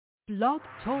Blog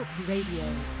Talk Radio.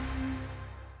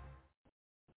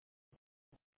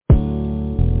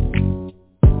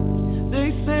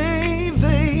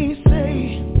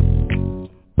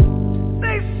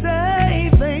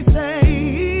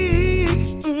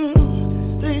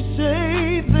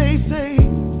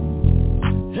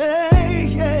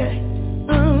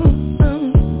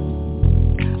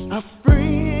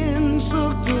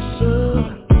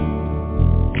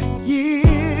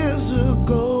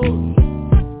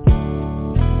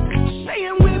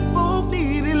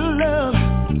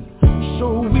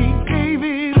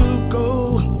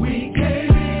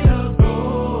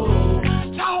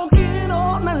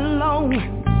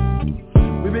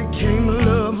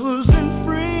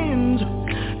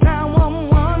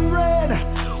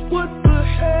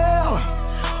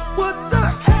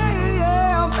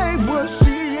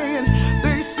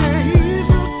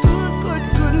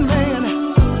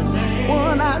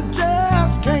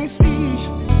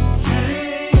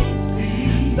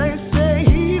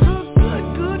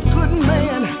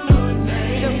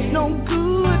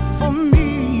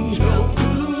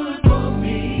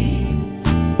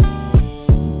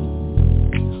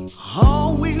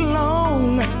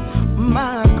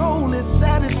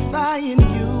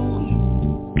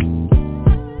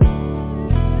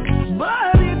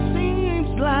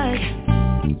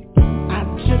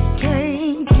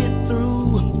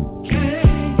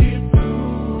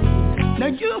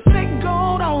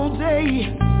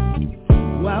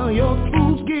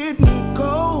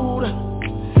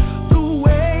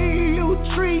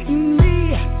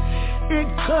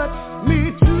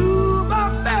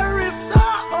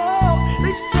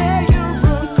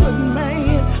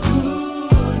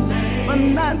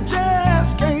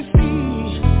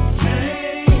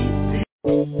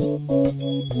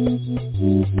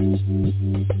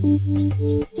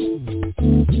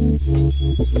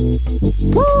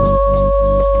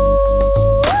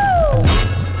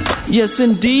 Yes,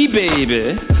 indeed,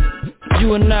 baby.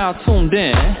 You are now tuned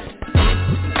in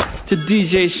to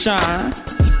DJ Shine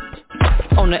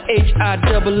on the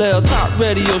Hilltop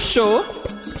radio show.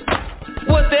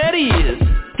 What that is?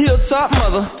 Hilltop,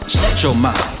 mother. Shut your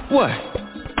mouth. What?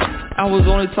 I was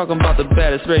only talking about the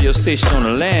baddest radio station on the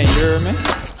land, you heard me?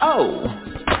 Oh,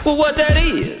 well, what that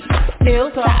is?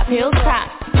 Hilltop. Hilltop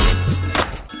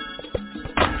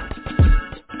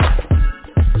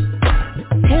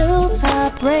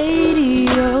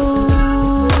Radio.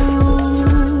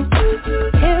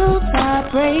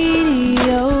 Hilltop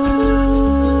Radio.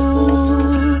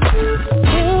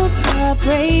 Hilltop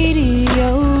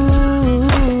Radio.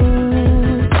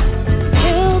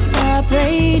 Hilltop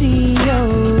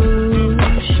Radio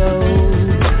Show.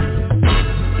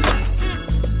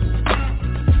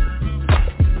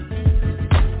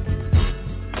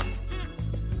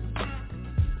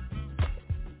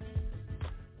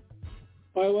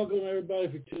 All right, welcome everybody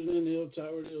for tuning in to the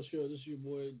Hilltop Radio Show. This is your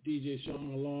boy DJ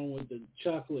Sean, along with the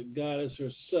chocolate goddess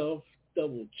herself,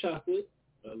 Double Chocolate.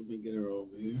 Let me get her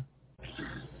over here.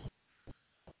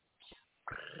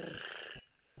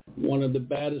 One of the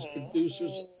baddest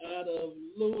producers out of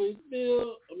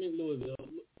Louisiana.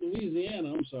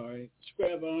 I'm sorry.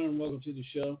 Scrap Iron, welcome to the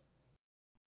show.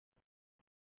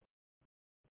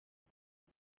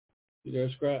 You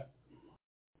there, Scrap?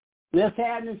 What's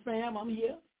happening, fam? I'm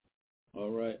here. All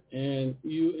right. And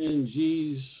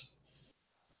UNG's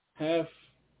half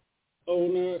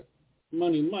owner,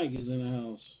 Money Mike, is in the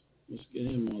house. Let's get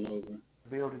him on over.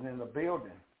 Building in the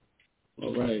building.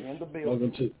 All right. In the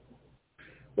building.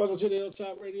 Welcome to the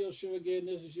Hilltop Radio Show again.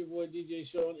 This is your boy DJ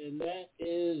Sean, and that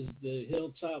is the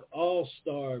Hilltop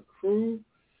All-Star Crew.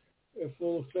 They're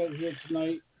full effect here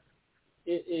tonight.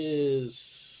 It is,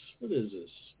 what is this,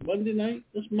 Monday night?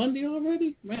 It's Monday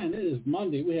already? Man, it is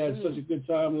Monday. We had such a good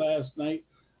time last night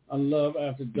on Love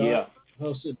After Dark,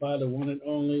 hosted by the one and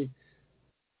only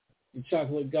the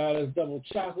Chocolate Goddess, Double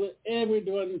Chocolate. And we're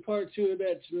doing part 2 of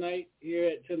that tonight here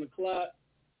at 10 o'clock,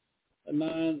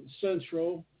 9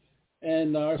 Central.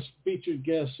 And our featured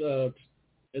guest in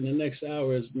the next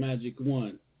hour is Magic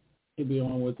One. He'll be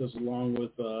on with us along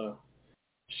with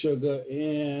Sugar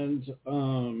and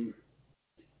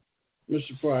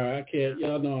Mr. Fryer. I can't,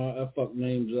 y'all know I fuck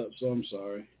names up, so I'm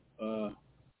sorry.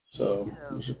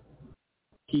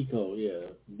 Kiko,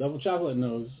 yeah. Double Chocolate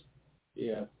knows.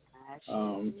 Yeah.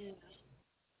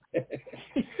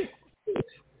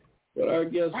 But our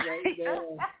guest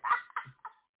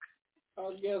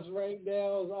right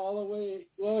now is all the way,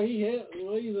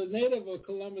 he's a native of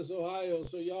Columbus, Ohio,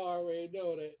 so y'all already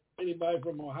know that anybody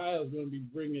from Ohio is going to be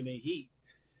bringing the heat,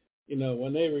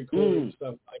 when they record and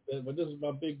stuff like that. But this is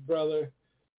my big brother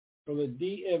from the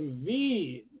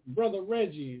DMV, Brother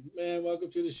Reggie. Man,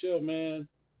 welcome to the show, man.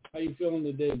 How you feeling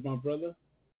today, my brother?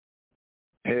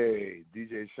 Hey,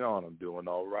 DJ Sean, I'm doing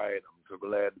all right. I'm so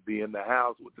glad to be in the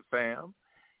house with the fam,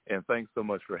 and thanks so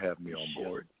much for having me on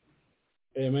board.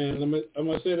 Hey, man, I'm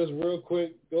gonna say this real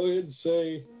quick. Go ahead and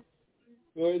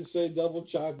say double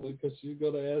chocolate because she's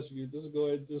gonna ask you. Just go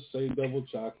ahead and just say double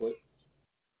chocolate.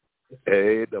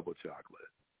 Hey, double chocolate.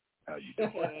 How you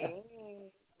doing? Hey.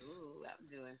 Ooh, I'm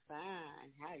doing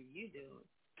fine. How you doing?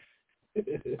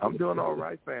 I'm doing all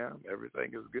right, fam.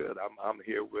 Everything is good. I'm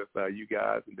here with you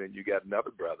guys, and then you got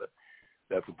another brother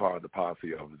that's a part of the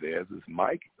posse over there. Is this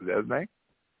Mike? Is that his name?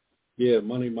 Yeah,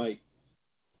 Money Mike.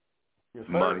 Yes,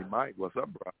 sir. Money Mike. What's up,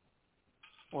 bro?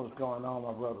 What's going on,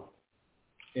 my brother?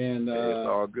 And it's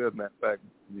all good, matter of fact.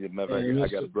 I got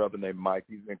a Mr. brother named Mike.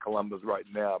 He's in Columbus right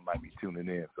now. Might be tuning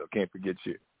in, so can't forget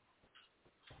you.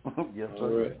 Yes,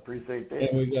 sir. Right. Appreciate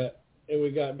that. And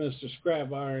we got Mr.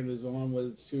 Scrap Iron is on with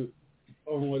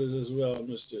us as well,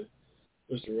 Mr.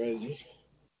 Reggie.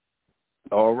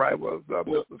 All right, what's up,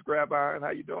 Mr. Scrap Iron? How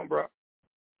you doing, bro?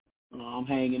 Oh, I'm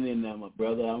hanging in there, my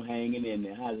brother. I'm hanging in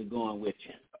there. How's it going with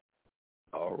you?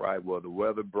 All right, well, the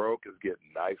weather broke. It's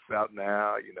getting nice out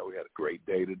now. You know, we had a great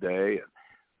day today, and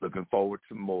looking forward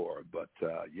to more. But,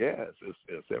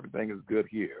 it's everything is good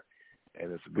here,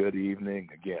 and it's a good evening.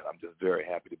 Again, I'm just very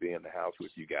happy to be in the house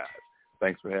with you guys.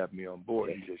 Thanks for having me on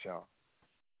board, DJ Sean.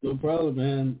 No problem,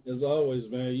 man. As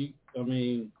always, man.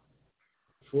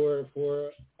 For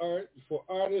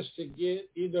artists to get,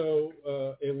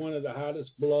 in one of the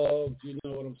hottest blogs, you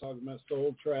know what I'm talking about,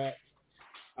 Soul Track.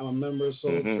 I'm a member of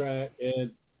Soul Track, and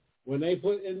when they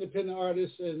put independent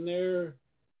artists in their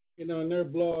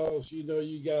blogs,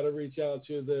 you got to reach out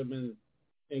to them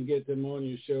and get them on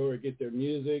your show or get their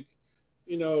music,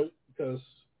 because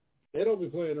they don't be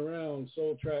playing around.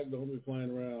 Soul Track don't be playing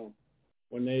around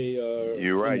when they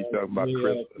You're right. You're talking about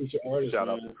Chris. Artists, shout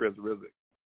man. out to Chris Rizek.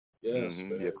 Yes,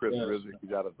 Chris Rizek.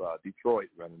 He's out of Detroit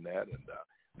running that, and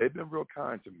they've been real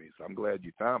kind to me. So I'm glad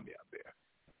you found me out there.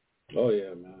 Oh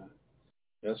yeah, man.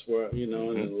 That's where and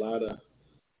a lot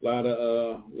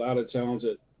of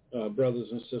talented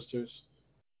brothers and sisters,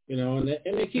 and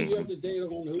they keep you up to date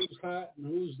on who's hot and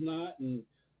who's not, and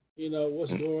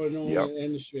what's going on in the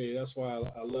industry. That's why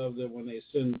I love that when they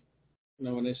send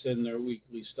their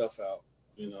weekly stuff out,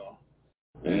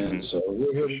 And so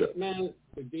we're here, to, man.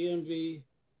 The DMV,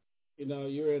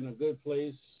 you're in a good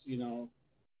place,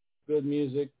 good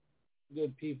music,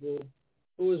 good people.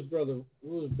 Who is brother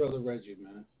Reggie,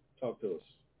 man? Talk to us.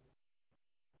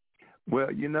 Well,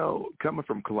 coming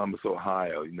from Columbus,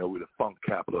 Ohio, we're the funk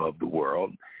capital of the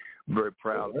world. I'm very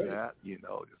proud of that,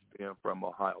 just being from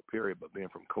Ohio, period, but being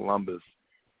from Columbus,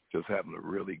 just having a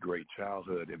really great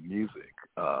childhood in music.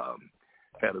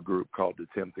 Had a group called the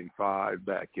Tempting Five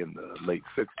back in the late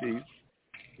 60s,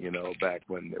 back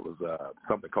when there was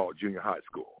something called junior high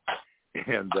school,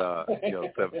 and,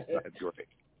 7th, 9th grade.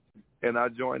 And I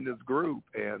joined this group,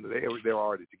 and they were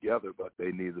already together, but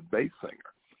they needed a bass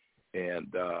singer.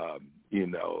 And,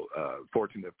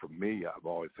 fortunate for me, I've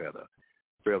always had a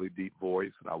fairly deep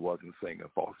voice, and I wasn't singing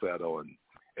falsetto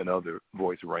and other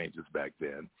voice ranges back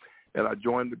then. And I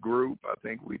joined the group. I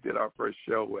think we did our first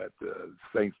show at the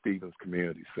St. Stephen's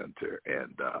Community Center.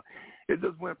 And it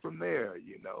just went from there,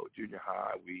 junior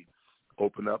high. We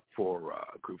opened up for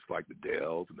groups like the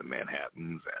Dells and the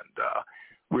Manhattans, and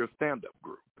we're a stand-up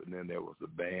group. And then there was a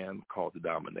band called the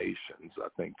Dominations. I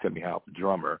think Timmy House, the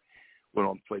drummer, went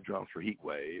on to play drums for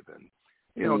Heatwave, and,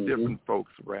 different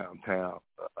folks around town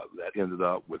that ended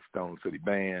up with Stone City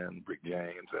Band, Rick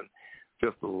James, and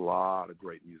just a lot of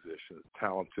great musicians,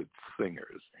 talented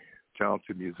singers,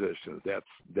 talented musicians. That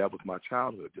was my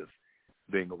childhood, just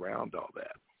being around all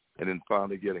that. And then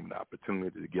finally getting the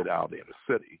opportunity to get out in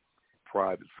the city,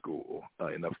 private school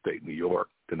in upstate New York.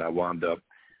 Then I wound up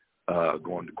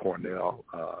going to Cornell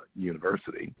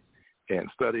University and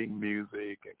studying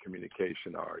music and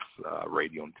communication arts,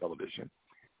 radio and television.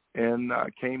 And I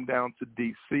came down to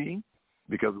D.C.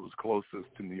 because it was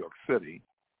closest to New York City.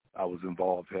 I was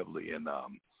involved heavily in,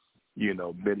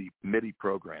 MIDI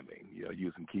programming,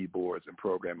 using keyboards and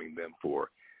programming them for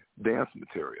dance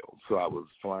material. So I was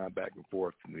flying back and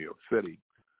forth to New York City,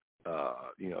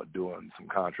 doing some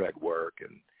contract work,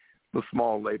 and the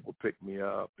small label picked me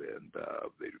up, and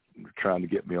they were trying to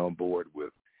get me on board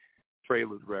with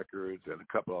Prelude Records and a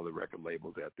couple other record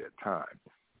labels at that time.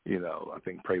 I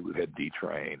think Prelude had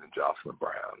D-Train and Jocelyn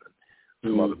Brown and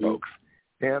some other folks.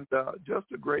 And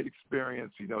just a great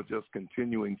experience, just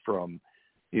continuing from,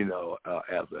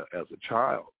 as a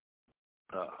child,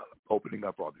 opening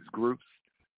up all these groups,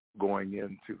 going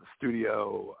into the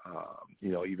studio,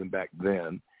 even back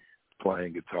then,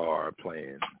 playing guitar,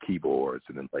 playing keyboards,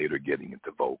 and then later getting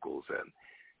into vocals and,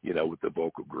 with the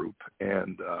vocal group.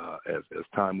 And as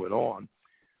time went on,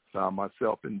 found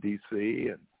myself in D.C.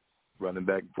 and running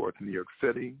back and forth to New York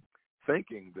City,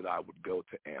 thinking that I would go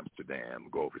to Amsterdam,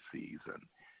 go overseas,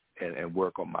 and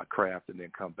work on my craft and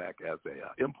then come back as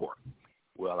a import.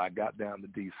 Well, I got down to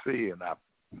D.C. and I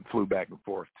flew back and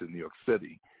forth to New York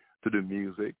City to do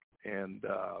music, and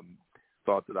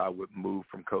thought that I would move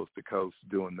from coast to coast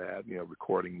doing that,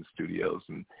 recording in studios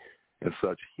and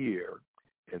such here,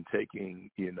 and taking,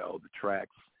 the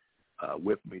tracks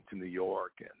with me to New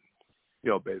York and,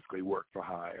 basically work for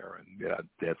hire. And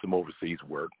I had some overseas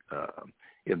work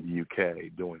in the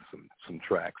UK doing some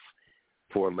tracks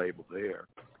for a label there.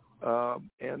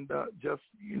 And just,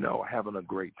 having a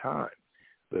great time.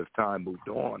 As time moved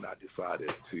on, I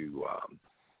decided to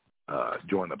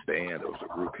join a band. It was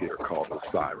a group here called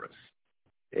Osiris.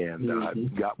 And I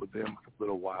got with them for a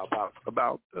little while,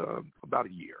 about a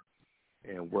year,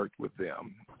 and worked with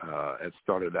them. And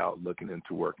started out looking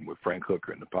into working with Frank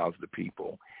Hooker and the Positive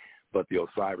People, but the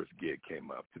Osiris gig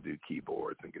came up to do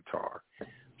keyboards and guitar.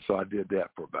 So I did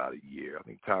that for about a year. I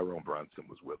think Tyrone Brunson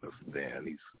was with us then.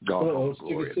 He's gone home to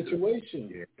glory. Sticky Situation.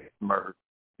 Yeah, Smurf.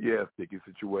 Yeah, Sticky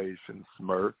Situation,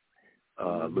 Smurf.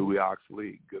 Louis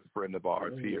Oxley, good friend of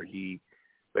ours here. He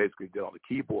basically did all the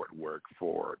keyboard work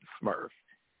for Smurf.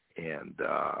 And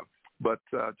but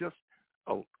just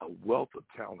a wealth of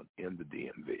talent in the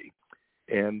DMV.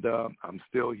 And I'm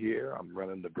still here. I'm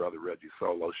running the Brother Reggie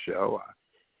Solo Show. I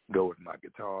go with my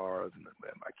guitars and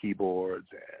my keyboards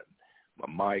and my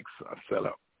mics. I set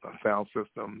up a sound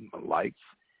system, my lights.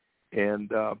 And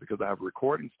because I have a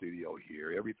recording studio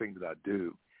here, everything that I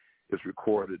do is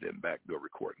recorded in Backdoor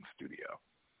Recording Studio,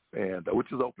 and which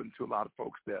is open to a lot of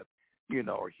folks that,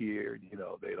 are here.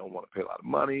 They don't want to pay a lot of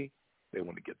money. They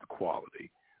want to get the quality.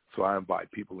 So I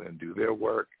invite people in and do their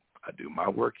work. I do my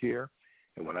work here.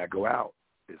 And when I go out,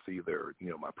 it's either,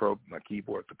 my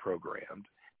keyboards are programmed,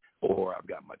 or I've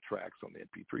got my tracks on the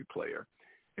MP3 player.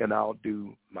 And I'll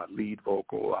do my lead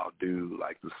vocal. I'll do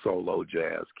like the solo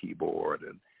jazz keyboard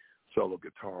and solo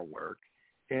guitar work.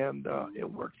 And it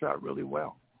works out really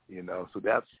well, So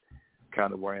that's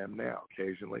kind of where I am now.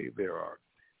 Occasionally there are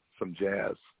some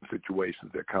jazz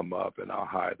situations that come up, and I'll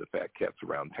hire the fat cats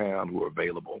around town who are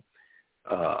available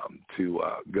to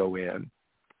go in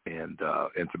and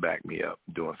to back me up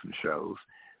doing some shows.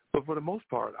 But for the most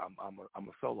part, I'm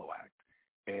a solo act,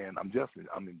 and I'm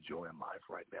enjoying life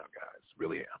right now, guys.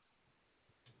 Really am.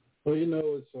 Well,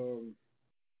 it's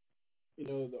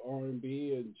the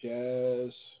R&B and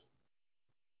jazz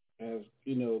have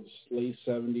the late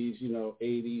 70s,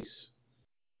 80s.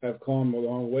 Have come a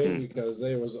long way because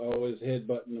they was always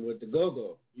headbutting with the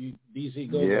go-go,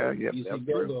 DC go-go, DC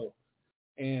go-go.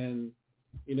 And,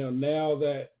 now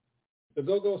that the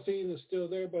go-go scene is still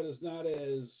there, but it's not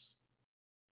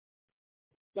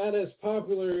as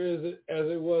popular as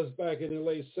it was back in the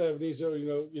late 70s. Or,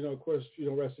 of course,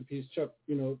 rest in peace, Chuck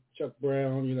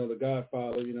Brown, the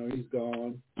Godfather, he's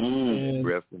gone. And,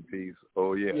 rest in peace.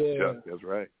 Oh, yeah, Chuck, that's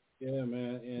right. Yeah,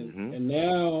 man, and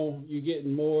now you're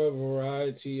getting more of a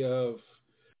variety of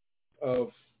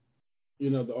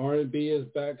the R&B is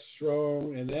back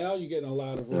strong, and now you're getting a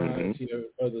lot of variety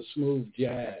of the smooth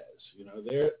jazz.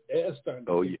 They're starting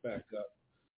to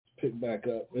pick back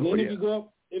up. And then if you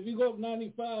go up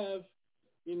 95,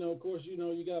 of course,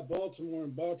 you got Baltimore,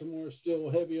 and Baltimore is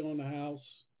still heavy on the house,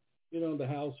 the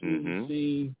house music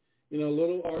scene. A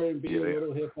little R&B, a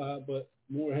little hip hop, but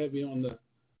more heavy on the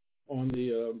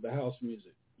house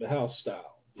music, the house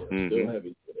style. Yeah, still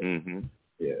heavy.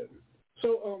 Yeah.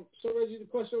 So Reggie, the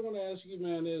question I want to ask you,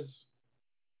 man, is,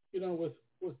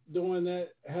 with doing that,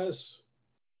 has,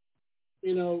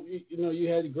 you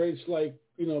had greats like,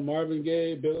 Marvin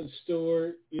Gaye, Billy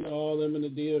Stewart, all them in the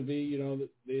DMV,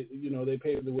 they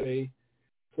paved the way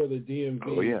for the DMV.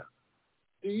 Oh, yeah.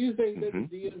 Do you think that the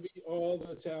DMV, all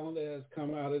the talent that has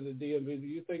come out of the DMV, do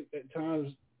you think at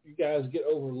times you guys get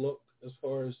overlooked as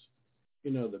far as,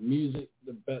 the music,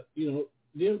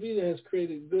 DMV that has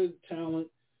created good talent,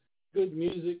 good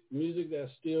music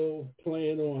that's still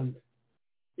playing on,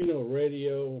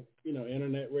 radio,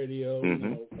 internet radio,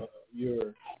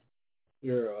 your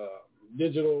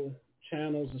digital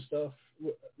channels and stuff.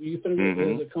 Do you think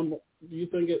do you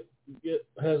think it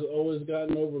has always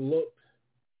gotten overlooked?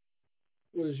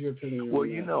 What is your opinion? Well,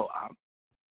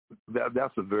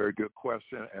 that's a very good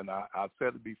question, and I've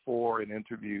said it before in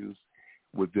interviews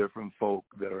with different folk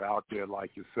that are out there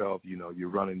like yourself. You're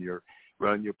running your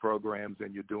programs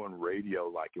and you're doing radio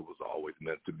like it was always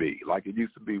meant to be, like it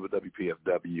used to be with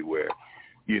WPFW, where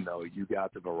you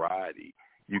got the variety,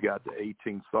 you got the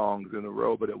 18 songs in a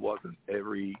row, but it wasn't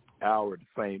every hour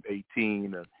the same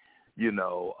 18. And And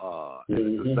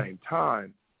at the same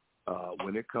time,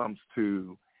 when it comes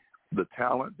to the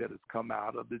talent that has come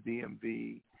out of the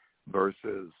DMV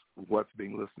versus what's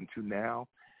being listened to now,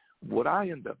 what I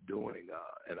end up doing,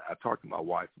 and I talked to my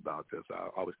wife about this, I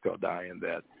always tell Diane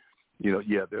that,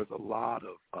 there's a lot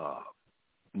of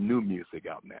new music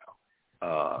out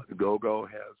now. The go-go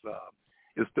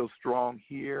is still strong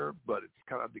here, but it's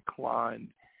kind of declined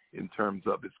in terms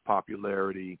of its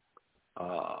popularity,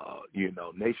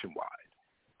 nationwide.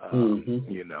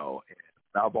 And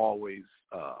I've always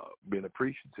been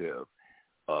appreciative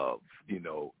of,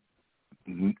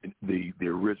 the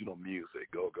original music,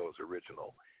 go-go's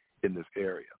original in this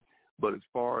area. But as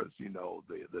far as,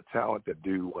 the talent that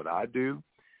do what I do,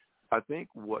 I think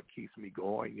what keeps me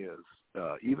going is,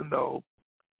 even though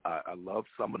I love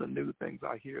some of the new things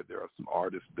I hear, there are some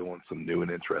artists doing some new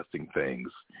and interesting things,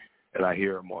 and I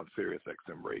hear them on Sirius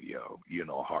XM radio,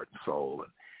 Heart and Soul.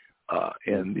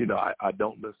 And I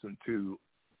don't listen to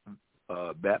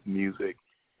that music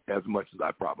as much as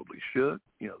I probably should,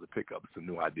 to pick up some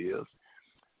new ideas,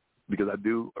 because I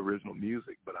do original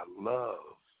music, but I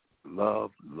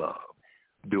love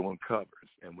doing covers.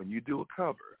 And when you do a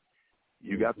cover,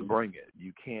 you got to bring it.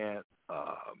 You can't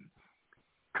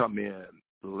come in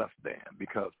less than,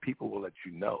 because people will let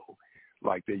you know,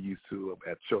 like they used to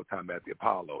at Showtime at the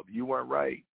Apollo. You weren't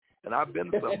right. And I've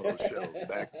been to some of those shows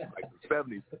back in like the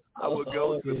 70s. I would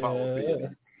go to the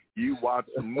Apollo. You watch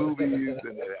some movies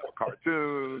and they have a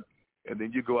cartoon, and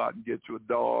then you go out and get you a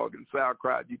dog and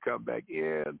sauerkraut. You come back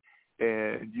in,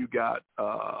 and you got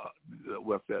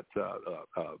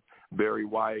Barry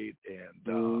White and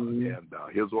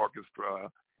his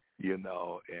orchestra, and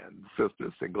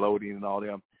Sisters Singlodian and all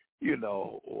them,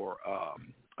 or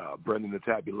Brendan the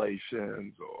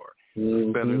Tabulations, or the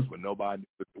Spinners when nobody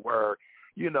knew the word,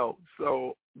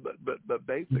 So, but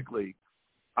basically,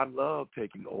 I love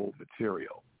taking old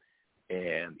material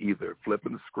and either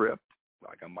flipping the script,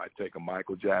 like I might take a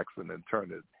Michael Jackson and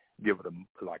give it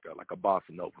like a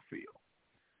bossa nova feel,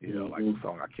 like the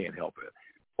song "I Can't Help It,"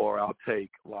 or I'll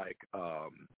take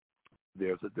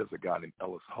there's a guy named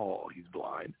Ellis Hall. He's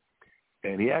blind,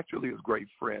 and he actually was great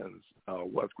friends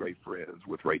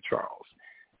with Ray Charles,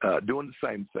 doing the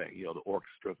same thing, the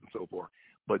orchestras and so forth.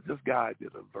 But this guy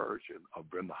did a version of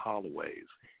Brenda Holloway's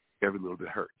 "Every Little Bit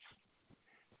Hurts."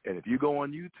 And if you go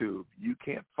on YouTube, you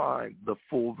can't find the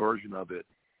full version of it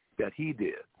that he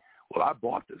did. Well, I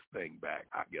bought this thing back.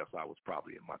 I guess I was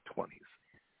probably in my 20s.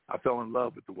 I fell in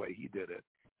love with the way he did it,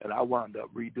 and I wound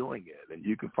up redoing it. And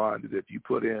you can find it if you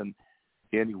put in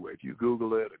anywhere. If you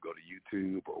Google it or go to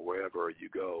YouTube or wherever you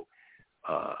go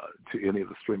to any of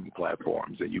the streaming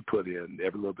platforms, and you put in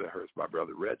 "Every Little Bit Hurts" by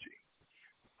Brother Reggie.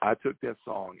 I took that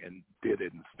song and did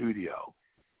it in the studio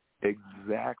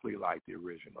exactly like the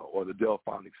original, or the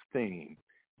Delphonics theme,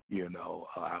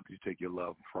 How Could You Take Your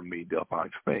Love From Me,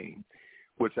 Delphonics theme,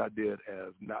 which I did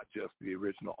as not just the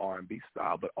original R&B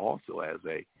style, but also as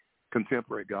a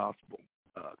contemporary gospel.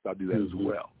 So I do that as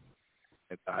well.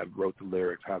 And I wrote the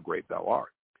lyrics, "How Great Thou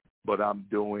Art." But I'm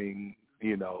doing,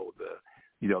 the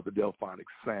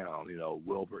Delphonics sound,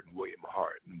 Wilbert and William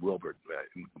Hart, and Wilbert,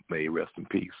 may he rest in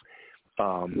peace.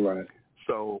 Right.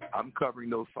 So I'm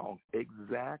covering those songs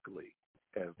exactly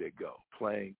as they go,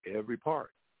 playing every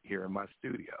part here in my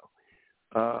studio.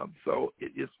 So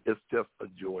it's just a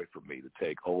joy for me to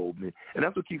take old, and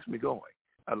that's what keeps me going.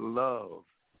 I love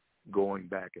going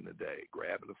back in the day,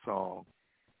 grabbing a song,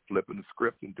 flipping the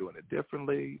script and doing it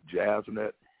differently, jazzing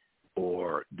it,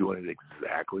 or doing it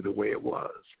exactly the way it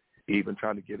was, even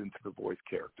trying to get into the voice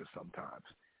character sometimes.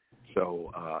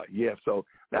 So, so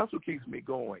that's what keeps me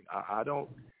going. I don't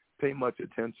pay much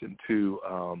attention to,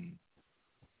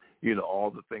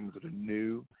 all the things that are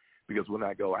new, because when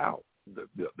I go out,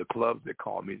 the clubs that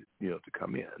call me, to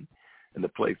come in, and the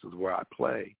places where I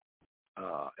play,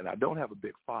 and I don't have a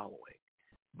big following,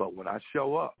 but when I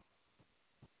show up,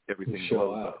 everything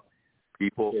blows up.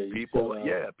 People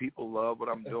love what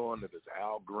I'm doing. If it's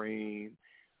Al Green,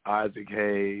 Isaac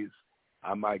Hayes,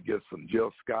 I might get some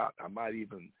Jill Scott. I might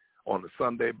even, on the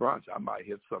Sunday brunch, I might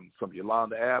hit some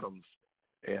Yolanda Adams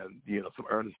and, some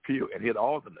Ernest Pugh, and hit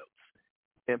all the notes.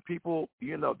 And people,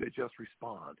 they just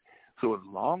respond. So as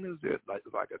long as there's, like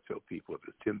I tell people, if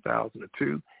it's 10,000 or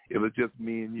 2, if it's just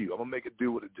me and you, I'm going to make it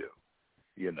do what it do.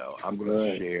 I'm going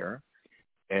to share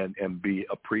and be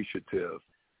appreciative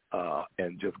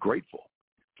and just grateful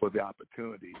for the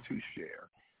opportunity to share.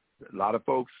 A lot of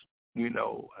folks, as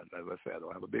I said, I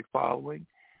don't have a big following,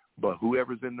 but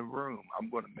whoever's in the room, I'm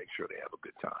going to make sure they have a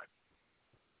good time.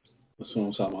 That's what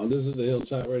I'm talking about. This is the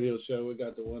Hilltop Radio Show. We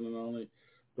got the one and only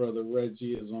Brother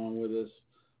Reggie is on with us,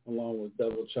 along with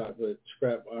Double Chocolate,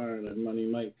 Scrap Iron, and Money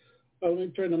Mike. Let me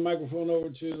turn the microphone over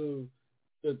to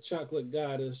the chocolate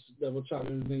goddess. Double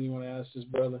chocolate. Anything you want to ask this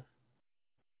brother?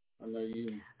 I know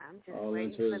you. I'm just all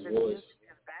waiting into for his the voice. music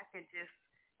because I could just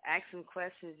ask some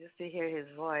questions just to hear his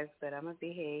voice, but I'm going to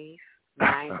behave.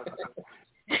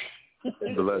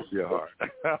 Bless your heart.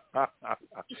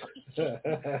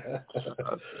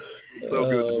 So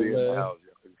good to be in the house.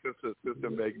 Sister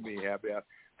make me happy. I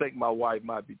think my wife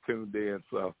might be tuned in,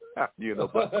 so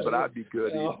but I'd be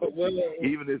good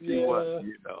even if she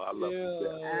wasn't. I love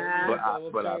you,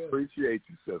 but I appreciate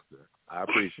you, sister. I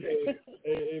appreciate you.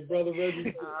 Hey, brother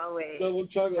Reggie. Always. Double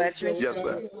chocolate.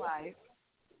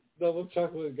 Double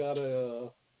chocolate got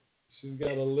she's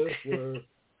got a list where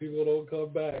people don't come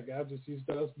back after she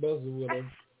starts buzzing with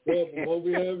them. Well, before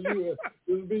we have you,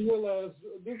 this will be your last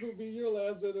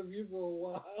interview for a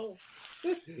while.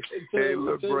 Hey,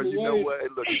 look, bro, you know what?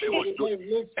 Look,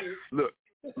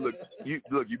 you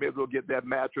may as well get that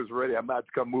mattress ready. I'm about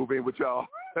to come move in with y'all.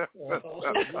 But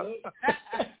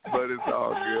it's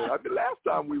all good. I mean, last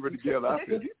time we were together, I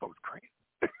said, these folks crazy.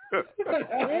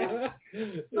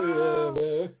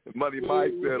 Man. Money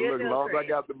Mike said, look, as long as I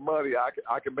got the money,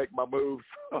 I can make my moves.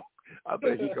 So I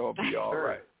think he's going to be all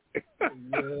right.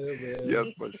 Yes,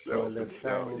 for sure. Let's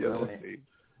go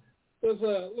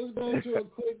into a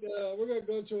quick. We're gonna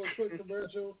go to a quick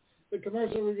commercial. The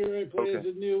commercial we're going to play is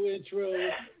a new intro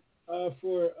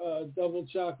for Double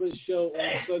Chocolate Show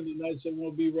on Sunday nights, and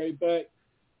we'll be right back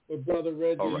with Brother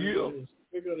Reggie.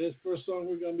 His first song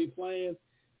we're going to be playing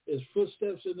is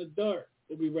 "Footsteps in the Dark."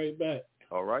 We'll be right back.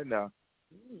 All right now.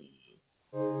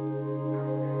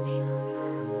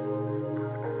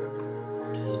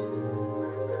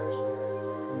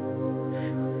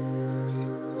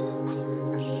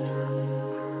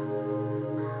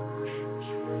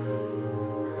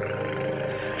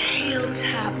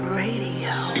 Hilltop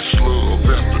Radio. It's love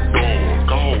after dark,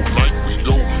 all night we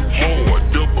go hard.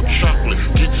 Double chocolate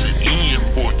gets it in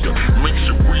for you, makes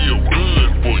it real good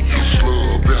for you. It's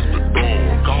love after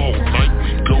dark, all night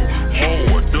we go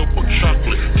hard. Double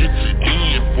chocolate gets it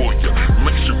in for you,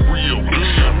 makes it real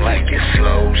good. Some like it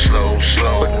slow, slow,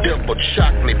 slow, but double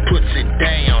chocolate puts it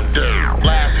down, down.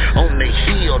 Live on the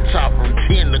hilltop from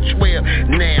 10 to 12.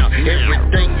 Now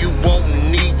everything you want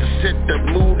and need to set the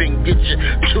mood and get you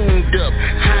tuned up.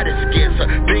 Hottest gets her,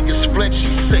 biggest flex,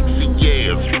 she sexy,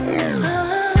 yes.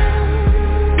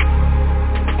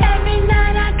 Every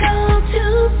night I go to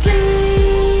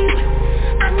sleep,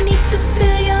 I need to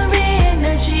feel your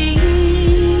energy.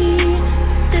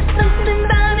 There's something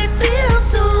about it feels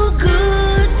so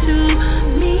good to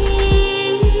me.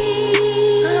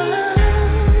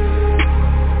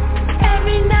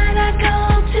 Every night I go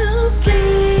to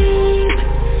sleep,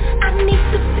 I need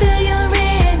to feel your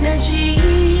energy.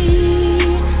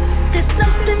 There's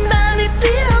something about it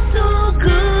feels so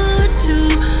good to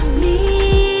me.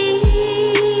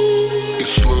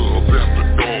 It's love after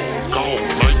dark, all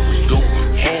night we go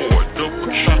hard.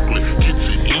 Double chocolate gets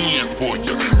it in for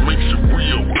you, makes it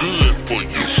real good for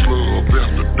you. It's love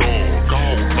after dark,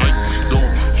 all night we go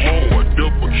hard.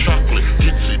 Double chocolate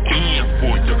gets it in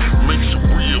for you, makes it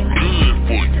real good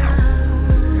for you.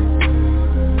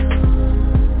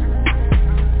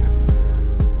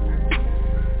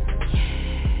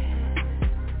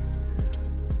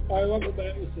 All right, welcome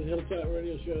back. It's the Hilltop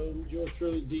Radio Show. Yours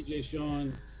truly, DJ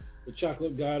Sean, the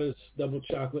Chocolate Goddess, Double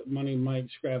Chocolate, Money Mike,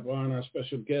 Scrap Iron. Our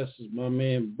special guest is my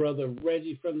man, Brother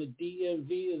Reggie from the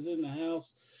DMV is in the house.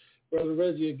 Brother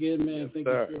Reggie, again, man, thank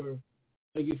you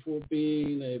for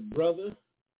being a brother.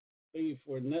 Thank you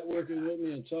for networking with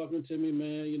me and talking to me,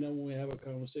 man. You know, when we have a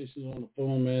conversation on the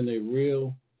phone, man, they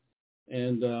real.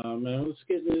 And, man, let's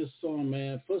get into this song,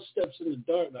 man. Footsteps in the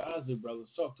Dark, the Ozzy Brothers.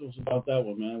 Talk to us about that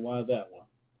one, man. Why that one?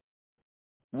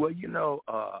 Well,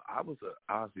 I was an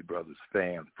Ozzy Brothers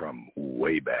fan from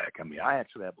way back. I mean, I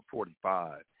actually have a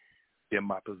 45 in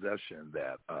my possession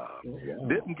that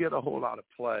didn't get a whole lot of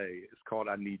play. It's called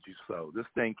I Need You So. This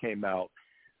thing came out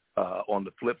on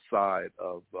the flip side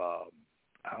of, I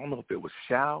don't know if it was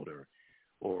Shout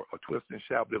or Twist and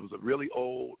Shout, but it was a really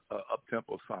old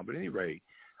up-tempo song. But at any rate,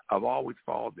 I've always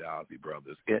followed the Ozzy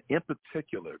Brothers, and in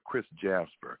particular, Chris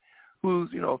Jasper,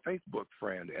 who's, a Facebook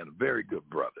friend and a very good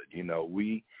brother.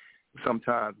 We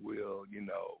sometimes will,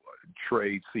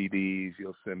 trade CDs.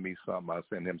 He'll send me something. I'll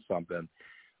send him something.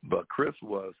 But Chris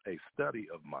was a study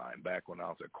of mine back when I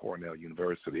was at Cornell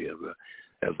University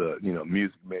as a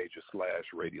music major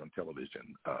 / radio and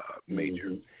television major.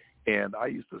 Mm-hmm. And I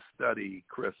used to study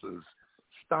Chris's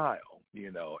style,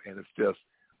 and it's just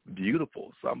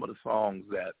beautiful. Some of the songs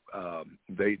that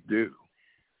they do,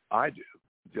 I do.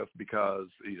 Just because,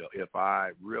 if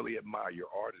I really admire your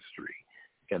artistry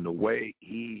and the way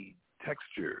he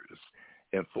textures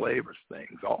and flavors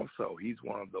things. Also, he's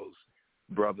one of those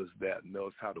brothers that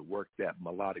knows how to work that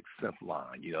melodic synth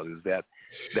line. There's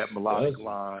that melodic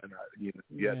line.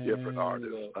 You have different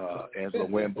artists. Angela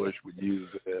Winbush would use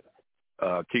it.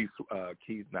 Keith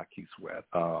Sweat.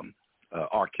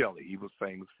 R. Kelly, he was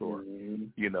famous for,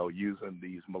 using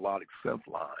these melodic synth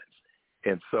lines.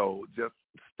 And so just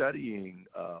studying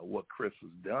what Chris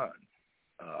has done,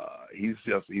 he's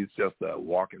just a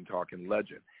walking, talking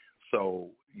legend. So,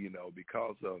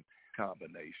 because of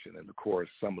combination, and of course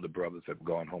some of the brothers have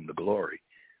gone home to glory,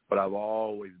 but I've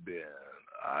always been an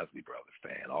Isley Brothers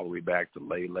fan, all the way back to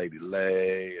Lay Lady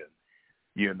Lay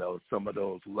and, some of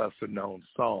those lesser known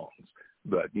songs.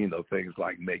 But, things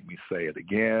like Make Me Say It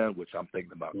Again, which I'm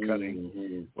thinking about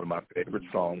cutting, one of my favorite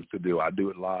songs to do. I do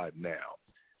it live now.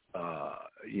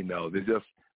 They're just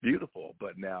beautiful.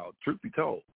 But now, truth be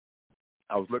told,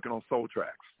 I was looking on Soul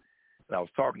Tracks, and I was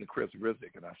talking to Chris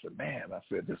Rizek, and I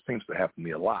said, this seems to happen to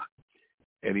me a lot.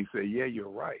 And he said, yeah, you're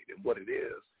right. And what it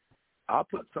is, I'll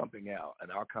put something out,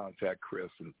 and I'll contact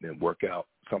Chris and work out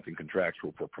something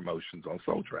contractual for promotions on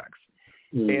Soul Tracks.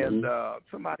 And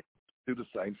somebody do the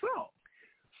same song.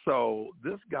 So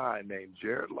this guy named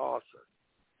Jared Lawson,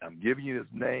 I'm giving you his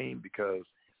name because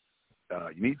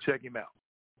you need to check him out.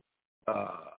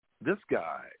 This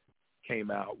guy came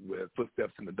out with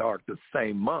Footsteps in the Dark the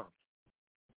same month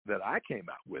that I came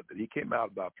out with it. He came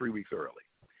out about 3 weeks early.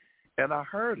 And I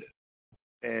heard it.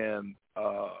 And,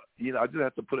 I just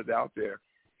have to put it out there.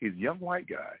 He's a young white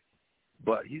guy,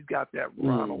 but he's got that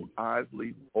Ronald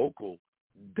Isley vocal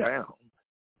down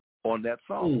on that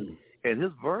song. And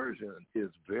his version is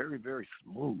very, very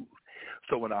smooth.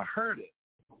 So when I heard it,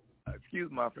 excuse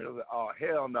my friend, I was like, oh,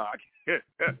 hell no. I can't.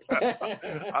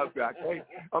 I can't.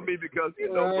 Because,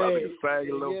 brother can sing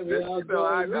a little bit. I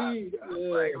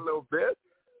sang a little bit.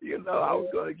 I was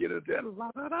going to get into that.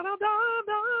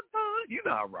 You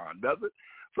know how Ron does it.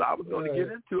 So I was going to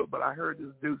get into it, but I heard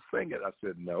this dude sing it. I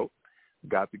said, no,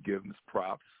 got to give him his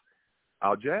props.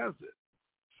 I'll jazz it.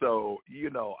 So,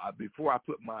 before I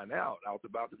put mine out, I was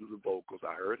about to do the vocals.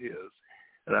 I heard his.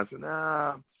 And I said,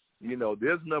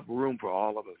 there's enough room for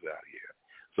all of us out here.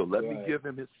 So let me give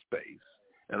him his space.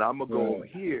 And I'm going to go over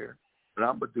here, and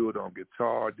I'm going to do it on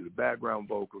guitar, do the background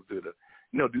vocals, do the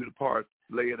parts,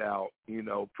 lay it out,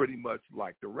 pretty much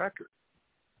like the record.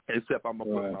 Except I'm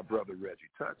going to put my brother Reggie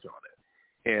Touch on it.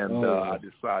 And I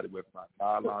decided with my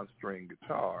nylon string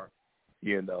guitar,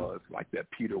 it's like that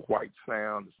Peter White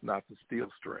sound. It's not the steel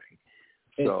string.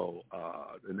 So,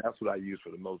 and that's what I use for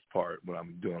the most part when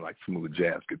I'm doing like smooth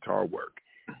jazz guitar work,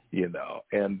 And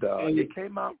it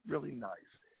came out really nice.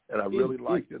 And I really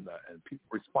liked it, and people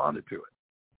responded to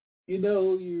it.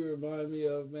 Who you remind me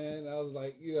of, man? I was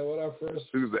like, when I first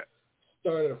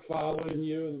started following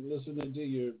you and listening to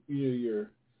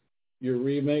your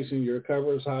remakes and your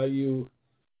covers, how you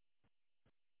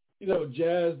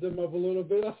jazzed them up a little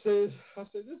bit. I said,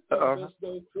 this dude must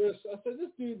know Chris. I said, this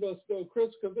dude must know Chris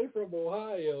because they're from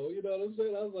Ohio. You know what I'm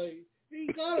saying? I was like, he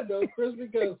gotta know Chris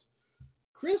because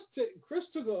Chris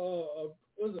took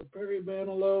was it Barry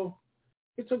Manilow?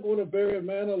 He took one of Barry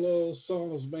Manilow's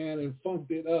songs, man, and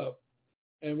funked it up,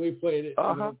 and we played it.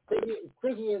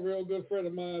 Chris is a real good friend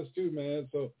of mine too, man.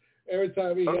 So every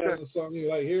time he has a song, he's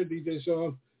like, here, DJ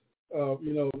Sean.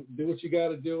 Do what you got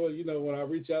to do. When I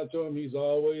reach out to him, he's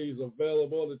always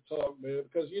available to talk, man.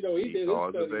 Because, he did his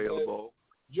studies available.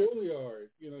 At Juilliard.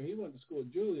 He went to school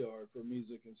at Juilliard for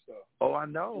music and stuff. Oh, I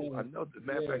know. As a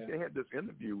matter of fact, they had this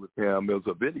interview with him. It was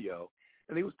a video,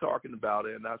 and he was talking about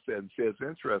it. And I said, it's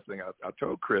interesting. I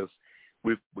told Chris,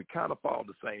 we kind of followed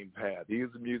the same path. He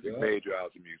was a music major. I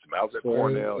was a music major. I was at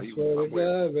Cornell. He was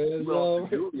somewhere. He went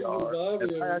to Juilliard.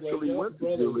 And I actually went to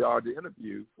Juilliard to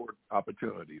interview for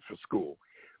opportunities for school.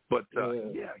 But,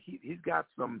 he's got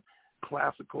some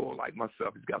classical, like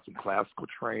myself, he's got some classical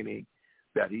training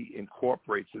that he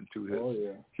incorporates into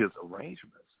his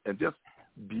arrangements. And just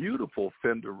beautiful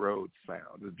Fender Rhodes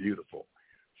sound. It's beautiful.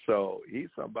 So he's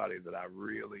somebody that I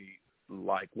really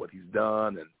like what he's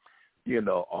done. And,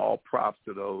 all props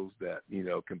to those that,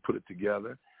 can put it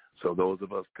together. So those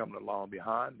of us coming along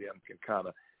behind them can kind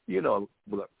of,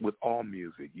 with all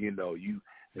music, you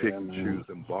pick and choose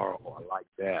and borrow. I like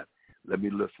that. Let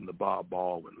me listen to Bob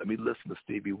Baldwin. Let me listen to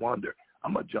Stevie Wonder.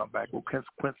 I'm going to jump back with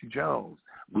Quincy Jones.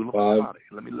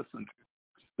 Let me listen to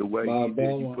the way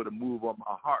you put a move on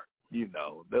my heart,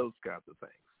 those kinds of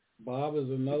things. Bob is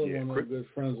another one of the good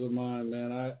friends of mine,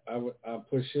 man. I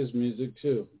push his music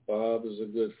too. Bob is a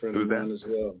good friend of mine as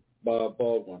well. Bob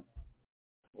Baldwin.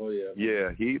 Oh yeah.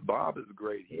 Yeah, Bob is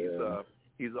great.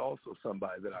 He's also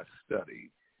somebody that I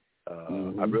studied,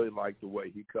 I really liked the way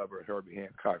he covered Herbie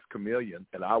Hancock's Chameleon,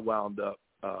 and I wound up,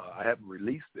 I haven't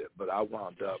released it, but I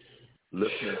wound up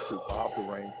listening to Bob's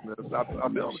arrangements.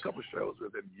 I've been on a couple of shows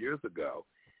with him years ago,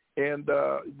 and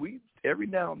we every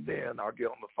now and then I'll get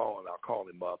on the phone and I'll call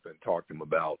him up and talk to him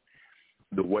about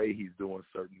the way he's doing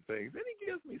certain things, and he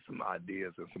gives me some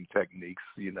ideas and some techniques,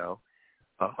 you know.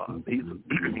 He's a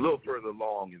little further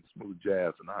along in smooth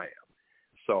jazz than I am,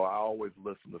 so I always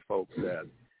listen to folks that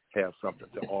have something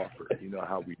to offer. You know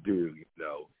how we do, you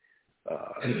know.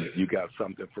 You got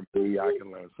something from me, I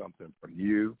can learn something from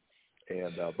you.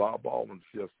 And Bob Baldwin's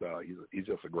just, he's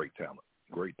just a great talent.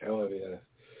 Great talent. Oh, yeah.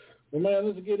 Well, man,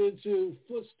 let's get into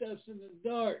Footsteps in the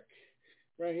Dark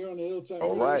right here on the Hilltop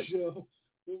Radio Show.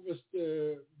 With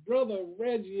Mr. Brother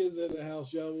Reggie is in the house,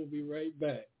 y'all. We'll be right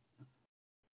back.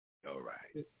 All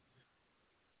right.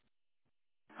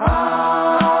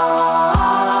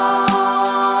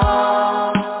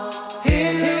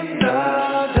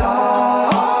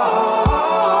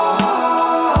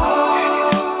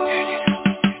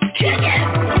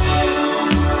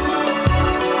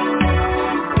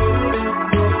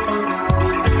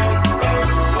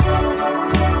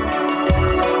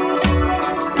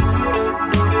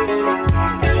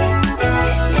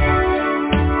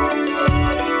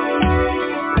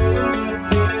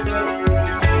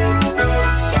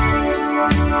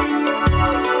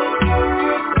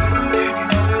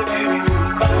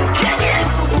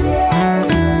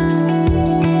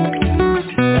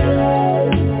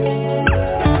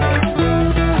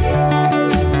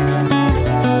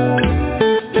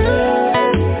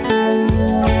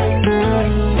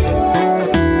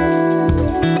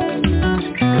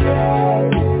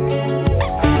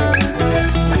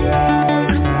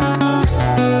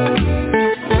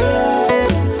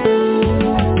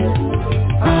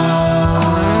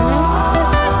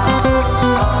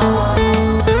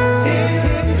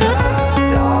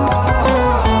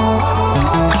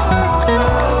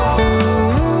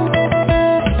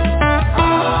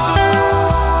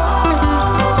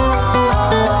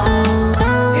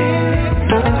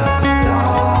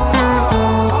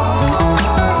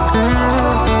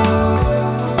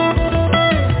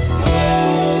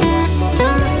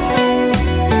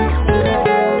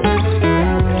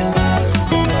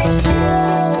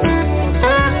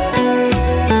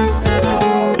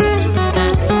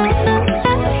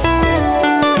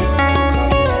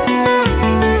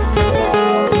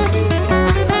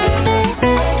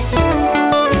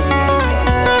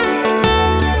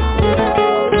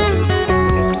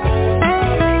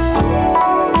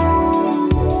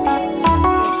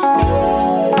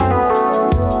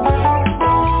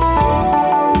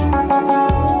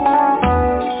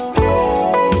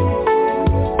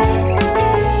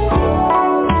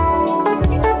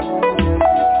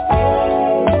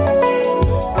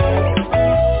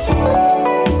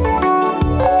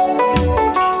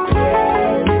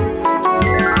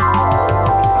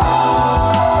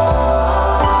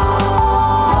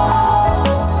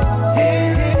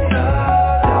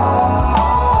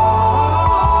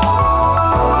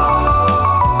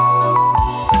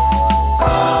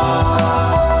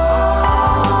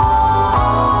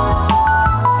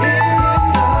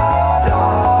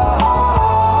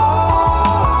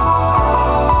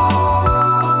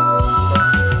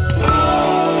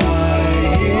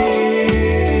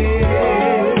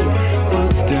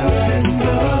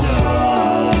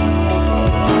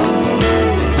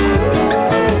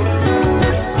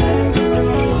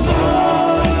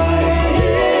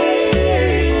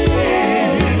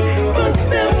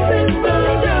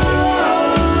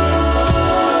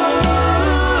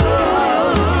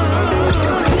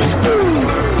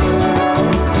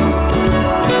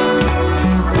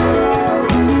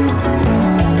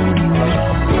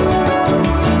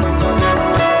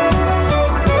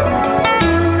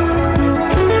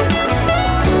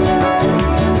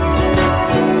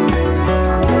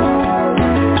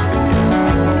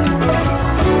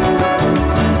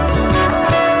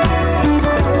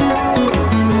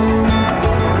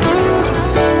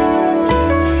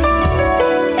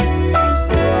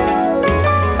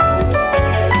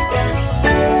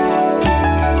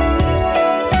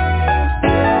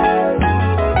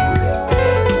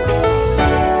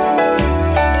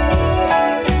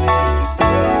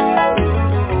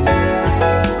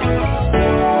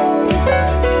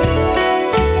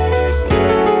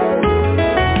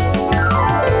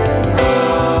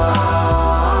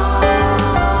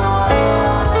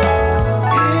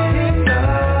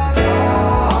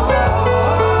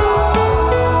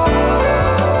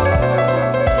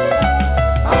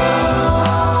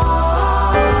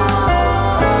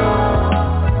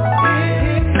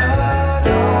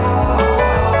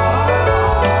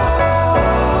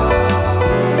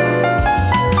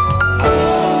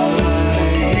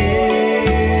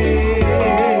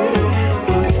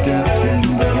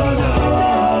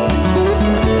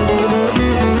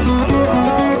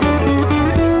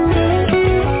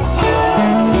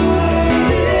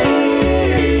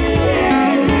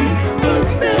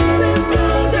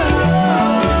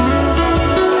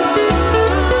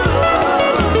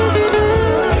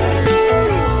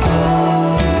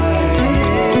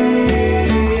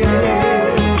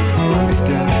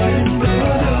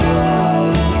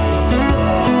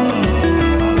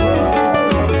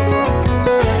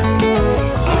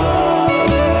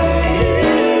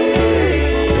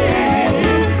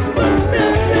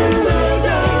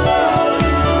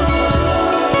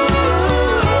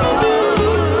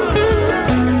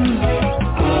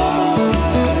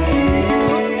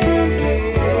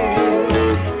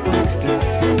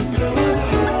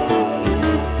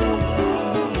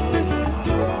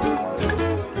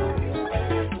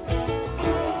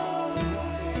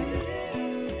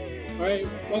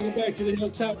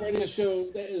 Hilltop Radio Show.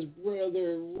 That is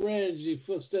Brother Reggie,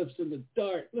 Footsteps in the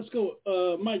Dark. Let's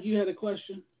go. Mike, you had a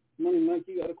question? Mike,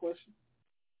 you got a question?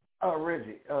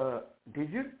 Reggie, did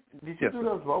you do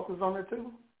those vocals on there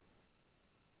too?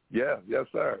 Yeah, yes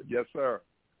sir.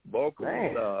 Vocals,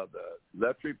 the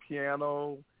electric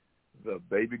piano, the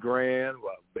baby grand,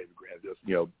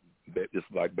 just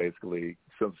like basically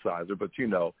synthesizer, but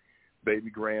baby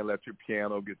grand, electric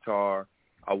piano, guitar.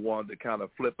 I wanted to kind of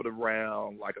flip it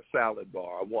around like a salad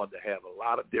bar. I wanted to have a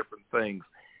lot of different things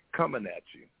coming at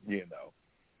you,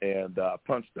 and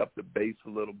punched up the bass a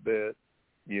little bit.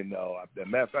 As a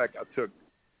matter of fact, I took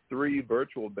 3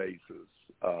 virtual basses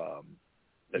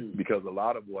because a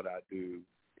lot of what I do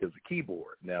is a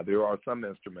keyboard. Now, there are some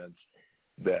instruments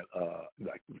that,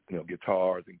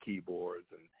 guitars and keyboards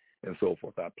and so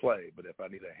forth I play, but if I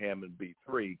need a Hammond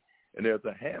B3, and there's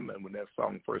a Hammond when that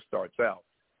song first starts out,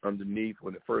 underneath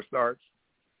when it first starts,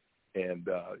 and,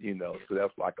 so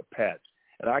that's like a patch.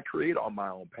 And I create all my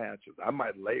own patches. I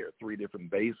might layer 3 different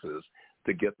basses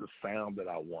to get the sound that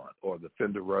I want, or the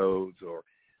Fender Rhodes, or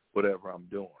whatever I'm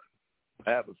doing.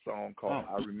 I have a song called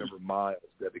I Remember Miles,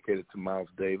 dedicated to Miles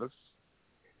Davis.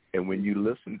 And when you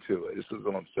listen to it, this is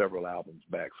on several albums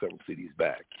back, several CDs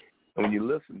back. And when you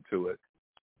listen to it,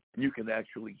 you can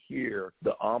actually hear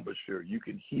the embouchure. You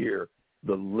can hear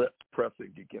the lip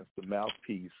pressing against the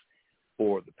mouthpiece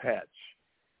or the patch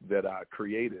that I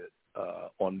created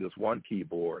on this one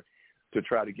keyboard to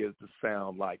try to get it to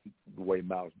sound like the way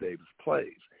Miles Davis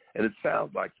plays. And it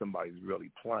sounds like somebody's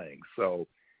really playing. So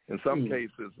in some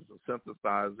cases, it's a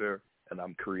synthesizer, and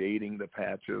I'm creating the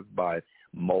patches by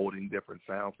molding different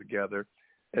sounds together.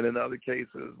 And in other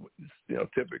cases,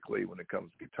 typically when it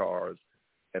comes to guitars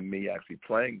and me actually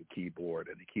playing the keyboard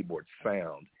and the keyboard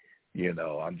sound,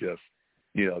 I'm just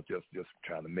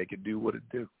trying to make it do what it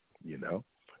do,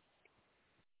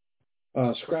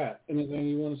 Scrap, anything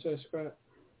you want to say, Scrap?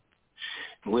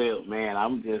 Well, man,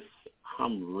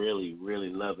 I'm really, really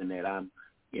loving it. I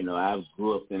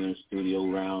grew up in a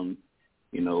studio around,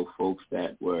 folks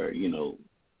that were,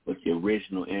 with the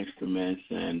original instruments,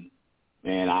 and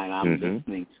man, I'm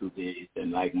listening to this,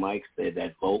 and like Mike said,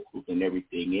 that vocals and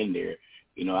everything in there,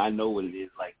 I know what it is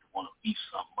like to want to beef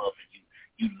something up, and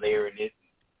you layering it,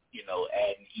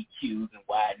 adding EQs and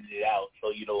widening it out. So,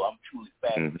 I'm truly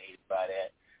fascinated by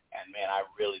that. And man, I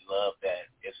really love that.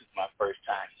 This is my first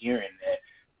time hearing that.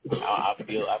 I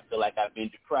feel like I've been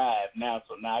deprived now,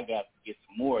 so now I got to get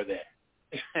some more of that.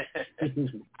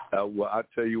 Well, I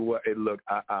tell you what. Hey, look,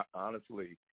 I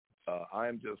honestly, I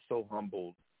am just so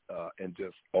humbled and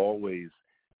just always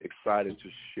excited to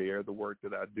share the work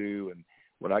that I do. And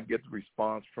when I get the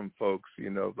response from folks,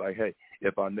 like, hey,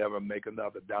 if I never make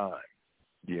another dime,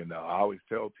 I always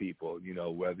tell people,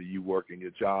 whether you working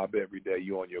your job every day,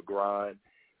 you on your grind,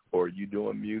 or you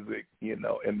doing music,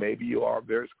 and maybe you are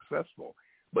very successful.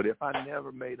 But if I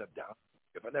never made a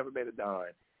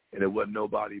dime, and it wasn't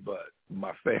nobody but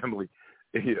my family,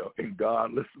 and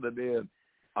God listening in,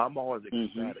 I'm always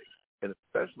ecstatic. And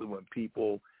especially when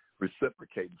people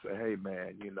reciprocate and say, hey,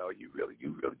 man, you really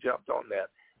jumped on that.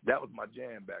 That was my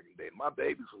jam back in the day. My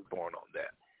babies was born on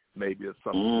that. Maybe it's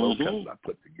some slow cuts I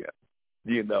put together.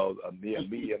 Me and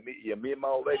my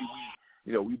old lady,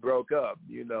 we broke up.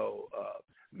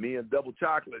 Me and Double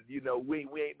Chocolate, we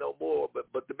ain't no more,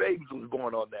 but the babies was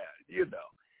born on that, and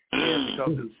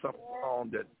because it's some song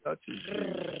that touches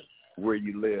you where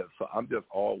you live. So I'm just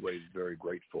always very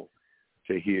grateful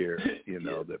to hear,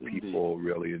 that people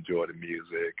really enjoy the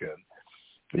music,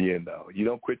 and you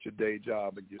don't quit your day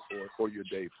job or your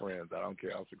day friends. I don't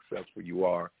care how successful you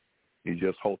are. You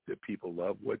just hope that people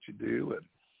love what you do,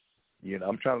 and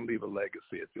I'm trying to leave a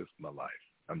legacy at this in my life.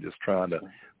 I'm just trying to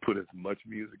put as much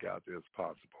music out there as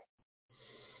possible.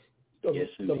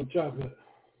 Double chocolate.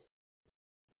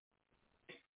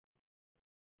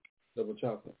 Double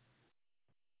chocolate.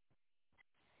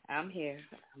 I'm here.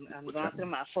 I'm going through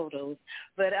my photos,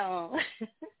 but I'm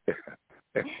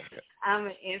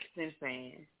an instant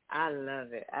fan. I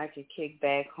love it. I could kick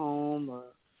back home or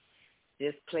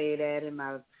just play that in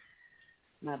my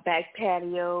back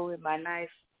patio with my nice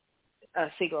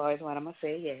cigar is what I'm going to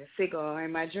say. Yeah, cigar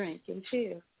and my drink and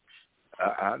chill.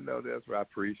 I know that's right. I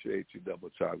appreciate you, Double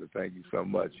Chocolate. Thank you so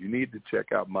much. You need to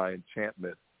check out my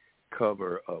Enchantment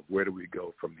cover of Where Do We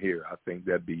Go From Here. I think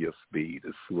that'd be your speed.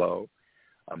 It's slow.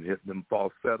 I'm hitting them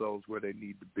falsettos where they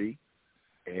need to be.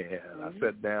 And I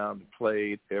sat down and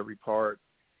played every part,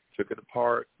 took it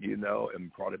apart,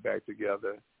 and brought it back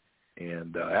together.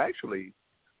 And actually,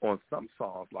 on some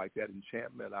songs like that,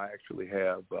 Enchantment, I actually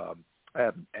have I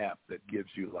have an app that gives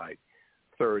you like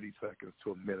 30 seconds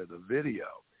to a minute of video.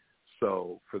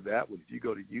 So for that one, if you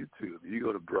go to YouTube, you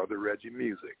go to Brother Reggie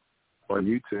Music on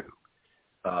YouTube,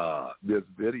 there's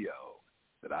video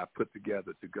that I put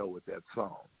together to go with that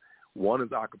song. One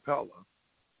is a cappella,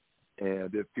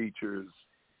 and it features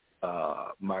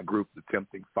my group, the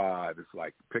Tempting Five. It's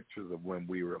like pictures of when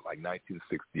we were like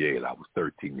 1968. I was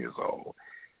 13 years old,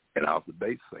 and I was the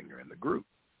bass singer in the group.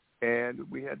 And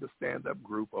we had the stand-up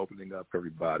group opening up for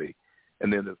everybody.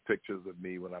 And then there's pictures of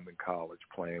me when I'm in college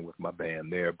playing with my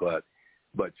band there. But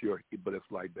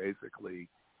it's like basically,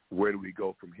 where do we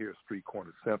go from here? Street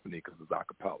Corner Symphony, because it's a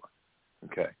cappella.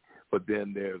 Okay. But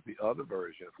then there's the other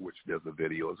version, of which there's a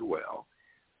video as well.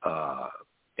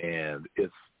 And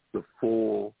it's the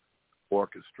full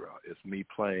orchestra. It's me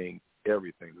playing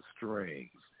everything, the strings.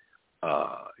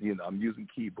 I'm using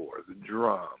keyboards, the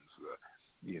drums,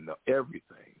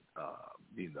 everything.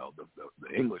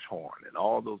 The English horn and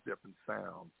all those different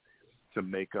sounds to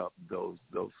make up those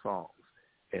songs.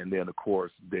 And then, of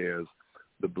course, there's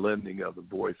the blending of the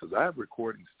voices. I have a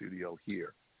recording studio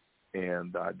here,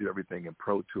 and I do everything in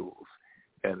Pro Tools.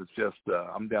 And it's just,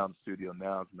 I'm down in the studio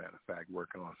now, as a matter of fact,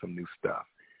 working on some new stuff.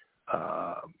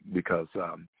 Because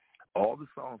all the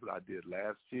songs that I did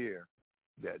last year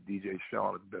that DJ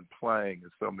Sean has been playing,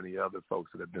 and so many other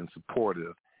folks that have been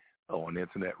supportive on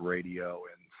internet radio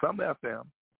and some FM,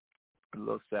 a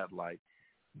little satellite.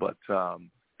 But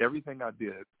everything I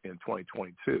did in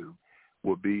 2022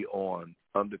 will be on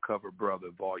Undercover Brother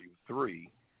Volume 3,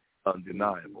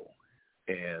 Undeniable.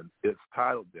 And it's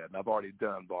titled that, and I've already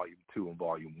done Volume 2 and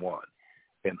Volume 1.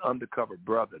 And Undercover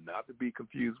Brother, not to be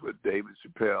confused with David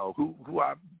Chappelle, who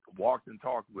I walked and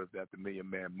talked with at the Million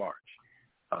Man March.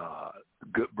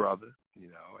 Good brother, he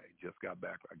just got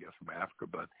back, I guess, from Africa.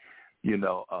 But,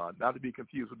 not to be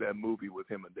confused with that movie with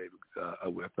him and David,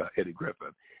 with Eddie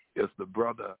Griffin. It's the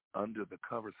Brother Under the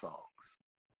Cover songs.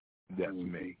 That's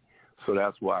me. So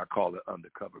that's why I call it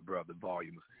Undercover Brother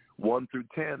Volumes 1 through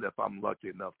 10, if I'm lucky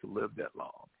enough to live that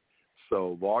long.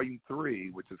 So Volume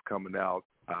 3, which is coming out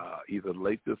either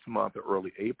late this month or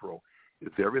early April,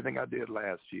 is everything I did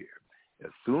last year.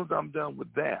 As soon as I'm done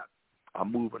with that,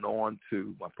 I'm moving on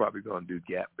to, I'm probably going to do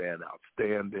Gap Band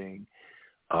Outstanding,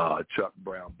 Chuck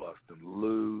Brown Bustin'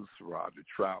 Loose, Roger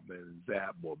Troutman,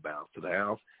 Zap, More Bounce to the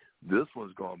House. This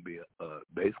one's going to be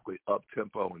basically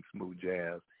up-tempo and smooth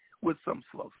jazz with some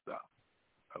slow stuff,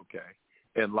 okay?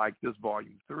 And like this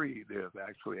Volume 3, there's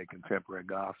actually a contemporary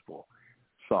gospel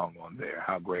song on there,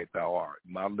 How Great Thou Art.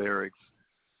 My lyrics,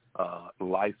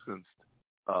 licensed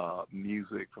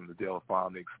music from the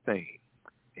Delphonics theme.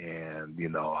 And,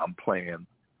 I'm playing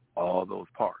all those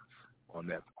parts on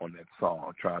that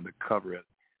song, trying to cover it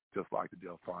just like the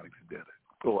Delphonics did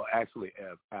it. Well, actually,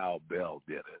 as Al Bell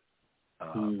did it.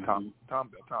 Tom Bell,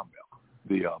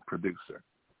 the producer.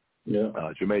 Yeah.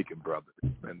 Jamaican brother,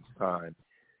 spends time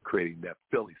creating that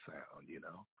Philly sound,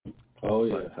 Oh,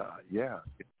 yeah. But, yeah.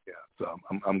 So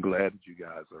I'm glad that you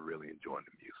guys are really enjoying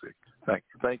the music.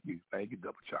 Thank you,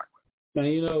 Double Chocolate. Now,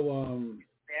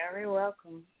 very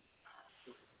welcome.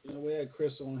 We had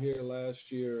Chris on here last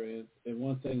year, and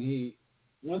one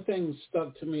thing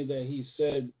stuck to me that he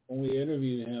said when we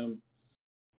interviewed him,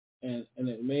 and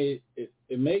it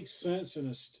makes sense,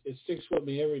 and it sticks with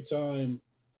me every time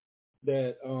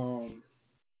that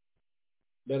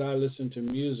I listen to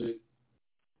music.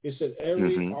 He said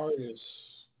every artist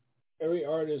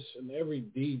and every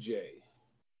DJ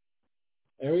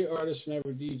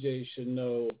should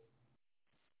know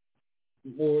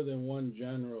more than one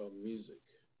genre of music.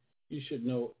 You should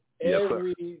know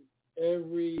every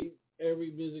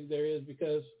music there is,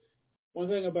 because one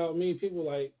thing about me, people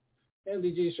like, hey,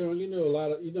 DJ Sean, you know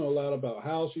a lot about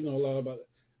house, you know a lot about it,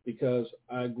 because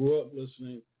I grew up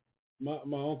listening. My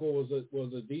uncle was a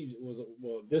DJ, was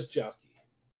a disc jockey,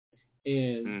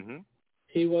 and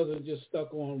he wasn't just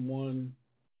stuck on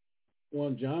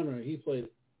one genre. He played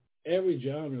every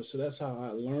genre, so that's how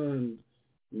I learned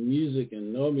music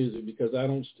and know music, because I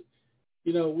don't,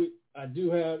 I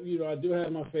do have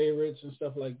my favorites and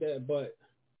stuff like that, but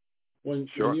when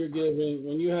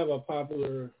you have a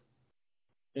popular,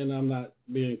 and I'm not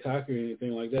being cocky or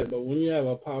anything like that, but when you have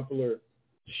a popular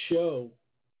show,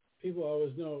 people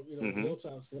always know,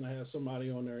 Hilltop's going to have somebody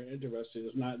on there interested.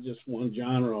 It's not just one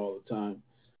genre all the time.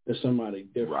 There's somebody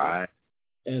different. Right.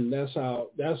 And that's how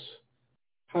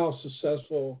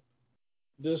successful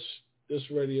this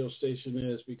radio station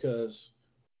is, because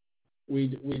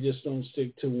we just don't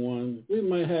stick to one. We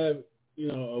might have,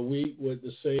 a week with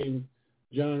the same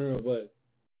genre, but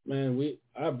man,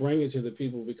 I bring it to the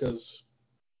people because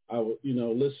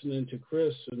listening to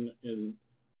Chris and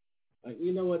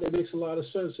you know what, that makes a lot of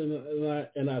sense,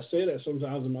 and I say that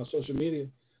sometimes in my social media.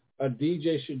 a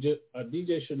DJ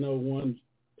should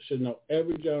know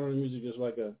every genre of music just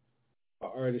like a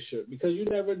artist should, because you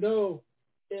never know.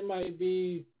 It might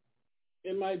be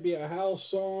a house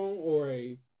song or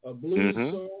a blues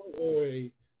song or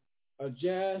a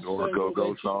jazz or a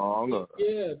go-go song.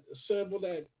 A sample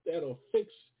that'll fix,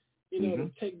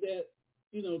 to take that,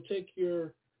 take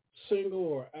your single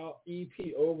or out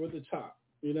EP over the top.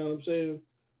 You know what I'm saying?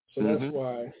 So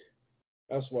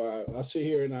that's why I sit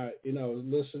here and I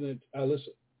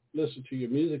listen to your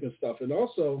music and stuff. And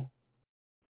also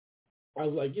I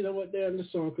was like, you know what, damn,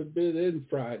 this song could be in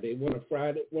Friday, one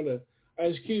of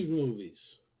Ice Cube movies.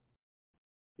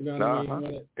 You know what I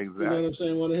mean? Exactly. You know what I'm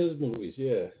saying? One of his movies,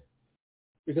 yeah.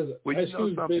 Because Ice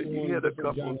Cube's big on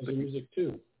different genres of music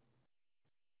too.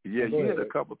 Yeah, you hit a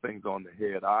couple things on the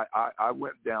head. I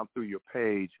went down through your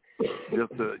page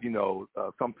just to,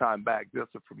 sometime back,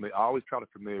 just to I always try to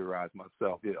familiarize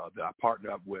myself, that I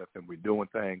partner up with, and we're doing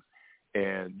things.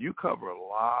 And you cover a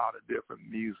lot of different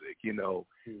music,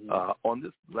 On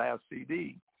this last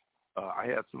CD, I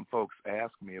had some folks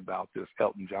ask me about this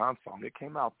Elton John song. It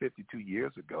came out 52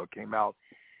 years ago. It came out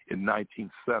in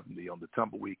 1970 on the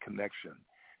Tumbleweed Connection.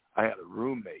 I had a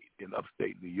roommate in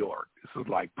upstate New York. This was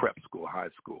like prep school, high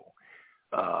school.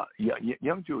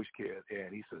 Young Jewish kid,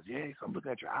 and he says, "Yeah, so I'm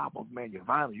looking at your albums, man. Your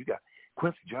vinyl. You got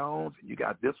Quincy Jones, and you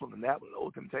got this one and that one,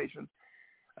 Old Temptations."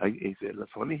 He said,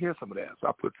 let me hear some of that. So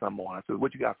I put some on. I said,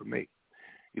 "What you got for me?"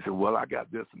 He said, "Well, I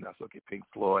got this and that's okay. Pink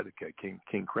Floyd, okay,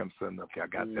 King Crimson, okay, I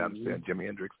got that. And Jimi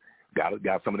Hendrix,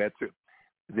 got some of that too."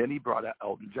 Then he brought out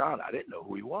Elton John. I didn't know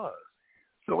who he was.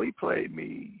 So he played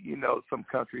me, some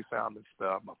country sounding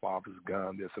stuff, My Father's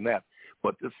Gun, this and that.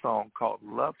 But this song called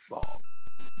Love Song,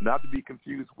 not to be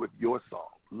confused with your song,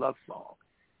 Love Song.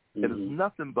 It is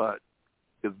nothing but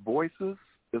his voices.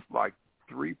 It's like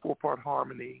 3-4-part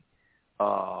harmony,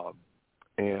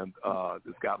 and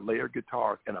it's got layered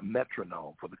guitars and a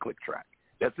metronome for the click track.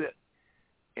 That's it.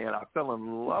 And I fell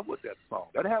in love with that song.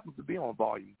 That happens to be on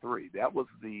Volume 3. That was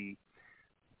the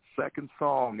second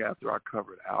song after I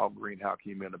covered Al Green, How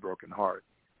Can You Mend a Broken Heart.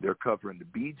 They're covering the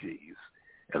Bee Gees,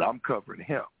 and I'm covering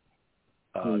him.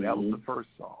 That was the first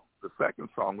song. The second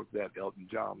song was that Elton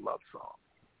John Love Song.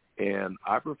 And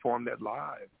I performed that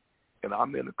live. And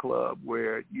I'm in a club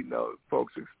where,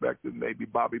 folks expected maybe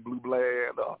Bobby Blue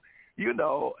Bland,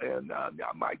 and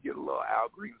I might get a little Al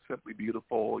Green, Simply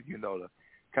Beautiful, to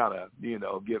kind of,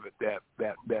 give it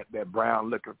that brown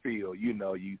liquor feel. You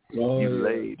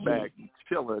laid back and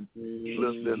chilling,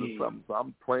 listening to something. So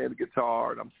I'm playing the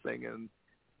guitar and I'm singing,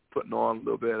 putting on a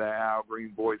little bit of that Al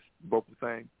Green voice vocal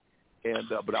thing. And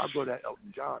but I'll go to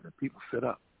Elton John and people sit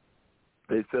up.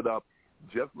 They sit up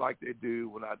just like they do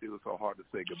when I do It's So Hard to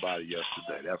Say Goodbye to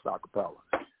Yesterday. That's a cappella.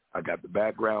 I got the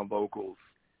background vocals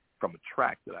from a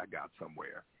track that I got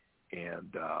somewhere,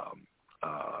 and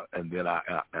then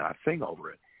I sing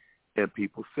over it, and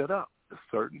people sit up.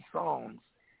 Certain songs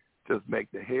just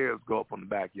make the hairs go up on the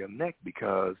back of your neck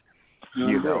because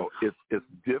it's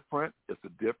different. It's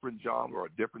a different genre or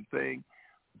a different thing,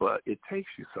 but it takes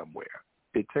you somewhere.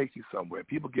 It takes you somewhere.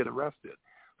 People get arrested.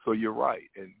 So you're right,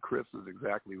 and Chris is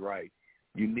exactly right.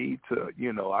 You need to,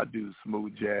 I do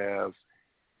smooth jazz,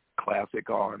 classic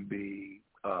R&B,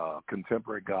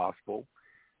 contemporary gospel,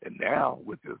 and now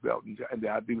with this Elton John, and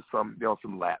I do some,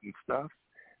 some Latin stuff.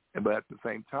 But at the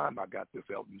same time, I got this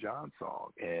Elton John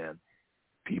song, and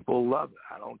people love it.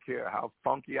 I don't care how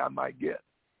funky I might get.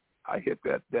 I hit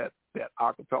that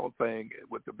acapella thing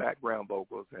with the background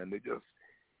vocals, and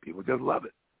people just love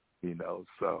it,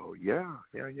 So yeah.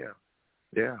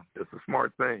 It's a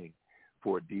smart thing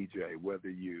for a DJ, whether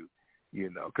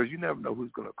because you never know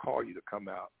who's going to call you to come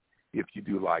out if you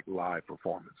do like live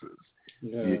performances.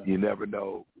 Yeah. You never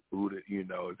know who is it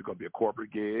going to be a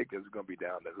corporate gig? Is it going to be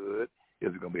down the hood?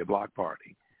 Is it going to be a block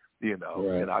party?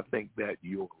 Right. And I think that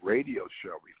your radio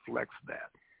show reflects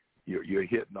that. You're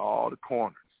hitting all the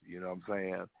corners, you know what I'm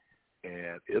saying?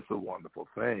 And it's a wonderful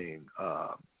thing.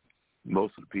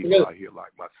 Most of the people out here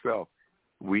like myself,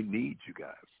 we need you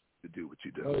guys to do what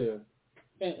you do. Oh, yeah.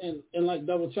 And like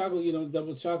Double Chocolate,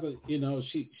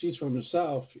 she's from the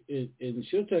South, and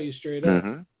she'll tell you straight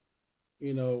up,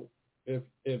 if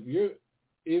you're,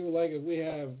 even like if we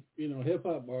have, hip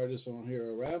hop artists on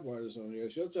here or rap artists on here,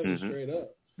 she'll tell you straight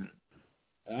up,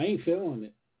 I ain't feeling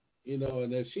it,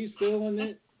 and if she's feeling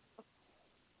it,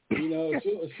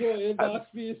 she'll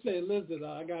inbox me and say, "Listen,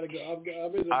 I gotta go.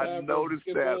 I'm in the bathroom." I noticed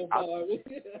that.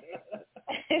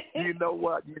 You know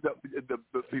what?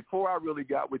 Before I really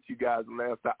got with you guys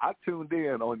last time, I tuned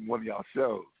in on one of y'all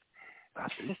shows. I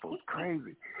said, "This folks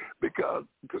crazy," because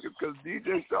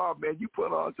DJ Shaw, man, you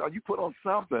put on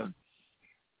something.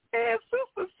 And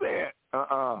Sister said,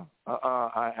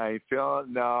 I ain't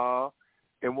feeling no.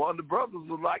 And one of the brothers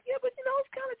was like, yeah, but it's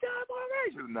kind of John Boy.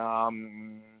 No,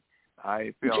 I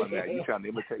ain't feeling that. You trying to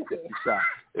imitate 50 Cent.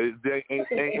 There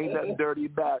ain't nothing dirty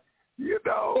about it.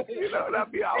 And I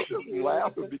was just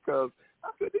laughing because I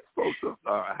said, these folks,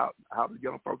 how the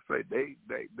young folks say,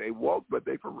 they woke, but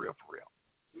they for real.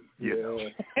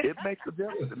 It makes a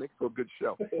difference. It makes for a good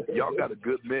show. Y'all got a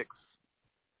good mix.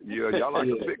 Y'all like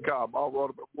a sitcom all rolled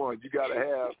up at once. You got to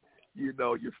have,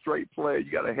 your straight play.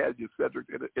 You got to have your Cedric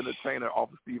Entertainer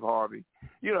off of Steve Harvey.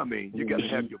 You know what I mean? You got to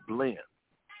have your blend.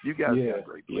 You guys got a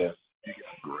great blend. You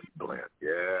got a great blend.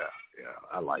 Yeah,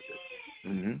 I like it.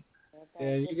 Mm-hmm.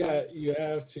 And you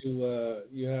have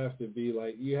to be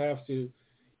like,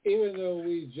 even though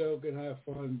we joke and have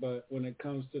fun, but when it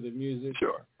comes to the music,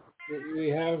 sure,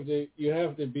 you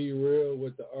have to be real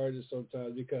with the artist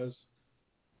sometimes, because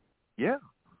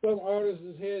some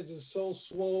artists' heads are so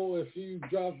swole, if you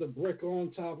drop the brick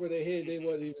on top of their head, they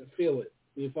wouldn't even feel it.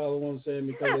 You follow what I'm saying?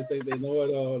 Because they think they know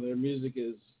it all, and their music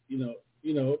is,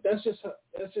 that's just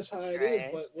how it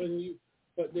is.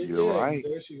 But you're right.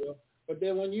 There she go. But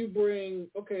then when you bring,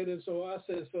 so I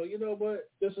said, so you know what?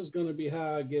 This is going to be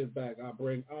how I give back. I'll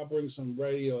bring some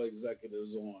radio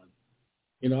executives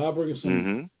on. I'll bring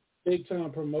some big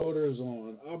time promoters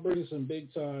on. I'll bring some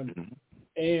big time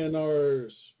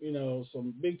A&Rs,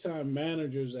 some big time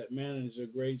managers that manage the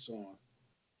greats on.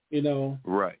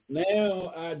 Right.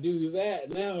 Now I do that.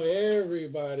 Now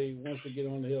everybody wants to get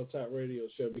on the Hilltop Radio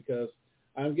Show because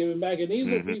I'm giving back. And these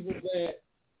are people that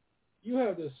you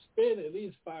have to spend at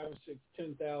least $5,000,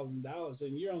 $6,000, $10,000,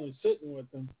 and you're only sitting with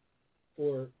them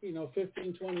for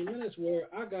 15, 20 minutes. Where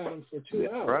I got them for 2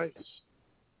 hours. Right.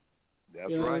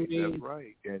 That's right. I mean? That's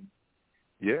right. And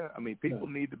people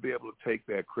need to be able to take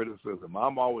that criticism.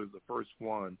 I'm always the first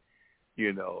one,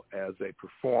 as a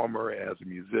performer, as a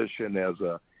musician, as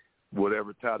a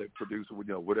whatever talented producer,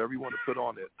 whatever you want to put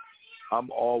on it. I'm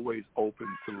always open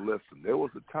to listen. There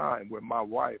was a time when my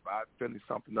wife, I finished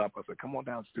something up. I said, come on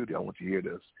down to the studio. I want you to hear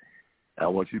this. And I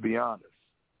want you to be honest.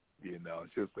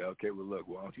 She'll say, okay, well, look,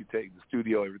 why don't you take the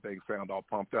studio, everything sound all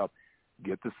pumped up,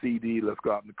 get the CD, let's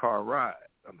go out in the car and ride.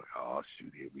 I'm like, oh,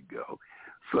 shoot, here we go.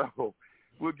 So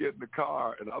we'll get in the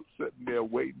car, and I'm sitting there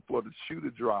waiting for the shoe to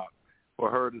drop for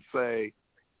her to say,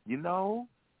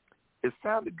 it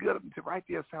sounded good up until right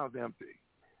there it sounds empty.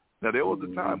 Now, there was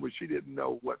a time where she didn't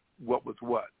know what was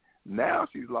what. Now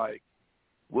she's like,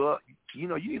 well, you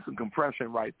need some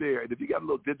compression right there. And if you got a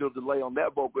little digital delay on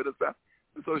that vocal,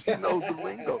 so she knows the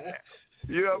lingo now.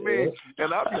 You know what I mean?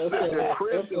 And I'll be sitting there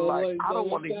cringing like, I don't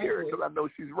want to hear it because I know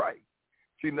she's right.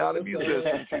 She's not a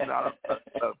musician. She's not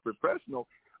a professional,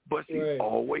 but she's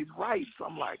always right. So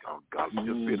I'm like, oh, God, let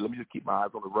me just keep my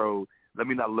eyes on the road. Let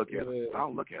me not look at her. I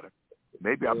don't look at her.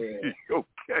 Maybe I'll be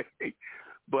okay.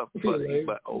 But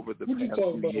over the past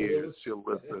few years, she'll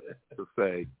listen to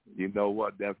say, you know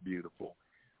what, that's beautiful.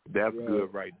 That's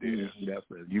good right there.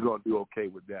 You're going to do okay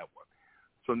with that one.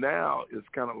 So now it's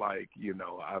kind of like,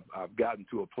 I've gotten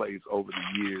to a place over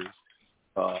the years,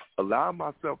 allowing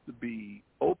myself to be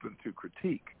open to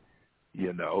critique,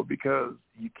 because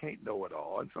you can't know it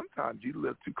all. And sometimes you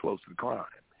live too close to the crime.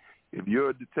 If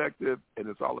you're a detective and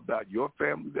it's all about your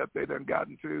family that they done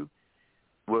gotten to,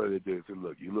 what do they do? Say,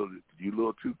 look, you a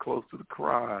little too close to the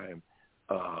crime,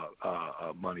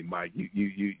 Money Mike. You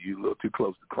a little too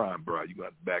close to the crime, bro. You got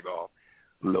to back off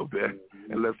a little bit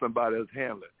and let somebody else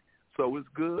handle it. So it's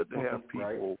good to have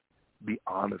people be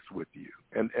honest with you.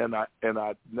 And I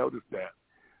noticed that.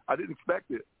 I didn't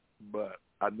expect it, but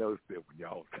I noticed it when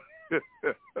y'all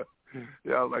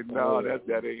was like, no,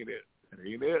 that ain't it. That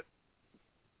ain't it.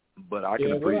 But I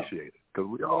can appreciate it because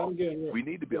we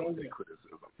need to be able to take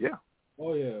criticism. Yeah.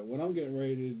 Oh, yeah. What I'm getting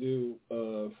ready to do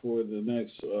for the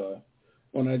next,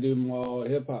 when I do my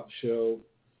hip-hop show,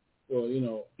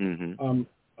 well,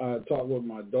 I talk with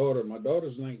my daughter. My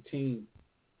daughter's 19,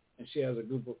 and she has a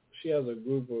group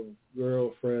of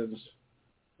girlfriends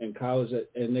in college,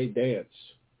 and they dance.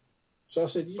 So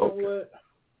I said, you know what?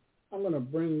 I'm going to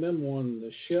bring them on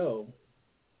the show,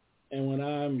 and when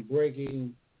I'm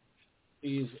breaking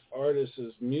these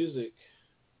artists' music,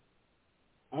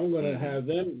 I'm going to have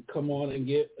them come on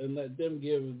and let them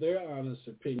give their honest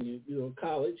opinion.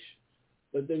 College,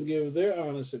 let them give their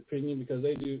honest opinion because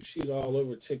she's all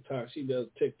over TikTok. She does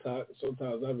TikTok.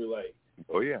 Sometimes I'll be like,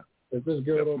 oh yeah, if this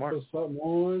girl don't put something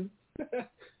on,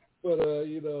 but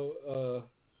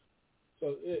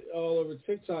so all over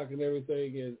TikTok and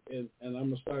everything, and I'm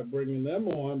gonna start bringing them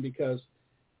on because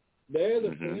they're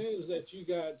the friends that you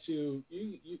got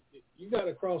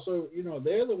to cross over.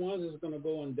 They're the ones that's going to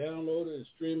go and download it and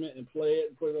stream it and play it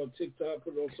and put it on TikTok,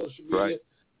 put it on social media. Right.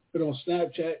 put on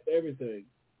Snapchat, everything.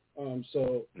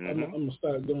 So I'm gonna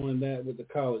start doing that with the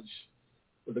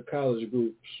college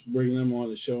groups, bring them on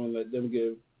the show and let them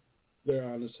give their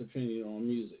honest opinion on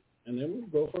music, and then we'll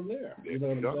go from there. You know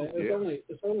what I'm saying?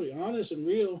 It's only honest and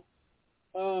real.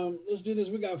 Let's do this.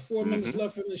 We got 4 minutes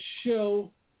left in the show.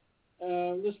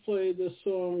 Let's play this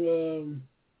song,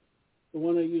 the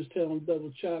one I used telling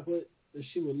Double Chocolate that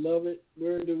she would love it.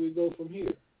 Where do we go from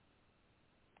here?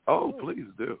 Oh, please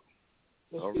do.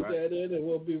 Let's get that in, and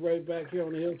we'll be right back here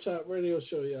on the Hilltop Radio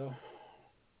Show, y'all.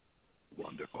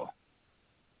 Wonderful.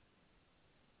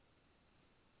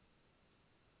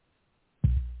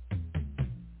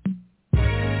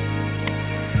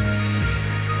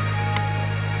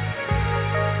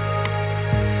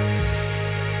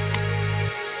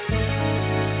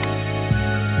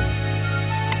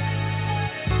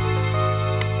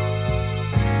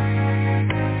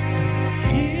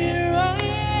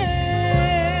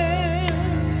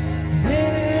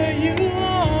 There you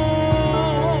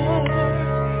are.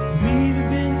 We've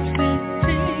been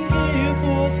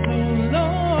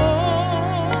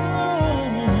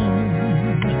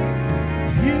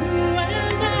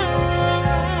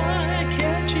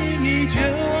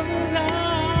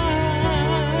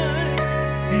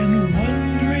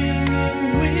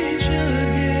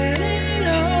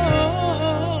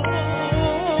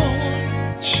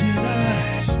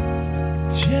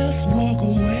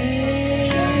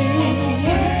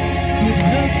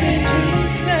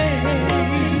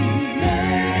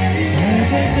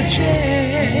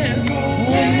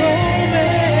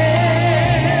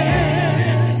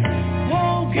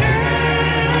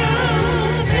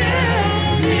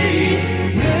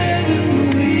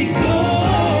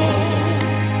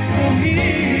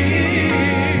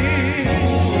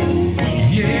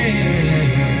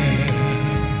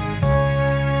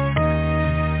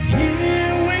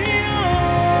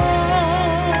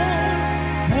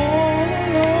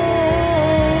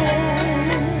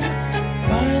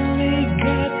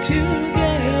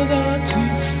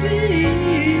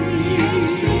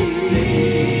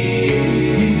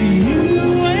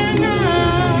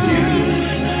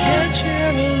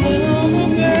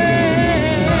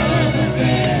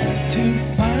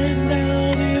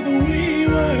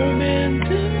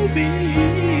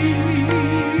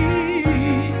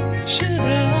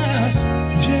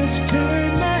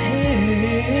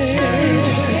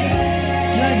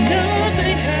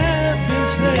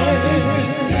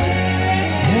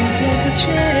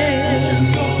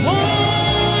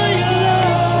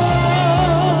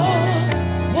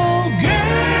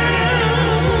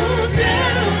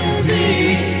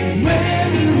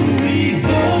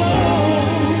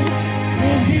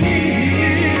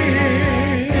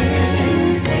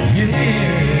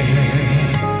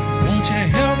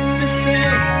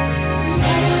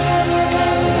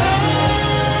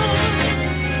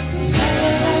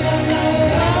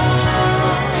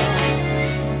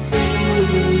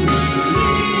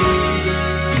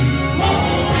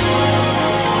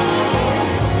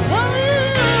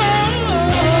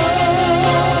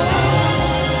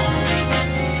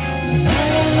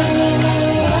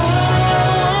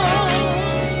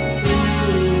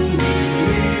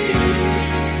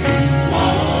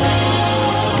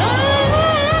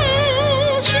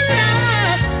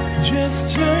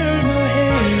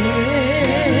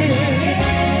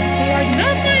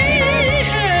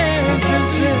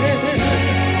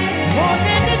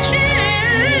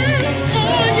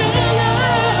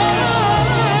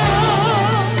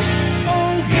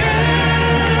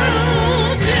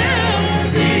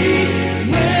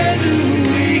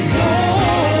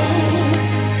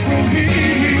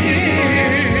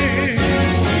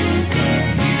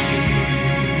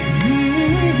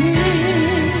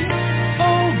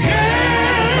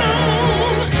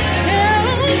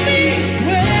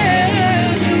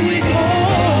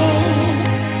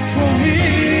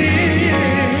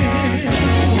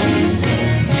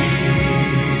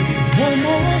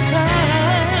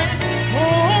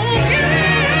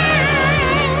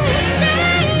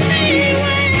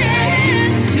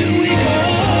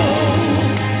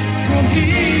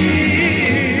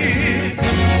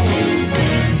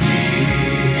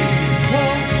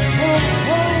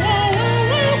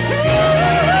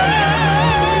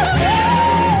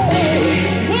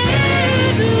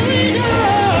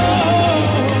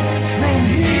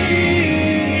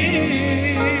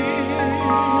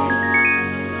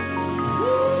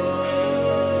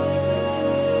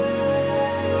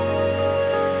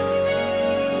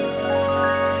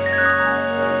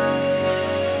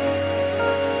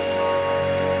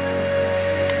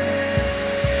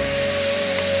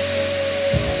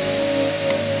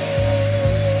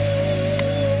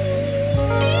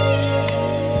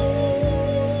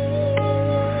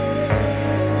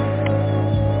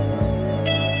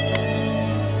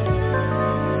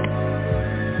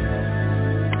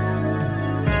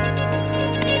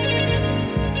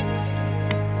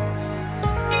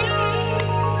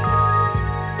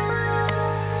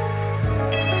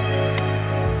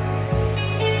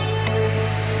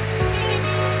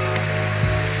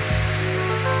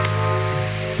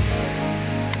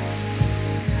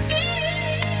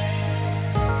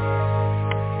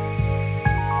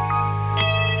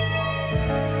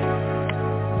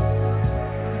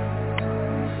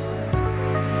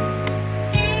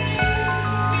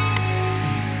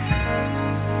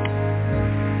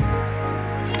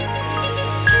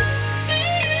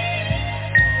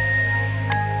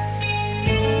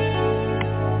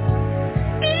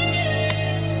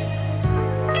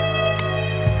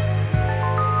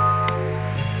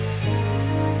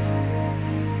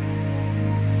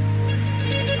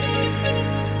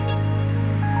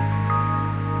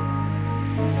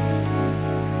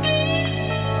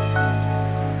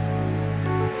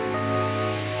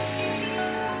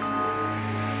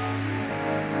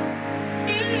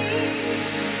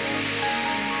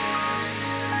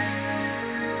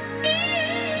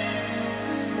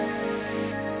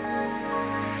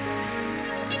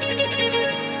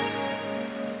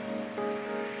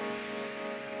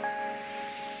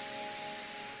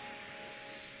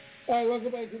All right,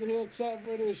 welcome back to the Hilltop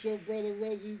Radio Show. Brother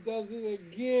Reggie does it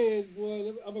again,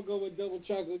 boy. I'm going to go with Double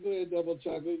Chocolate. Go ahead, Double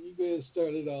Chocolate. You go ahead and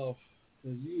start it off. I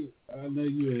know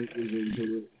you was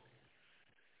into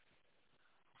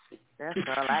it. That's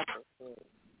all I can say.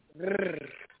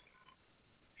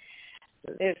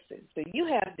 Listen, so you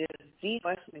have this deep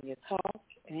voice when you talk,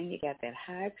 and then you got that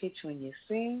high pitch when you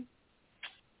sing.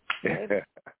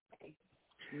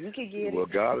 You can get well,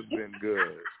 it. God has been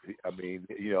good. I mean,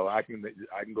 you know, I can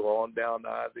go on down to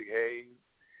Isaac Hayes,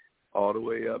 all the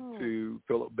way up to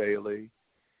Philip Bailey,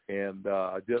 and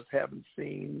I just haven't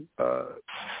seen,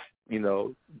 you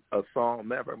know, a song.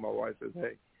 Matter of fact, my wife says,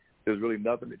 "Hey, there's really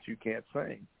nothing that you can't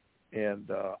sing," and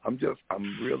I'm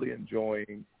really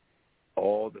enjoying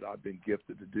all that I've been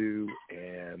gifted to do,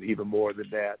 and even more than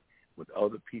that, when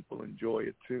other people enjoy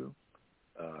it too,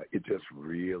 it just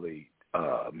really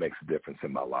makes a difference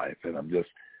in my life, and I'm just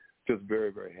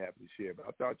very, very happy to share. But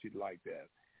I thought you'd like that.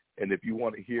 And if you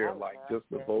want to hear like just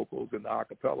the vocals in the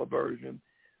acapella version,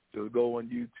 just go on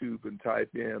YouTube and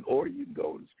type in, or you can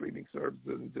go to streaming services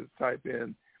and just type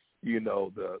in, you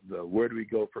know, the Where Do We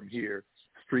Go From Here,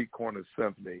 Street Corner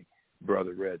Symphony,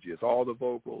 Brother Reggie. It's all the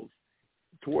vocals.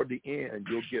 Toward the end,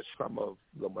 you'll get some of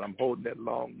them. When I'm holding that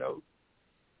long note,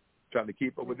 trying to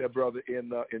keep up with that brother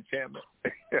in Enchantment.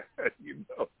 You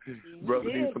know,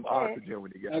 brother needs some oxygen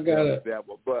when he gets that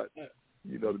one. But,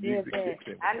 you know, the music kicks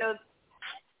in. I know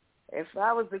if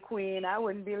I was the queen, I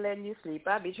wouldn't be letting you sleep.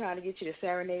 I'd be trying to get you to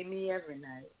serenade me every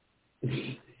night.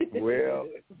 Well,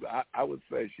 I would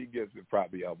say she gets it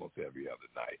probably almost every other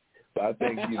night. But I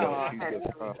think, you know, she's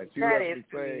just fine. She lets me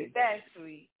sing. That's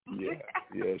sweet.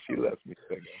 Yeah, she lets me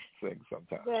sing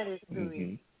sometimes. That is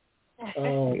sweet. I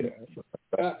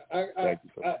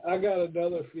got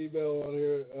another female on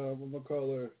here. I'm gonna call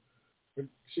her.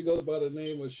 She goes by the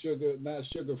name of Sugar, not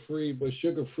Sugar Free, but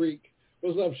Sugar Freak.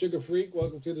 What's up, Sugar Freak?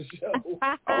 Welcome to the show.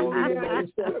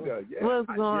 Sugar. Yeah. What's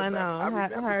going on?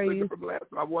 How are you? From last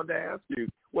time. I wanted to ask you,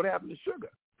 what happened to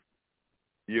Sugar?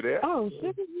 You there? Oh,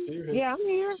 Sugar. Yeah, I'm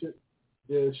here.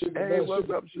 Yeah, Sugar. Hey, what's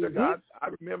up, Sugar? I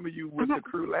remember you with the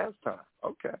crew last time.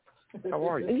 Okay. How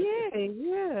are you?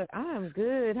 Yeah, I'm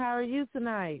good. How are you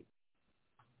tonight?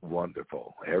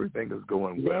 Wonderful. Everything is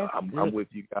going well. I'm with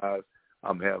you guys.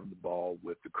 I'm having the ball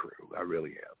with the crew. I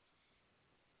really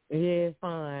am. Yeah,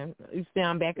 fun. You see,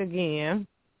 I'm back again.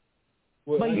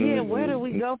 Well, but yeah, where do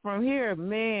we go from here,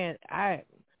 man?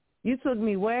 You took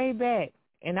me way back,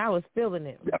 and I was feeling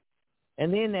it. Yep.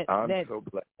 And then I'm so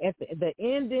glad. At the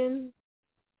ending,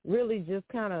 really just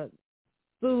kind of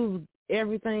soothed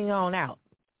everything on out.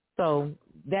 So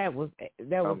that was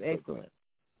excellent.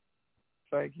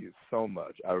 Thank you so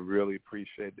much. I really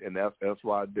appreciate it, and that's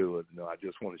why I do it. You know, I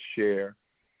just want to share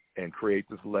and create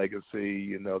this legacy.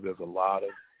 You know, there's a lot of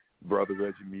Brother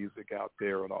Reggie music out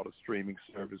there on all the streaming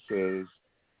services.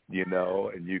 You know,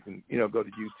 and you can go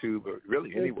to YouTube or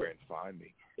really anywhere and find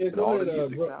me. Yeah, and all the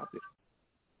music's out there.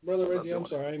 Brother Reggie, I'm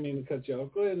sorry, I didn't mean to cut you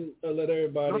off. Go ahead and let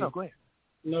everybody go ahead.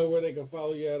 Know where they can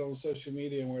follow you at on social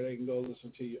media and where they can go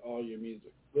listen to all your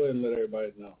music. Go ahead and let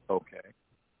everybody know. Okay.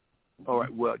 All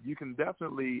right. Well, you can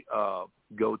definitely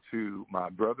go to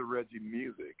my Brother Reggie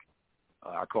Music.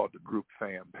 I call it the group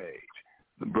fan page.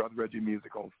 The Brother Reggie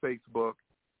Music on Facebook.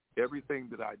 Everything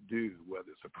that I do,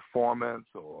 whether it's a performance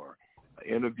or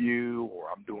an interview or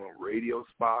I'm doing radio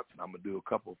spots, and I'm going to do a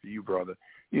couple for you, brother,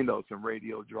 you know, some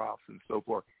radio drops and so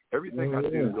forth. Everything I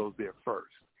do goes there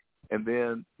first. And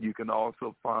then you can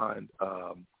also find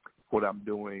what I'm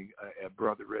doing at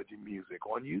Brother Reggie Music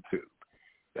on YouTube.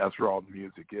 That's where all the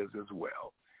music is as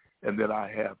well. And then I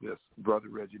have this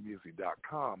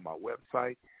BrotherReggieMusic.com, my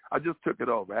website. I just took it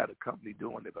over. I had a company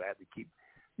doing it, but I had to keep,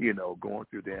 going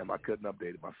through them. I couldn't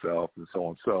update it myself and so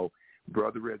on. So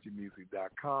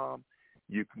BrotherReggieMusic.com,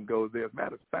 you can go there. As a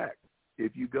matter of fact,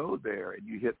 if you go there and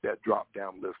you hit that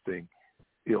drop-down listing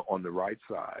on the right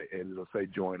side, and it'll say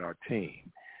join our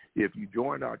team. If you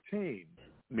join our team,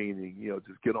 meaning,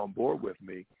 just get on board with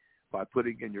me by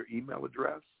putting in your email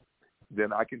address,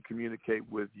 then I can communicate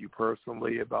with you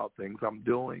personally about things I'm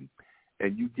doing,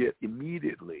 and you get an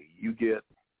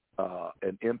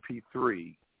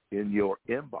MP3 in your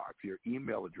inbox, your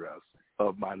email address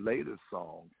of my latest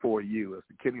song for you. It's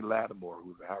the Kenny Lattimore,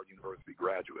 who's a Howard University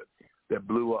graduate, that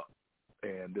blew up,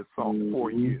 and this song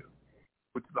For You,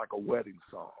 which is like a wedding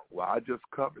song. Well, I just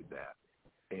covered that.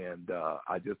 And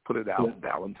I just put it out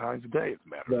Valentine's Day, as a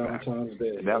matter of fact. Valentine's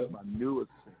Day. And that's my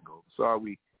newest single. Sorry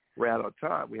we ran out of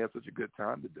time. We had such a good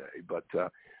time today. But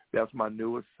that's my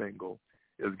newest single.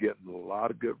 It's getting a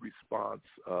lot of good response.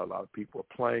 A lot of people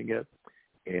are playing it.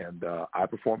 And I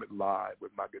perform it live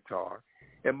with my guitar.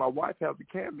 And my wife has a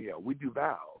cameo. We do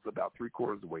vows about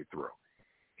 3/4 of the way through.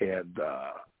 And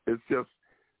it's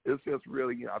just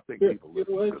really, I think people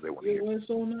listen because they want to hear. Your wife's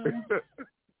on that one?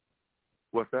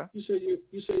 What's that? You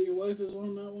say your wife is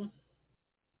on that one?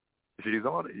 She's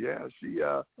on it, yeah. She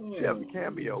has a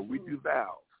cameo. We do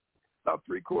vows. About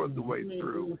 3/4 of the way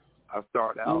through, I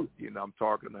start out, I'm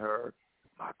talking to her,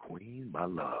 my queen, my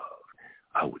love,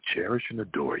 I will cherish and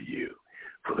adore you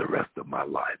for the rest of my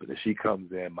life. And then she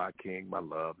comes in, my king, my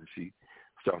love, and she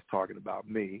starts talking about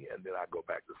me, and then I go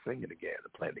back to singing again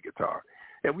and playing the guitar.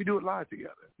 And we do it live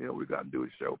together. We're going to do a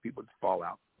show. People just fall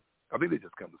out. I think they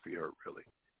just come to see her, really.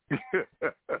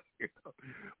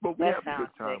 But we have a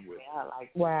good time with her.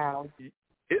 Wow.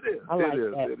 It is. Like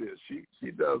it is.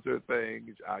 She does her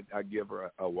thing. I give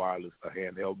her a wireless, a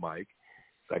handheld mic.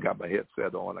 I got my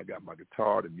headset on. I got my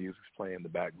guitar. The music's playing in the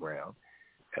background.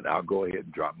 And I'll go ahead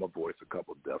and drop my voice a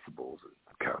couple of decibels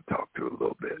and kind of talk to her a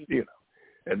little bit,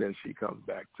 And then she comes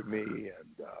back to me,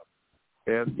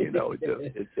 and it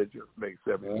just makes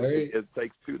everything. Right. It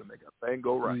takes two to make a thing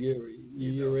go right.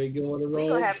 You're ready to go on the road. We're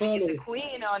going to have to get the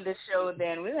queen on the show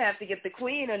then. We'll have to get the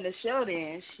queen on the show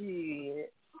then.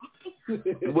 Shit.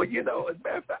 Well, as a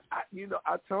matter of fact,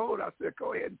 I told her, I said,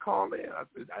 go ahead and call in. I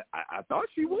said, I thought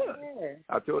she would. Yeah.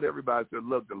 I told everybody, I said,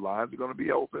 look, the lines are going to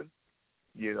be open.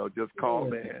 Just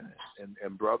call in,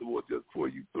 and brother will just pull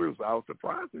you through. So I was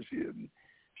surprised that she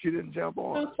didn't jump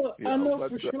on. I know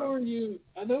for sure you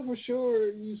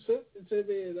said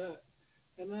that,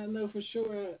 and I know for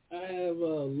sure I have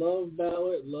a Love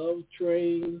Ballad, Love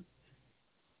Train.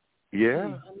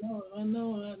 Yeah. I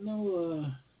know.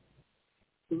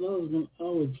 I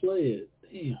would play it.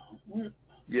 Damn.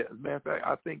 Yeah, as a matter of fact,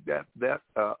 I think that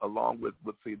along with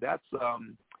that's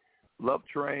Love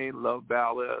Train, Love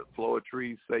Ballad,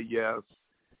 Poetry, Say Yes,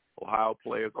 Ohio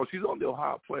Players. Oh, she's on the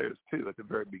Ohio Players too at the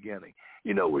very beginning.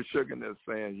 Where Sugar is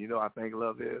saying, I think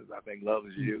love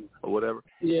is you, or whatever.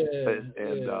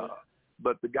 Yeah.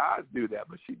 But the guys do that,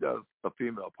 but she does a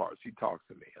female part. She talks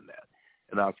to me in that.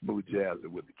 And I'll smooth jazz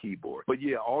it with the keyboard. But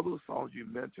yeah, all those songs you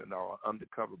mentioned are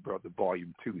Undercover Brother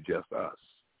Volume 2, Just Us.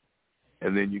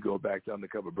 And then you go back to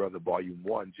Undercover Brother Volume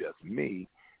 1, Just Me.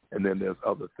 And then there's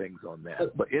other things on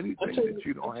that. But anything that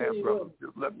you don't have, brother,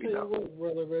 just let me know. What,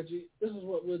 Brother Reggie, this is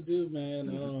what we'll do,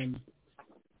 man.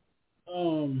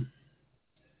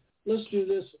 Let's do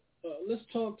this. Let's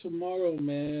talk tomorrow,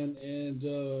 man, and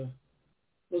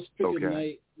let's pick a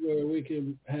night where we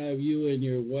can have you and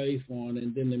your wife on,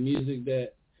 and then the music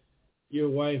that your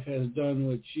wife has done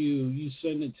with you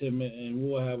send it to me, and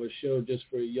we'll have a show just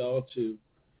for y'all two,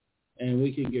 and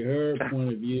we can get her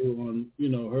point of view on,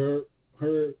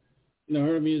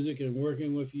 her music and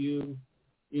working with you,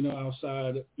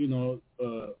 outside,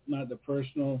 not the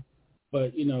personal,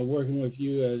 but, working with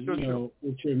you as,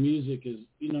 with your music is,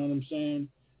 you know what I'm saying?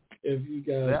 If you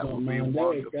guys don't mind,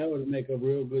 that would make a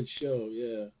real good show,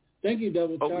 yeah. Thank you,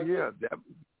 Double Chocolate. Oh, yeah.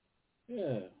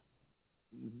 Yeah.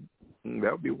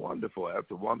 That would be wonderful.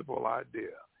 That's a wonderful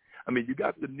idea. I mean, you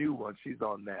got the new one. She's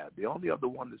on that. The only other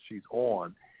one that she's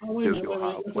on is the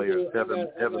Ohio Players.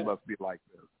 Heaven Must Be Like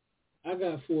This. I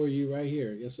got for you right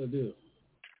here. Yes, I do.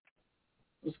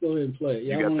 Let's go ahead and play it.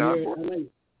 You got time for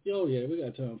it? Oh, yeah, we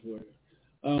got time for it.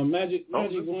 Magic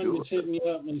wanted to hit me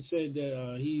up and said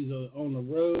that he's on the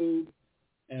road,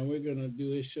 and we're going to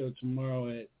do his show tomorrow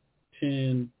at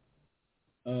 10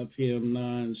 p.m.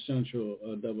 9 Central,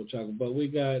 Double Chocolate. But we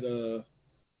got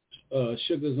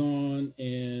Sugars on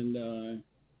and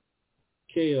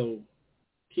Kiko.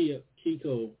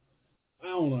 I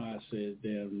don't know how to say his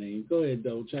damn name. Go ahead,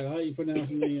 Double Chocolate. How you pronounce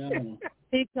his name? I don't know.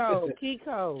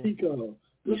 Kiko.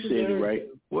 You said it right.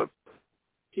 What's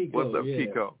up, yeah.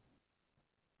 Kiko?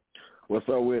 What's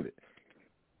up with it?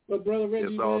 But Brother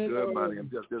Reggie, it's all good, buddy. I'm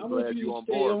just glad you're on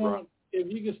board, bro. If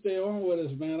you can stay on with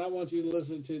us, man, I want you to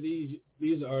listen to these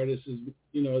artists,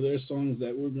 their songs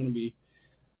that we're going to be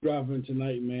dropping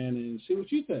tonight, man, and see what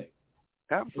you think.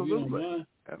 Absolutely.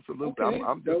 Okay.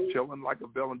 I'm just chilling like a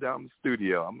villain down in the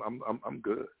studio. I'm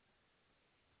good.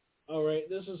 All right.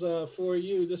 This is for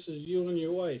you. This is you and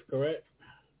your wife, correct?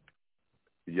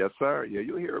 Yes, sir. Yeah,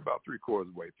 you'll hear about 3/4 of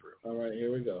the way through. All right.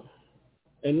 Here we go.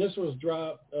 And this was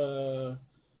dropped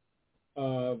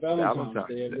Valentine's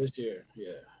Day of this year.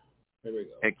 Yeah. Here we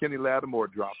go. And Kenny Lattimore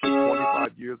dropped it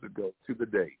 25 years ago to the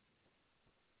date.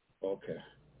 Okay.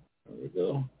 Here we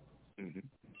go. Mm-hmm.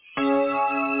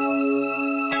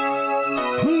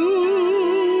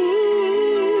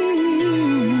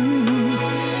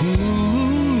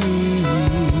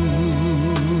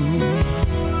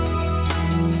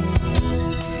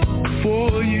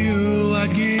 For you, I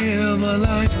give a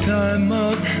lifetime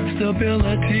of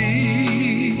stability.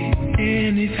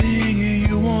 Anything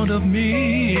you want of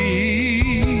me,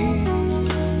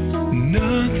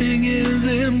 nothing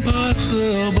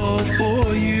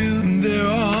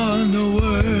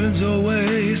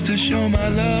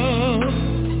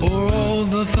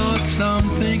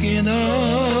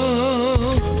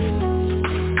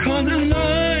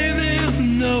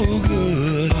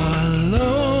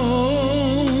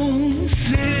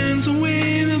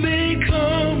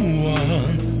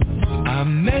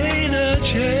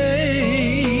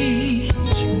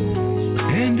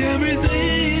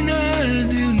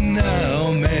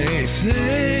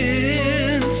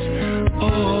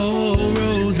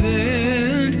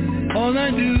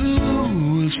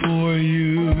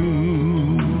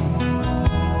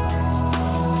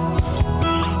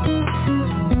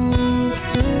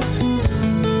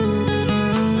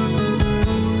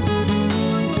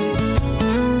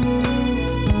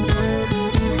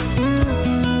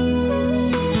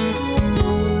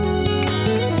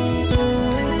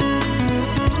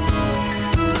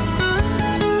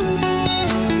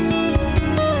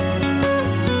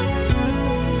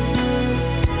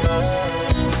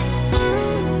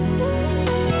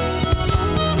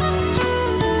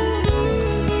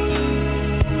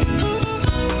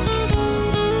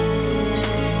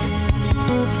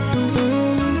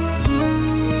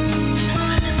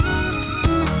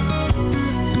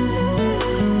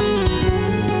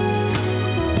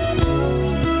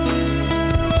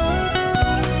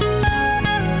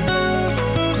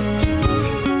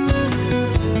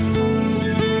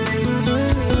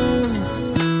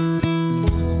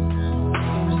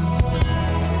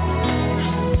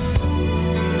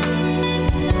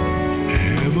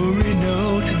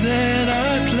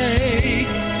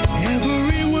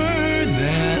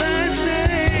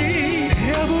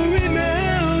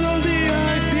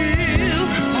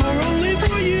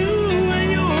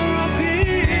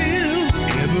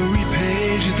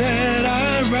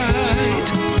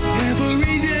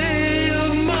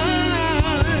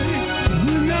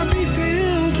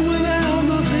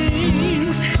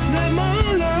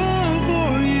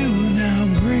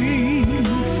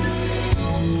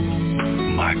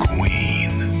my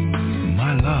queen,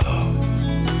 my love.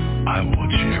 I will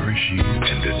cherish you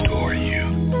and adore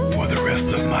you for the rest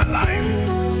of my life.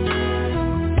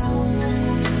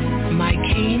 My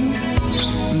king,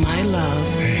 my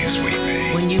love. Hey, sweet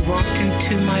babe. When you walked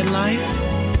into my life,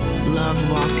 love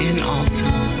walked in also.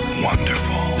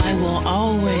 Wonderful. I will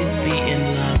always be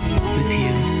in love with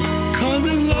you. 'Cause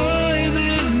this life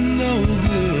is no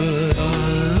good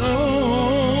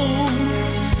alone.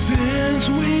 Since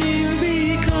we've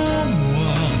become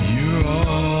one, you're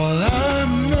all I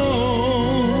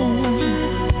know.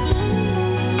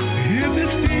 If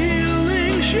this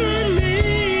feeling should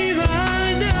leave, I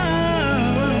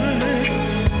die.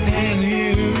 And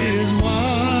here is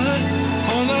why.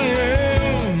 All I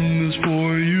am is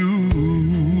for you.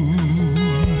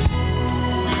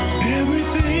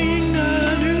 Everything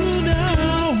I do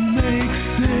now makes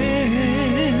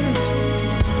sense.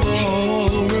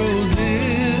 All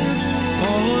roses,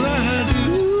 all I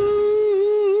do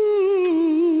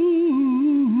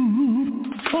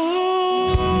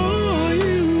for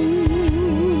you.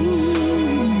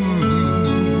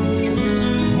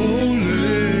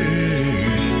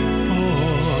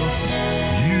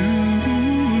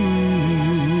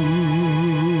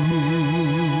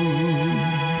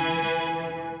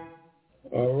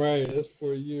 All right, that's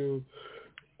for you.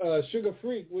 Sugar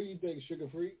Freak, what do you think, Sugar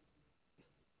Freak?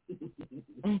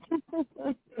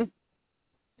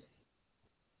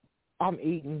 I'm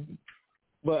eating,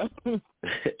 but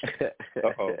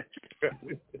Uh-oh.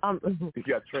 You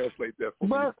got to translate that for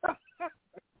me.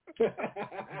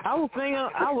 I was singing.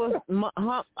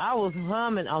 I was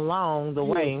humming along the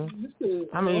way. You said,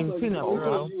 I mean, thought peanut you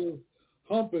girl. said you were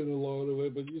humping along the way,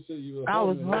 but you said you were I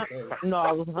was humming.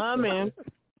 I was humming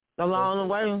along the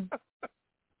way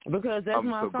because that's I'm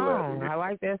my so glad song. to hear I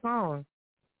like that song.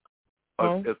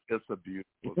 It's a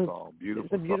beautiful song. Beautiful.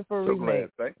 It's a beautiful song. So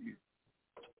remake. glad. Thank you.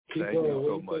 Keep Thank going. you so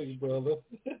What much. you think, brother?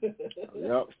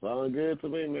 Yep, sound good to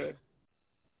me, man.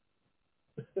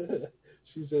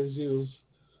 She says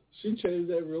she changed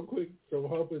that real quick from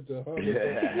humping to humming.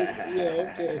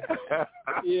 Yeah, okay.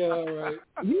 Yeah, all right.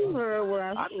 You heard what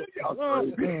I knew y'all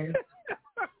said.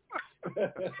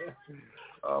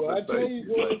 Well, I tell you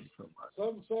what,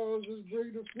 some songs just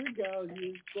bring the freak out of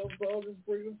you. Some songs just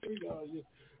bring the freak out of you.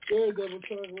 Go ahead, Devil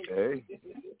Tongue. Hey.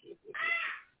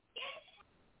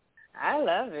 I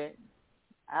love it.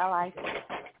 I like it.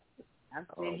 I'm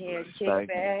sitting here kick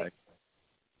back,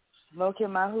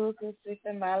 smoking my hookah,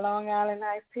 sipping my Long Island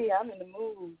iced tea. I'm in the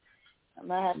mood. I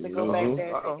might have to go back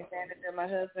there and take advantage of my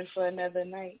husband for another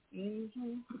night. I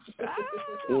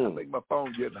think my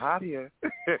phone's getting hot here.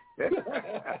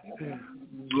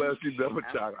 Bless you, Devil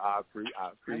Tongue. I appreciate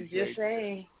I'm just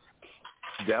saying.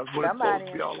 That's what it's supposed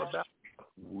to be all about.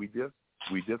 We just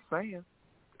saying.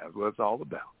 That's what it's all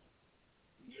about.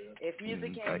 If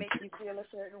music can't make you feel a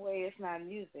certain way, it's not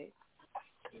music.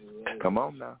 Come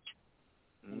on now.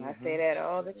 And I say that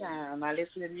all the time. I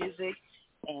listen to music,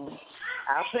 and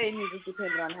I'll play music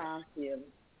depending on how I'm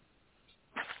feeling.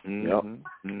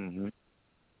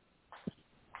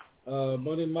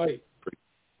 Money Mike.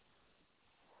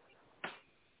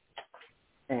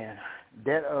 And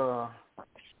that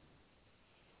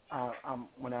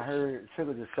when I heard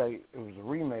Sugar just say it was a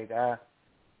remake,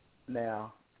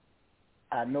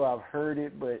 I know I've heard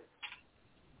it, but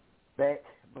to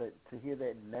hear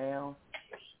that now,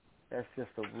 that's just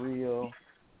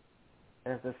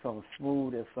that's just something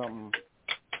smooth. That's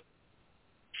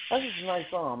just a nice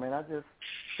song, man.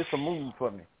 It's a mood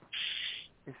for me.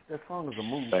 That song is a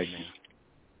mood for me.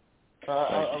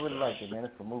 I really like it, man.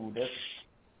 It's a mood. That's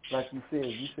like you said.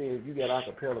 You said if you got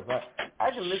acapellas,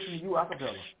 I can listen to you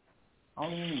acapella. I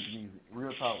don't even need the music,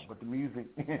 real talk. But the music,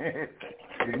 I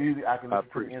can listen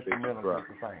to the instrumental just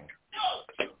the same.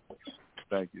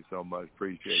 Thank you so much.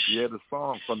 Appreciate it. Yeah, the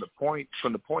song from the point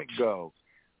go,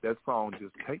 that song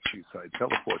just takes you,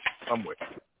 teleports you somewhere,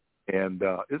 and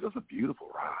it's just a beautiful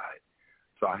ride.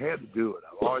 So I had to do it.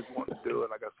 I've always wanted to do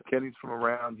it. I got Kenny's from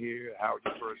around here. Howard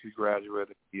University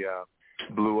graduated. He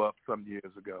blew up some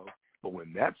years ago. But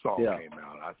when that song came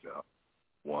out, I said,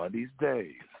 one of these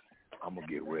days, I'm going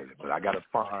to get with it. But I got to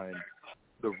find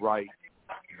the right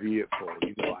vehicle.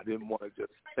 I didn't want to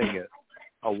just sing it.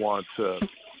 I want to,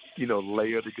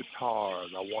 layer the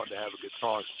guitars. I wanted to have a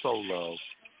guitar solo.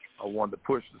 I wanted to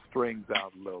push the strings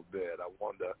out a little bit. I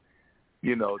wanted to,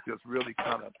 just really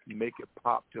kind of make it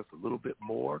pop just a little bit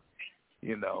more,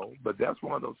 But that's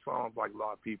one of those songs, like a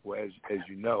lot of people, as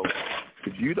you know,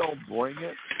 if you don't bring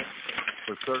it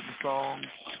for certain songs,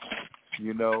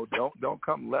 don't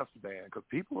come less than, because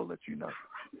people will let you know.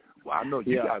 Well, I know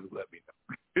you guys will let me know.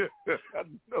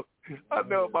 I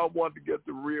know if I wanted to get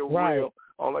the real,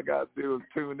 All I got to do is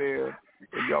tune in,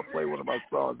 and y'all play one of my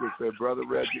songs that said, Brother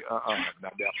Reggie,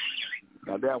 not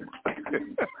that one.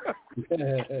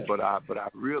 But I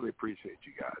really appreciate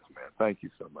you guys, man. Thank you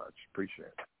so much. Appreciate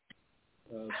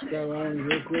it. Scrap on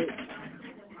real quick.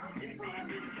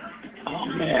 Oh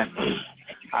man,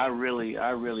 I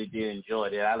really did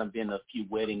enjoy that. I done been to a few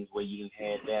weddings where you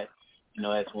had that,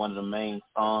 as one of the main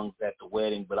songs at the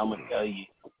wedding. But I'm gonna tell you,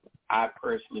 I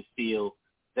personally feel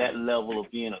that level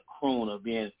of being a crooner,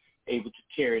 being able to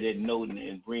carry that note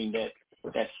and bring that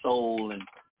soul and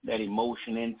that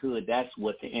emotion into it. That's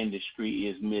what the industry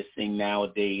is missing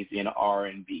nowadays in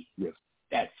R&B. Yes,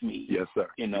 that's me. Yes, sir.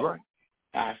 Right.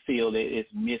 I feel that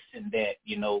it's missing that.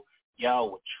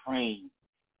 Y'all were trained.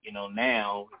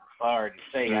 Now, sorry to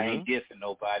say, I ain't dissing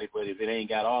nobody, but if it ain't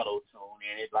got auto-tune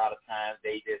in it, a lot of times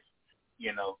they just,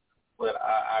 but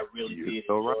I really did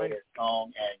enjoy that song,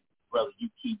 and brother, you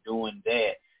keep doing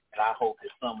that, and I hope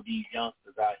that some of these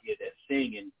youngsters out here that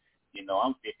singing,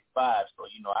 I'm 55, so,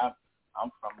 I'm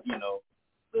from, a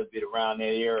little bit around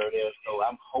that era there, so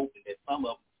I'm hoping that some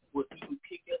of them will even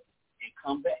pick up and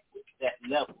come back with that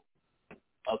level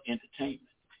of entertainment.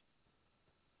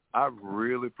 I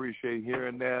really appreciate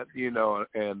hearing that,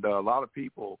 and a lot of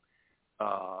people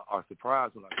are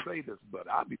surprised when I say this, but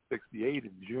I'll be 68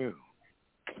 in June.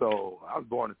 So I was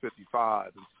born in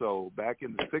 55, and so back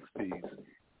in the 60s,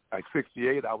 like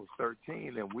 68, I was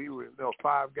 13, and we were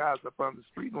 5 guys up on the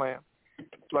street lamp,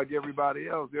 like everybody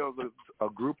else. There was a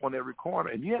group on every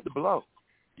corner, and you had to blow.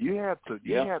 You had to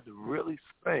really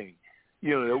sing.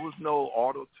 There was no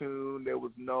auto-tune. There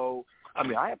was no. I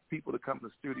mean, I have people that come to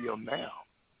the studio now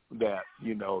that,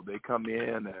 they come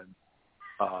in and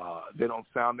they don't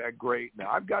sound that great. Now,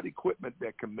 I've got equipment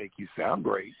that can make you sound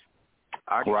great.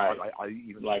 I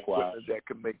even likewise equipment that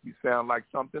can make you sound like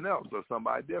something else or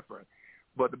somebody different.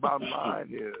 But the bottom line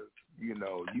is, you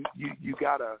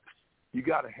gotta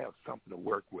have something to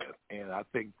work with. And I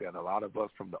think that a lot of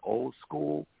us from the old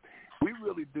school, we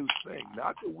really do sing.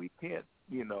 Not that we can't,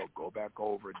 go back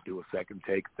over and do a second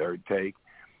take, third take,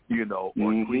 or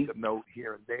tweak a note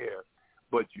here and there.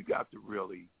 But you got to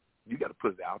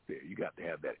put it out there. You got to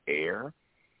have that air,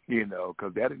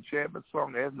 because that enchantment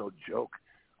song, there's no joke.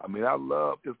 I mean,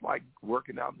 it's like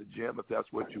working out in the gym if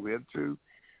that's what you're into.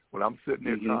 When I'm sitting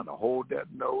there trying to hold that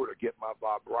note or get my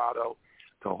vibrato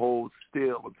to hold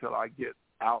still until I get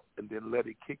out and then let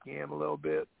it kick in a little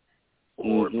bit.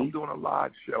 Or if I'm doing a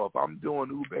live show, if I'm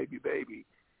doing Ooh Baby Baby,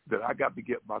 then I got to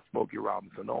get my Smokey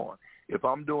Robinson on. If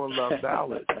I'm doing Love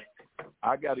Ballad,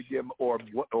 I got to get, or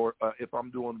if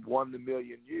I'm doing 1 in a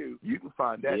Million you can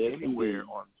find that anywhere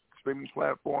on streaming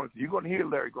platforms. You're going to hear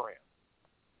Larry Graham.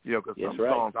 Because some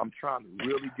songs I'm trying to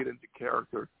really get into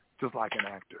character, just like an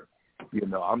actor.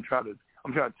 I'm trying to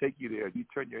take you there. You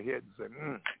turn your head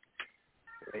and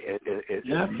say, it's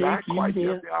not quite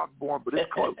Jeffrey Osborne, but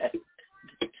it's close.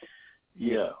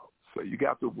 So you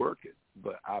got to work it.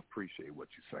 But I appreciate what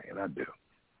you're saying. I do.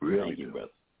 Really Thank you, do.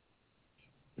 Brother.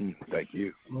 Thank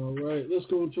you. All right. Let's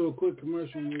go into a quick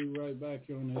commercial and we'll be right back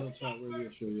here on the Hilltop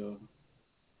Radio Show, y'all.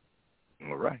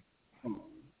 All right.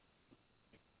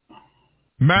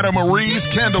 Madame Marie's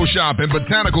Candle Shop and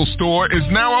Botanical Store is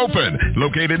now open.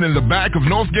 Located in the back of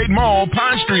Northgate Mall,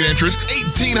 Pine Street entrance,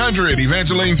 1800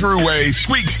 Evangeline Thruway,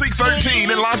 Suite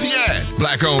 613 in Lafayette.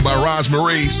 Black owned by Roz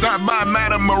Marie. Stop by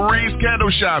Madame Marie's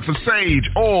Candle Shop for sage,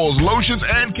 oils, lotions,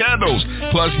 and candles.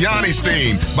 Plus Yanni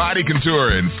Steam, body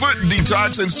contouring, foot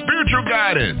detox, and spiritual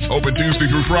guidance. Open Tuesday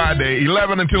through Friday,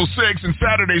 11 until 6, and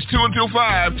Saturdays 2 until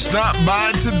 5. Stop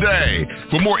by today.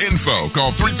 For more info,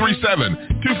 call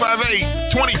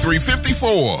 337-258-2354.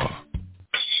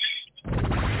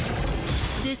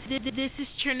 This is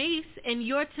Trinice, and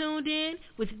you're tuned in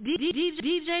with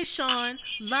DJ Sean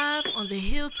live on the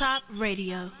Hilltop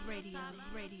Radio.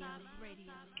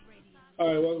 All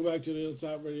right, welcome back to the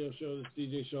Hilltop Radio Show. This is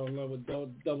DJ Sean Love with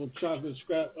Double Chocolate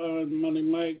Scrap on Money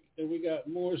Mike, and we got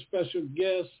more special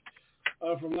guests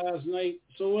from last night.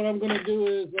 So what I'm going to do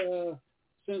is,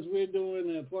 since we're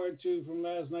doing a part 2 from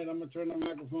last night, I'm going to turn the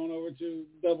microphone over to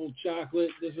Double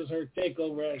Chocolate. This is her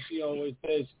takeover, as she always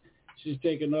says. She's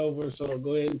taking over, so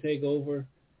go ahead and take over,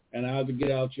 and I'll have to get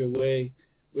out your way.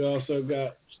 We also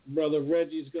got Brother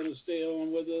Reggie's going to stay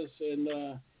on with us, and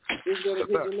we're going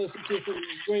to get to listen to some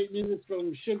great music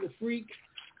from Sugar Freak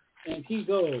and Key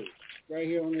Gold right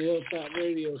here on the Hilltop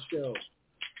Radio Show.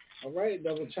 All right,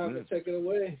 Double Chocolate, take it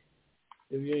away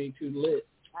if you ain't too lit.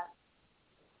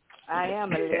 I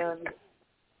am a little.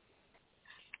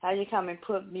 how you come and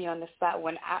put me on the spot.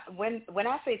 When I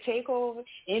say take over,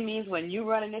 it means when you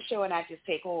running the show and I just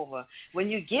take over. When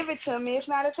you give it to me, it's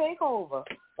not a takeover.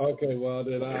 Okay, well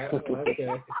then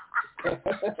okay.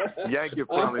 Yank it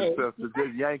from it, sister.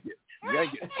 Just yank it.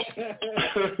 Yank it.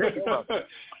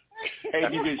 Hey,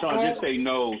 DJ Sean, just say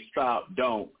no, stop,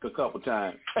 don't a couple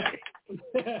times.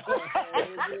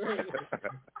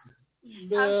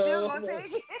 No,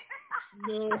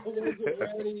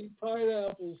 ready,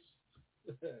 pineapples.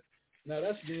 Now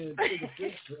that's the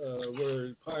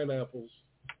word, pineapples.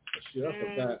 Shit, I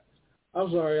forgot. I'm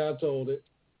sorry, I told it.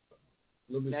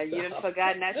 Now you done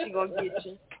forgot. Now she gonna get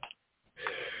you.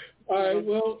 All right,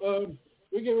 well,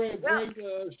 we get ready to break.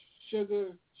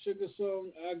 Sugar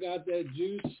song. I got that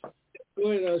juice.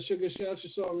 Go ahead, Sugar, shout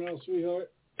your song out,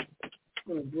 sweetheart. I'm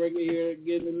gonna break it here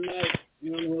again tonight.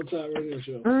 You on the Hilltop Radio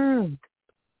Show.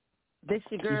 This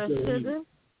your girl Sugar,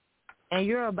 and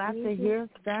you're about to hear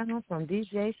sound from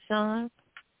DJ Sean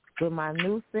with my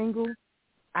new single,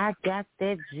 I Got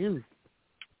That Juice.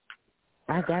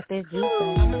 I got that juice.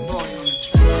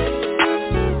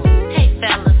 Hey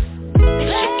fellas,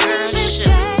 it's your girl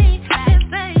Sugar,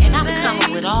 and I'm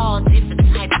coming with all different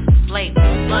types of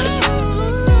flavors for you.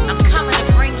 I'm coming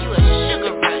to bring you a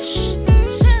sugar rush,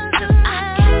 'cause I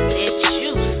got that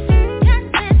juice.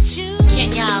 Can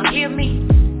y'all hear me?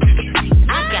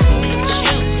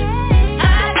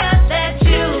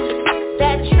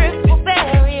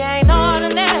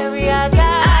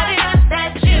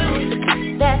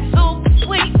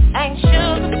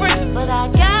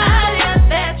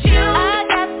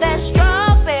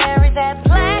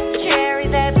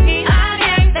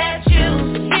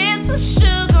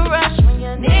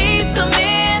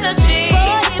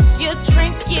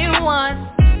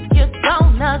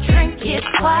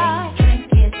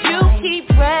 You keep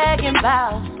bragging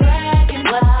about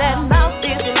what that mouth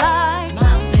is like.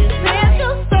 Since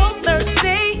you're so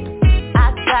thirsty, I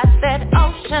got that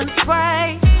ocean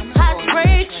spray.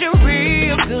 Hydrate you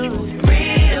real good.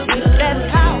 With that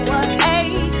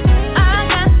Powerade. I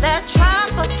got that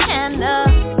Tropicana.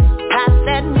 Got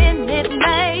that Minute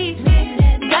Maid.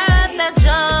 Got that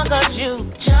Jungle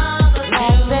Juice.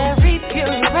 Raspberry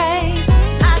puree.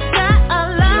 I got a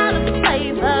lot of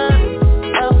flavors.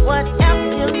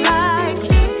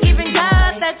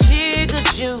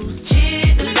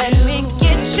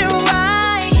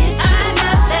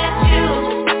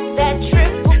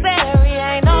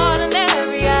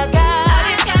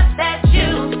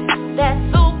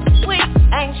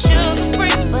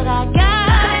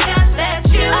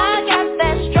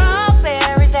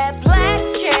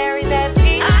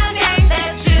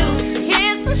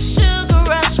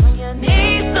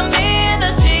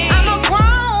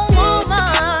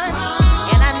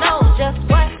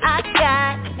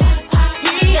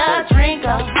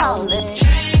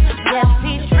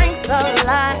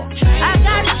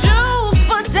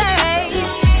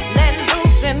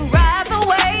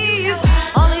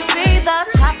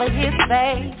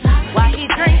 While he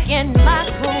drinking my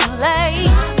Kool-Aid,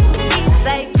 he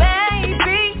say,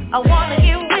 baby, I wanna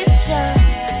get with ya.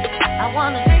 I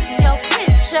wanna drink in your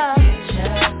picture.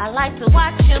 I like to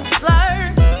watch him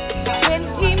flirt when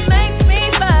he makes me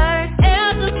burn.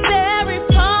 Elderberry,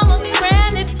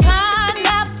 pomegranate,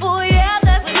 pineapple, yeah,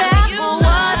 that's apple,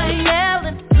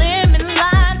 watermelon, lemon,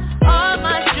 lime. All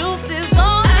my juices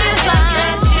on his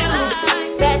line.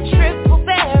 That triple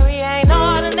berry ain't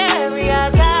ordinary.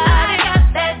 I got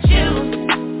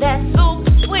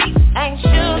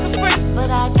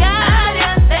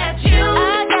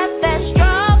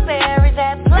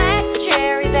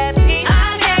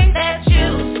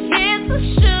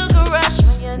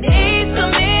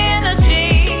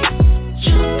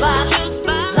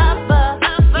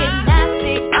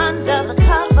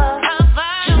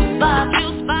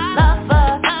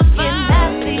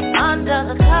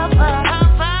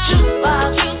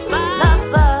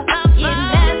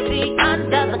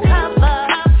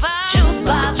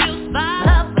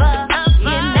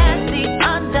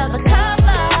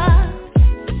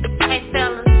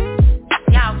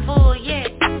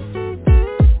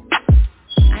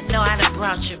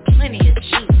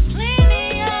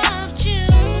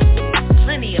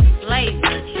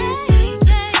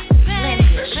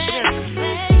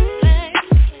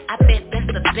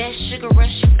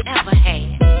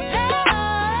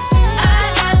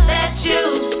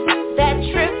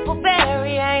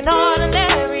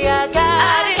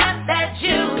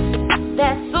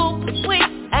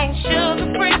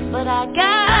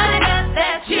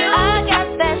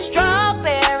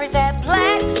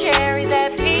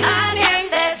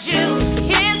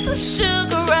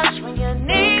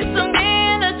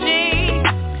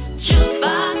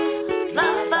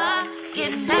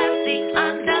getting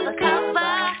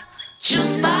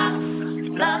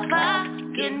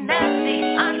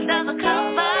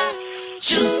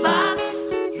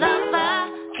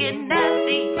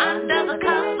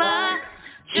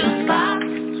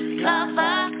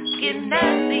get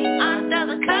nasty under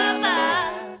the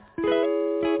cover.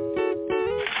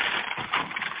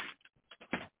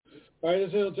 All right, this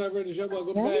is Hilltop Radio Show.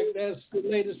 Welcome back. That's the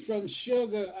latest from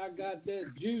Sugar. I got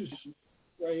that juice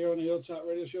right here on the Hilltop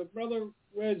Radio Show. Brother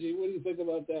Reggie, what do you think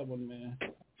about that one, man?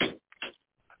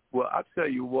 Well, I tell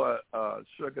you what,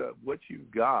 Sugar, what you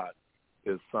got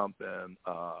is something.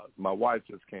 My wife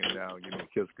just came down and gave me a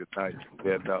kiss goodnight,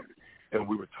 heading up, and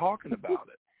we were talking about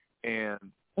it. And,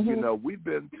 you know, we've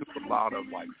been to a lot of,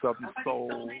 like, Southern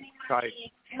Soul type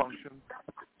functions.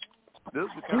 This is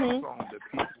the kind of song that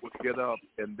people would get up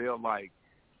and they'll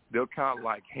kind of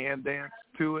like hand dance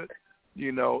to it.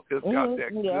 You know, it's got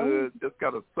that good, it's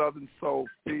got a Southern Soul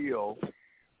feel,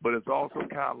 but it's also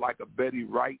kind of like a Betty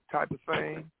Wright type of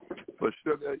thing. But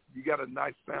Sugar, you got a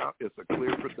nice sound. It's a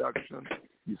clear production.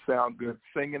 You sound good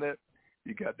singing it.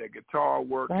 You got that guitar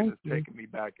working. It's taking me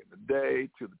back in the day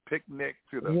to the picnic,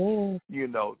 to the, you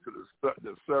know, to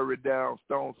the Surrey Down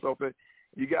Stone Sofa.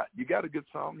 You got a good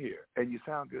song here, and you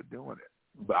sound good doing it.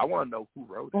 But I want to know who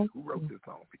wrote it. Who wrote this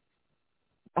song?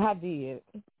 I did.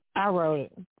 I wrote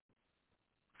it.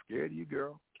 Scared of you,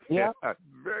 girl? Yeah. I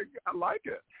like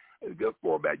it. It's a good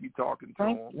format. You talking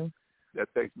to them. That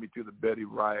takes me to the Betty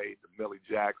Wright, the Millie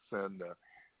Jackson,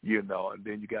 you know, and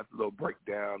then you got the little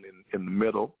breakdown in the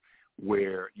middle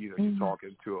where, you know, you're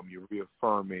talking to them, you're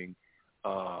reaffirming,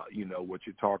 you know, what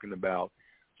you're talking about.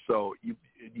 So you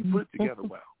put it together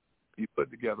well. You put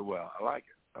it together well. I like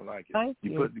it. Thank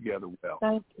you. You put it together well.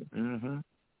 Thank you.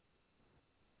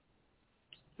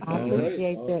 I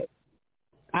appreciate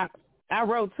that. I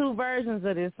wrote two versions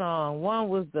of this song. One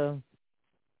was the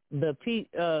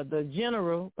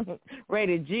general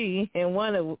rated G, and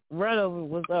one of it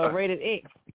was rated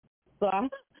X. So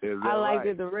I liked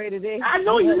it, the rated X. I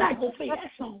know you like to play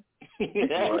that song. You're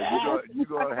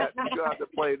gonna have to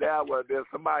play that one. Then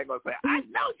somebody gonna say, "I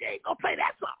know you ain't gonna play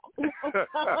that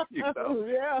song." You know?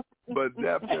 Yeah. But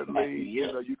definitely, you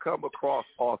know, you come across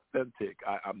authentic.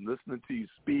 I'm listening to you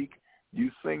speak.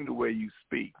 You sing the way you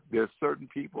speak. There's certain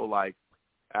people like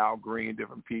Al Green,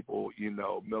 different people, you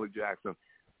know, Millie Jackson.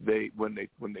 When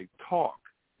they talk,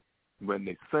 when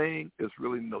they sing, it's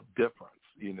really no difference.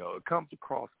 You know, it comes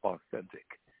across authentic.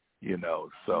 You know,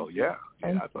 so yeah,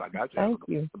 that's what I got.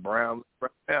 You. The brown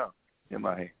down in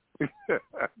my hand.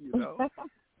 You know,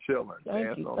 chilling,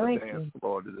 dancing on the dance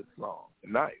floor to this song.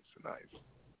 Nice.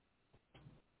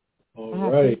 All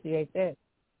right. I appreciate that.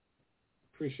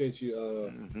 Appreciate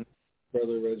you,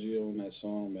 Brother Reggie, on that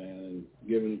song, man, and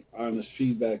giving honest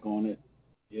feedback on it.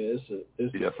 Yeah,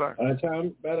 it's yes, sir.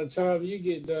 By the time you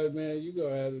get done, man, you're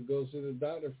gonna have to go to the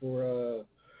doctor for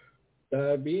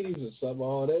diabetes or something.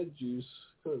 All that juice.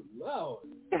 Good Lord.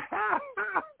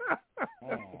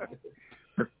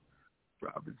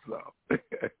 Probably so.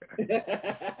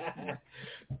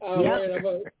 All right, I'm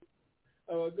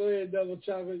gonna go ahead and double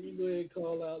chop it. You go ahead and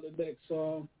call out the next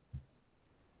song.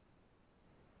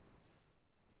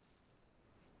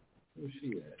 Where's she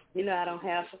at? You know, I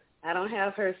don't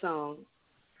have her song.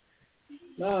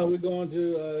 No, we're going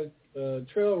to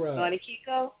Trail Ride. Going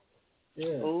to Kiko?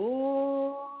 Yeah.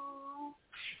 Ooh.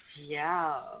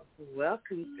 Y'all,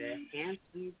 welcome to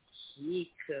Handsome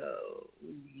Kiko.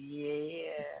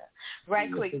 Yeah. Right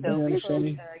quick, though, before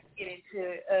we get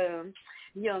into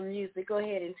your music, go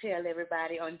ahead and tell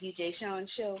everybody on DJ Sean's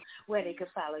show where they can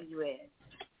follow you at.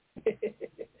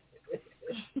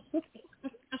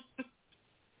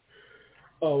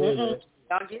 Oh, wait a minute.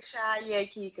 Don't get shy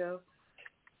yet, Kiko.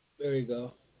 There you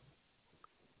go.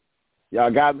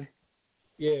 Y'all got me?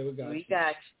 Yeah, we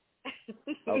got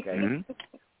you. Okay.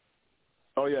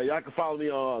 Oh, yeah, y'all can follow me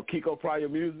on Kiko Pryor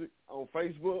Music on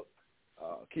Facebook,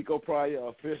 Kiko Pryor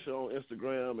Official on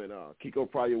Instagram, and Kiko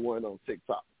Pryor 1 on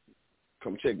TikTok.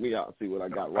 Come check me out and see what I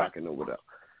got rocking over there.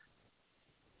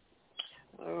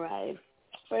 All right.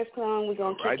 First song we're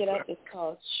going to kick it up is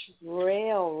called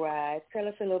Trail Ride. Tell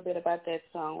us a little bit about that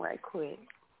song right quick.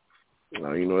 You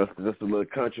know, it's just a little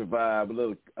country vibe, a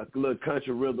little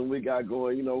country rhythm we got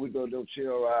going. You know, we go to them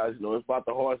chill rides. You know, it's about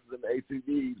the horses and the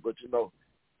ATVs, but, you know,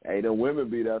 hey, them women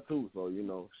be there too, so, you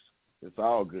know, it's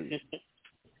all good.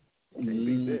 Can't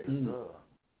beat that. No,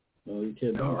 you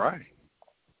can't. All right.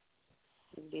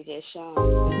 DJ Sean.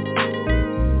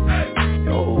 Hey,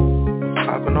 yo, what's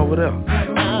popping over there?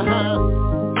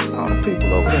 All the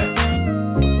people over there.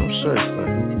 Some shirts, but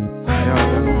y'all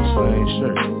got on the same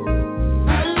shirt.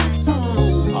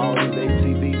 All these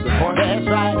ATVs and horses. That's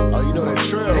right. Oh, you know that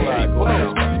trail ride going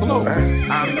on. Hello. I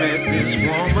met this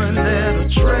woman at a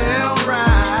trail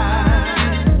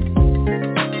ride,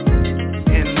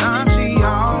 and now she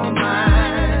all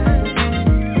mine.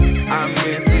 I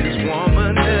met this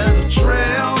woman at a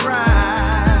trail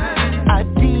ride. I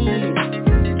did.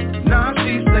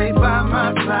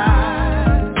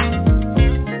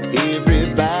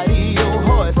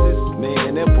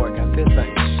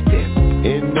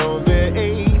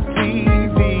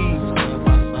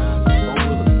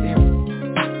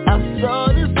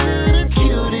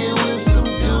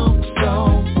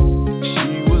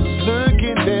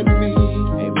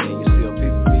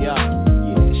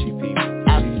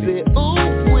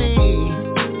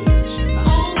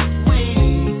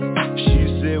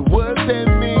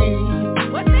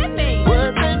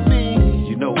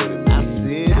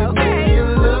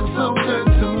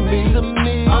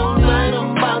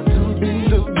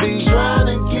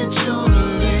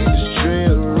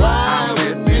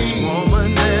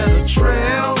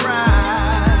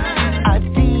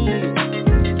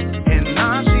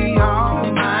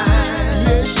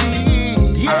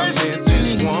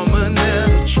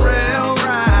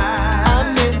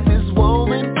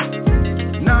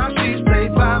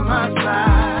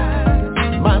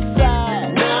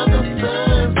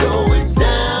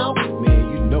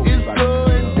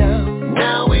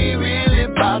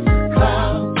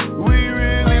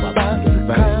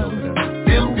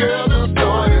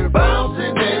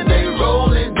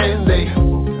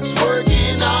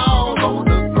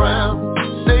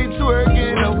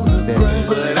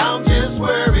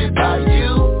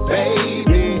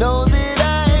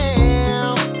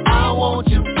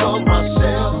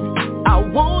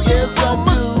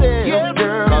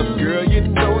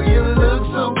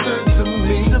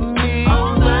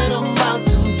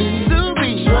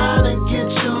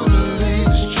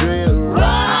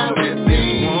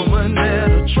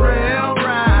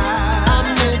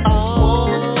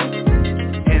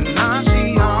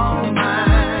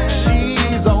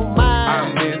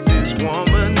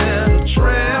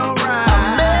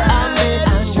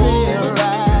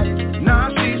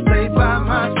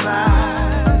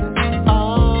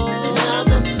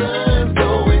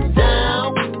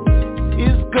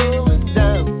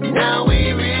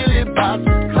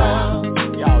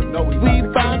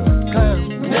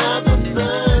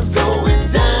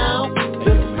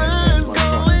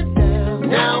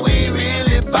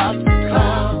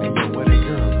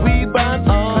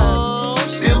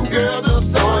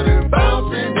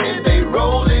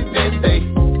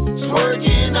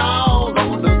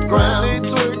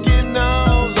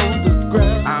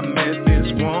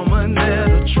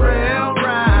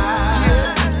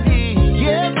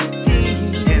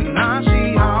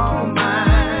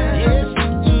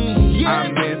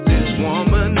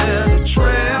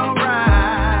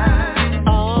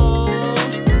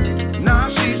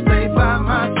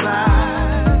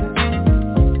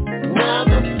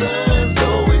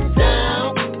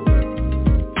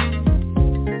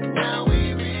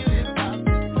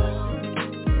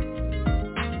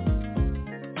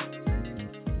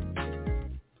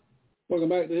 Welcome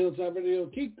back to Hilltop Radio.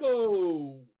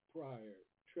 Kiko Pryor,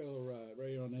 Trail Ride, right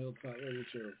here on the Hilltop Radio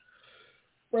Show.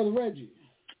 Brother Reggie.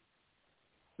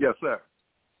 Yes, sir.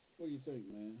 What do you think,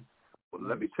 man? Well,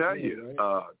 let me tell you,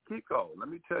 Kiko, let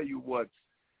me tell you what's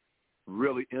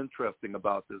really interesting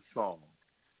about this song.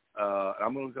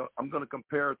 I'm going to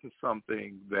compare it to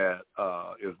something that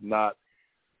is not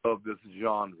of this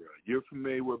genre. You're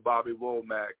familiar with Bobby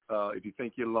Womack, If You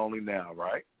Think You're Lonely Now,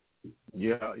 right?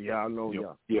 Yeah, I know.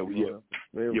 Yeah.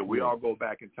 We all go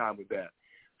back in time with that.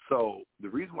 So the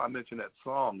reason why I mention that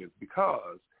song is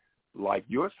because, like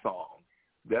your song,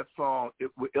 that song, it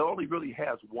only really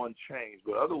has one change,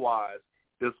 but otherwise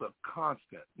it's a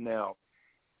constant. Now,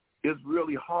 it's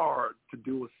really hard to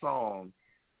do a song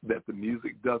that the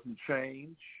music doesn't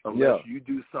change unless you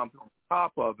do something on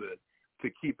top of it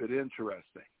to keep it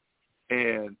interesting.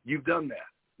 And you've done that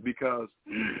because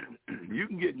you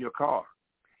can get in your car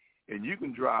and you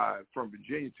can drive from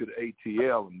Virginia to the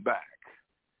ATL and back.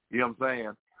 You know what I'm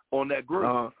saying? On that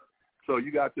groove. So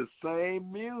you got the same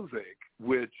music,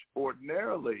 which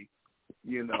ordinarily,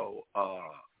 you know,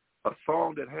 a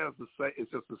song that has the same,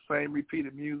 it's just the same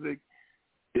repeated music.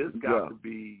 It's got to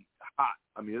be hot.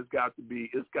 I mean, it's got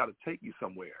to take you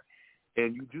somewhere.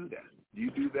 And you do that.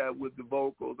 You do that with the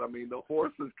vocals. I mean, the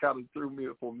horses kind of threw me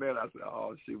for a minute. I said,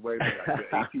 oh, shit, wait a minute.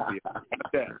 I said,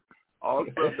 ATV. All of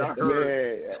a sudden I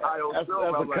heard that's a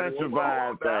country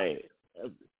vibe thing.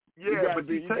 Yeah, but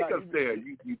you take us there.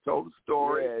 You told the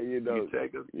story. Yeah, you know. You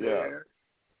take us there.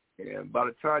 And by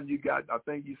the time you got, I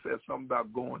think you said something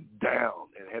about going down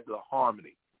and had the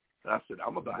harmony. And I said,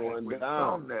 I'm about halfway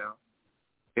down now.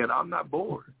 And I'm not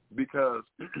bored because,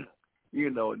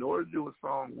 you know, in order to do a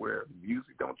song where the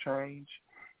music don't change,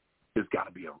 it's got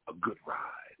to be a good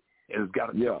ride. And it's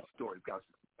got to tell a story. It's got to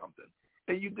be something.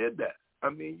 And you did that. I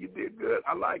mean, you did good.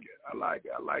 I like it. I like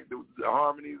the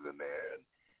harmonies in there.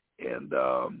 And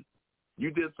you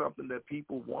did something that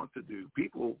people want to do.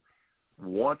 People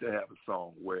want to have a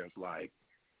song where it's like,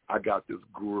 I got this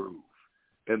groove.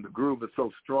 And the groove is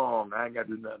so strong, I ain't got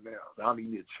to do nothing else. I don't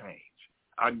even need to change.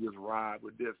 I can just ride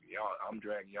with this. Y'all, I'm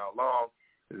dragging y'all along.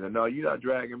 And then, no, you're not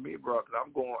dragging me, bro, because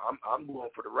I'm going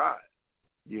for the ride,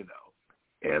 you know.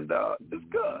 And it's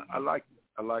good. I like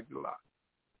it a lot.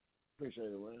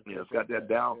 Appreciate it, man. Yeah, it's got that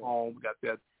down home.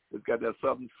 It's got that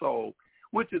Southern soul,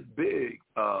 which is big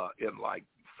in like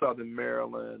Southern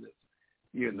Maryland.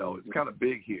 You know, it's kind of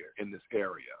big here in this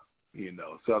area. You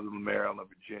know, Southern Maryland,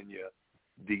 Virginia,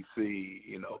 D.C.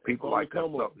 You know, people like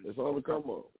that. It's on the come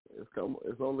up. It's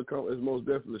on the come. It's most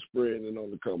definitely spreading and on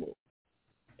the come up.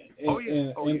 I'm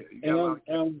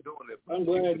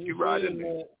glad you saying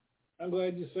that. I'm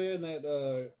glad you're saying that,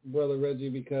 Brother Reggie,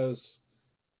 because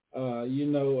you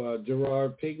know,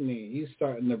 Gerard Pinkney, he's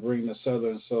starting to bring the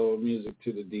Southern soul music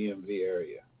to the DMV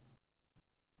area.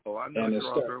 Oh, I know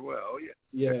Gerard very well. Oh, yeah.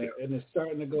 Yeah, and it's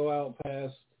starting to go out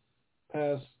past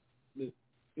the,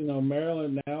 you know,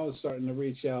 Maryland now is starting to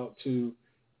reach out to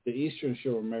the eastern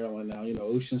shore of Maryland now. You know,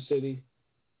 Ocean City,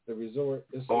 the resort.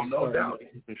 No doubt.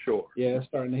 Sure. Yeah, it's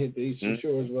starting to hit the eastern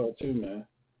shore as well, too, man.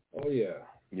 Oh, yeah.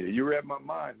 Yeah, you read my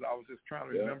mind. I was just trying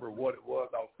to remember what it was.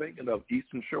 I was thinking of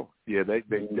Eastern Shore. Yeah, they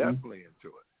definitely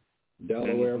into it.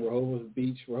 Delaware, Rehoboth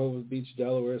Beach,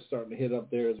 Delaware is starting to hit up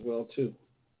there as well, too.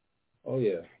 Oh,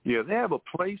 yeah. Yeah, they have a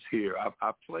place here. I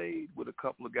played with a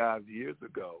couple of guys years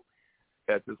ago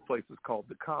at this place. It's called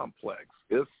The Complex.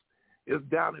 It's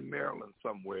down in Maryland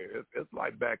somewhere. It's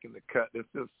like back in the cut.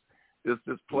 It's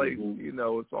this place, you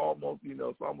know, it's almost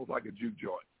like a juke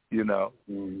joint, you know.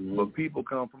 But people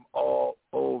come from all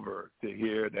over to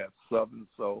hear that Southern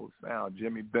soul sound.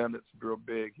 Jimmy Bennett's real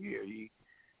big here.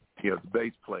 He's a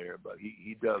bass player, but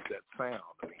he does that sound.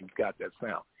 I mean, he's got that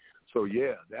sound. So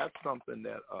yeah, that's something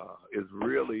that is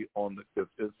really on the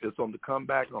it's on the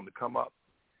comeback, on the come up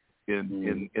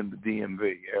in the DMV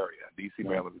area, DC,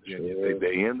 Maryland, Virginia.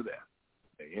 They into that.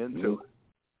 They into it.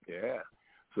 Yeah.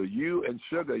 So you and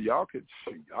Sugar, y'all could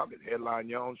headline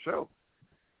your own show.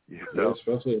 You know,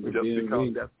 especially at the just DMV.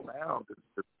 because that sound is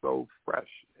so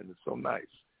fresh and it's so nice.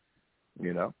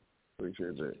 You know.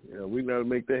 Appreciate that. Yeah, we know to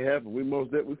make that happen. We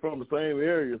from the same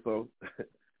area, so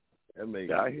that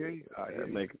makes. I hear you. That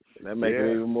makes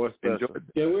it even more special.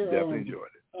 Yeah, we're definitely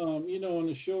enjoyed it. You know, on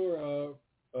the shore,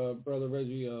 Brother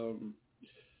Reggie,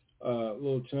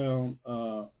 little town,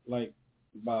 like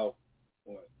about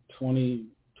 20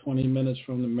 minutes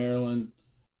from the Maryland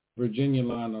Virginia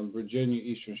line on Virginia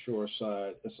Eastern Shore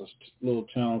side. It's a little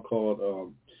town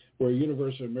called where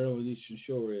University of Maryland Eastern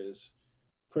Shore is,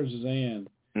 Princess Anne.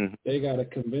 They got a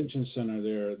convention center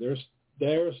there.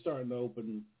 They're starting to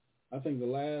open. I think the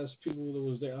last people that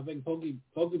was there, I think Pokey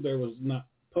Bear was not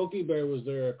Pokey Bear was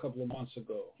there a couple of months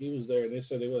ago. He was there, and they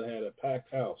said they would have had a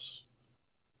packed house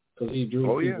because he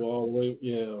drew people all the way,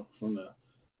 from the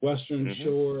Western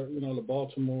Shore, the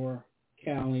Baltimore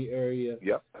County area.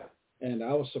 Yep. And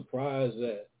I was surprised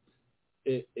that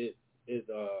it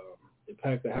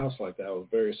packed the house like that. I was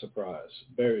very surprised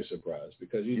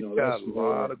because that's a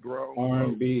lot of grown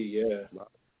R&B, yeah.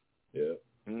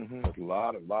 A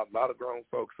lot of grown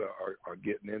folks are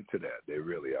getting into that. They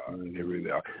really are. They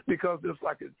really are because it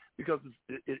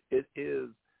is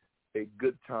a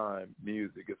good time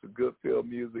music. It's a good feel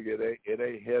music. It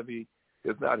ain't heavy.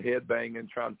 It's not headbanging,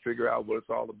 trying to figure out what it's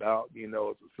all about. It's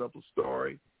a simple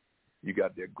story. You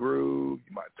got that groove.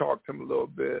 You might talk to them a little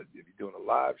bit. If you're doing a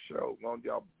live show, why don't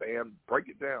y'all band break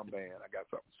it down, band? I got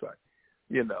something to say.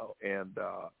 And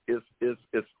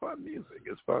it's fun music.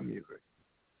 It's fun music.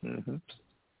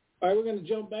 All right, we're going to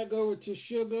jump back over to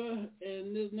Sugar,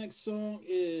 and this next song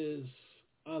is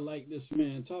I Like This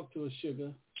Man. Talk to us,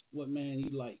 Sugar. What man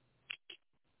you like?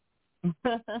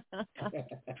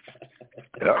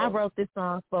 I wrote this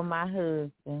song for my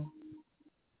husband.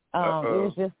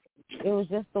 It was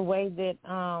just the way that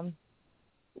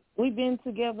we've been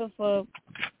together for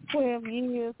 12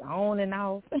 years, on and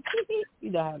off.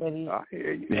 You know how that is. I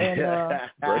hear you. And,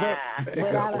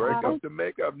 break up the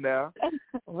makeup now.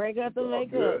 Break up the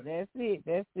makeup. That's it.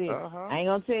 I ain't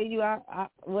gonna tell you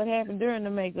what happened during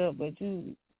the makeup, but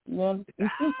you I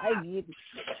get it.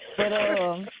 But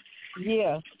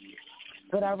yeah.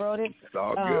 But I wrote it it's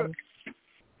all good.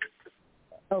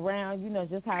 Around,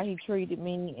 just how he treated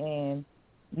me, and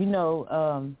you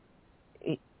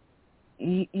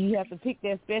have to pick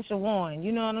that special one.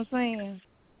 You know what I'm saying?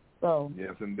 So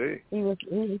yes, indeed. He was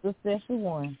a special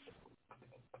one.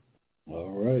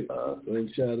 All right,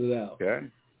 let's shout it out. Okay.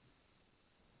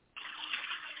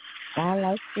 I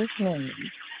like this name.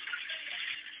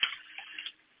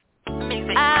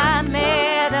 I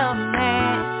met a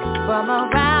man from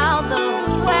around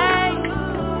the way.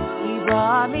 He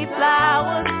brought me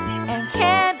flowers and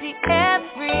candy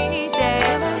every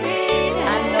day. I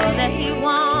know that he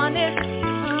wanted,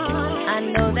 I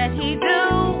know that he do,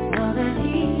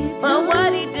 but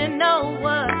what he didn't know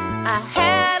was I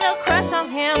had a crush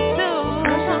on him too.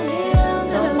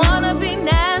 Don't wanna be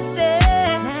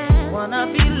nasty, wanna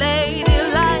be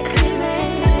ladylike.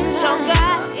 So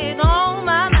got it on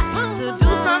my mind to do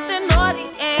something naughty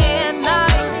and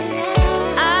nice.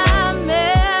 I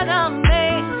met a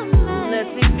man who lets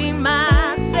me be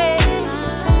myself.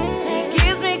 He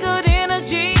gives me good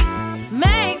energy,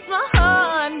 makes my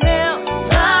heart melt.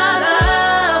 The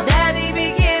love that he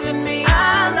be giving me,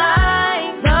 I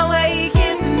like the way he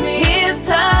kisses me. His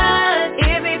touch,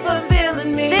 it be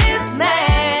fulfilling me. This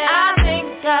man, I think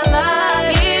I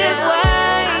like his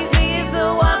ways. He's the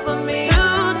one for me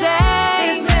today.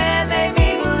 This man made me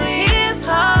believe his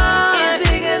heart is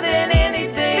bigger than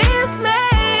anything. This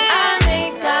man, I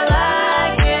think I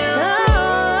like him.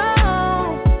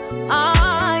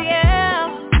 Oh yeah.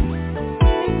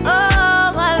 Oh,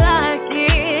 I like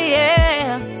it,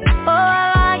 yeah. Oh,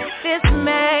 I like this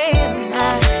man.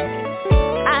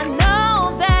 I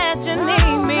know that you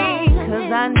need me,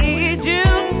 'cause I need you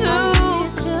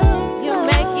too. You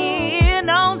make it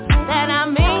known that I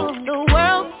mean the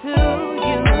world to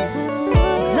you.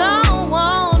 Don't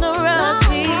wanna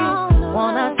rush you,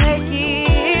 wanna take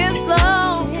it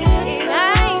slow. It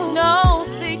ain't no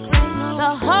secret,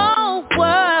 the whole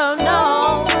world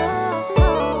knows.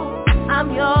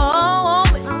 I'm your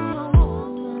woman,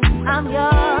 I'm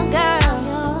your girl,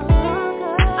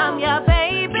 I'm your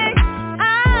baby,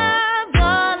 I'm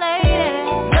your lady.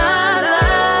 The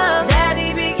love that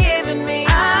he be giving me,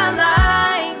 I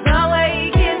like the way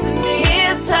he kisses me.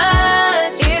 His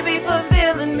touch, it be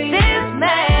fulfilling me. This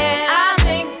man, I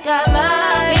think I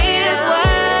like his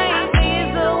way. He's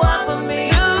the one for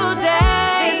me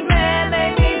today. This man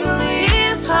made me believe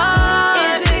his heart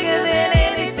is bigger than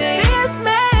anything. This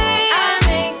man, I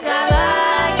think I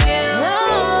like him.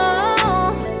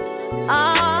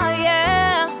 Oh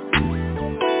yeah.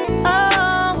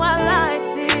 Oh, I like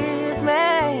this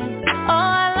man. Oh, I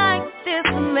like this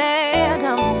man.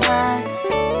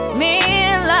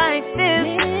 Men like this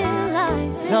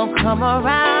don't come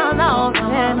around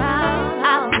often.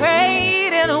 I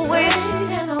prayed and I wish,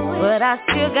 but I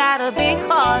still gotta be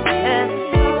cautious.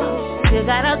 Still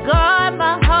gotta guard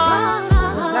my heart,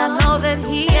 'cause I know that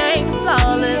he ain't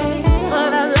flawless.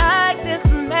 But I like this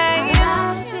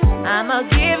man, I'ma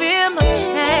give him a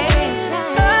chance.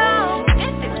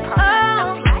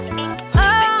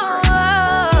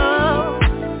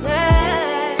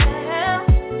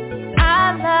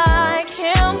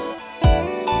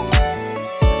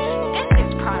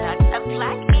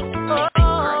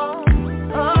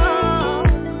 Oh,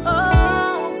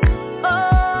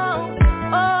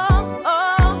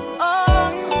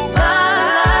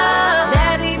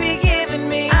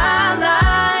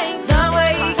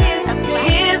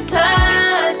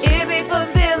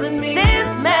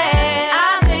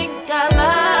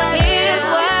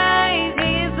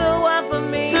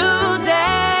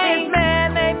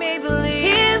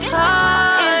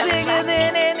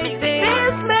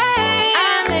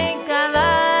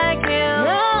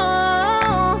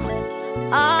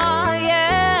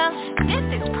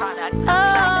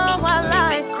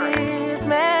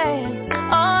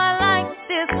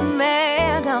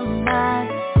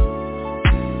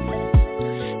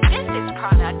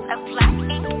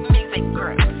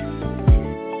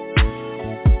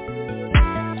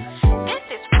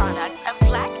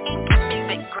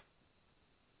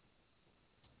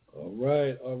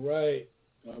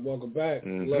 back.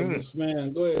 Love this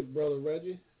man. Go ahead, Brother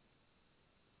Reggie.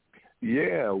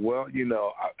 Yeah, well,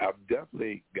 I've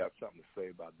definitely got something to say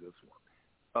about this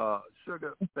one.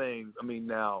 Sugar Things,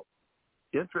 now,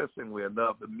 interestingly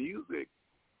enough, the music,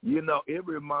 it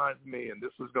reminds me, and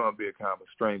this is going to be a kind of a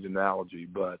strange analogy,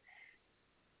 but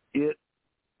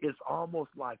it's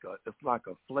almost like a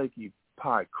flaky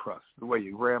pie crust, the way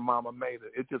your grandmama made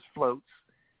it. It just floats,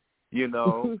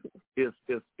 It's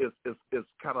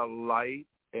kind of light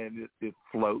and it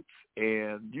floats,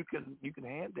 and you can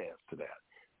hand dance to that.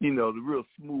 The real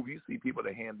smooth. You see people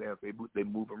that hand dance, they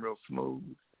move them real smooth.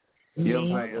 You know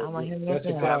what I'm saying? That's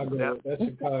Chicago.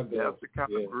 That's the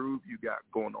kind of groove you got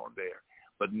going on there.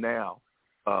 But now,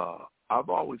 I've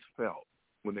always felt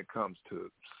when it comes to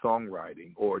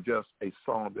songwriting or just a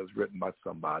song that's written by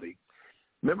somebody.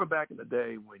 Remember back in the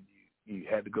day when you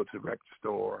had to go to the record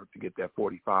store to get that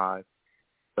 45,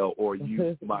 or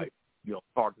you might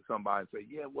talk to somebody and say,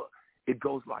 yeah, well, it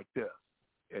goes like this,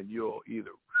 and you'll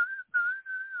either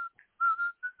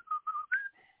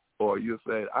or you'll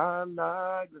say, I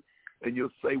like it, and you'll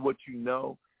say what you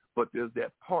know, but there's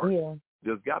that part. Yeah.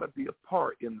 There's got to be a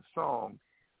part in the song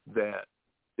that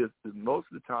is most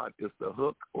of the time it's the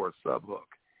hook or a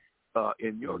sub-hook.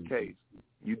 In your case,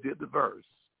 you did the verse,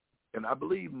 and I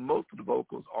believe most of the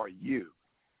vocals are you,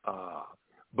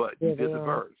 but you did the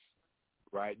verse,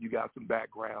 right? You got some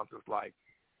backgrounds. It's like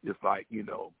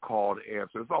call to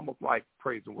answer. It's almost like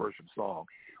praise and worship song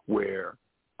where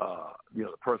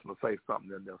the person will say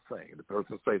something and they'll sing. The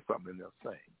person will say something and they'll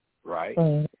sing, right?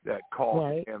 That call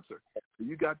to answer. So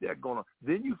you got that going on.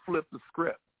 Then you flip the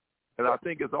script. And I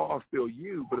think it's all still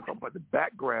you, but it's almost like the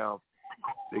background,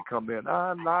 they come in,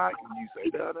 I like, and you say,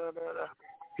 da-da-da-da,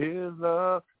 his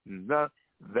love,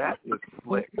 that is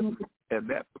slick. And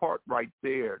that part right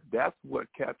there, that's what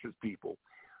captures people.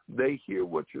 They hear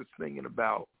what you're singing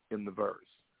about in the verse.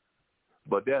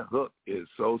 But that hook is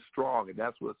so strong, and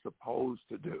that's what it's supposed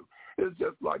to do. It's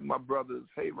just like my brother's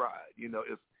Hayride.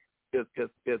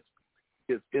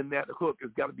 It's in that hook.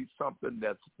 It's got to be something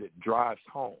that drives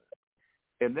home,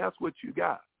 and that's what you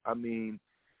got.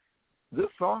 This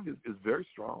song is very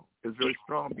strong. It's very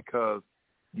strong because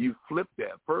you flip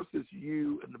that. First it's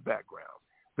you in the background.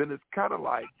 Then it's kind of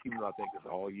like, even though I think it's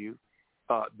all you,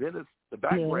 then it's the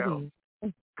background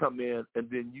come in, and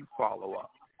then you follow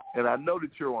up. And I know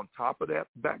that you're on top of that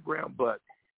background, but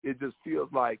it just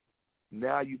feels like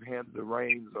now you've handed the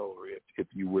reins over, if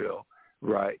you will,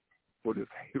 right, for this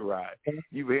ride.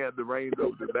 You've handed the reins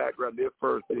over to the background. They're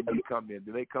first, then you come in.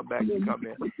 Then they come back, you come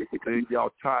in. And then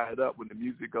y'all tie it up when the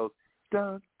music goes,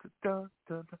 dun, dun,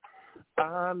 dun, dun,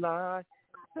 I like,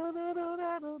 dun, dun, dun,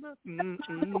 dun, dun,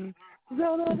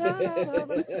 dun, dun,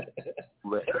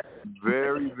 dun.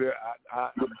 Very, very,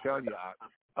 I'm telling you,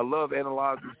 I love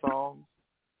analyzing songs.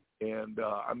 And,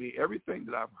 everything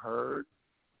that I've heard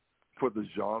for the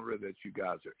genre that you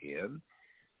guys are in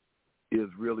is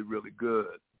really, really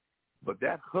good. But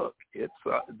that hook, it's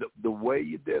the way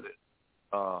you did it.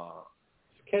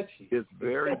 It's catchy. It's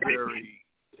very, very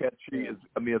catchy.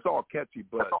 It's all catchy,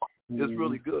 but it's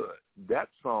really good. That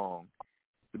song,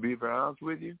 to be very honest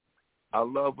with you, I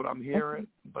love what I'm hearing,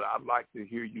 but I'd like to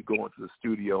hear you go into the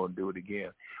studio and do it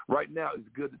again. Right now, it's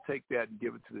good to take that and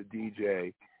give it to the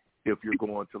DJ. If you're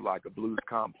going to like a blues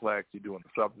complex, you're doing a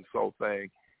Southern Soul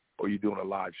thing, or you're doing a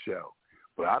live show.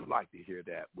 But I'd like to hear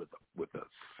that with a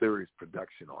serious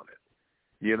production on it.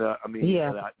 You know,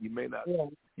 Yeah. You may not,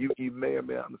 you may or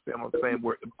may not understand what I'm saying.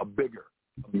 Where a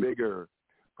bigger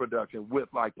production with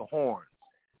like the horns,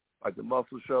 like the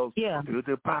muscle shows. Yeah.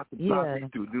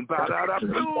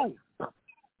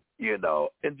 You know,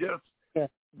 and just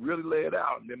really lay it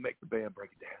out, and then make the band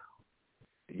break it down.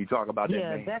 And you talk about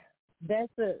that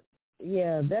band.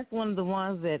 That's one of the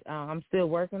ones that I'm still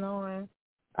working on.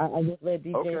 I just let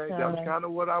DJ Okay, that was kind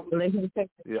of what I was.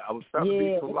 I was trying to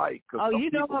be polite.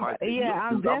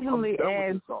 I'm definitely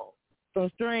add some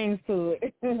strings to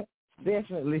it.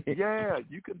 Definitely. Yeah,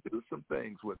 you can do some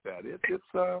things with that. It's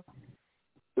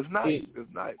nice.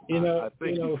 It's nice. I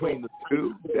think between the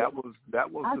two, that was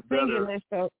the better.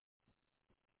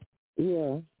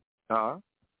 Yeah. Huh?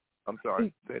 I'm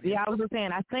sorry. I was just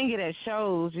saying, I sing it at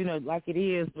shows, like it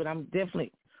is, but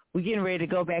we're getting ready to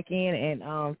go back in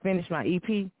and finish my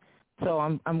EP, so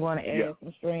I'm going to add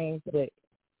some strings, but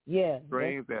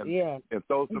strings and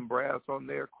throw some brass on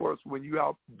there. Of course, when you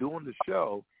out doing the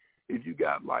show, if you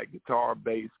got like guitar,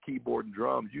 bass, keyboard, and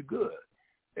drums, you good,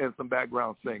 and some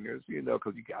background singers,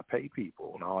 because you got to pay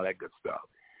people and all that good stuff.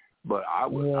 But I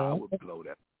would blow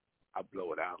that. I'd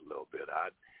blow it out a little bit.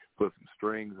 I'd put some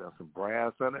strings and some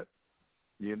brass in it,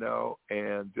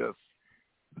 and just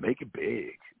make it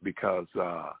big because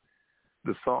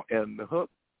the song and the hook,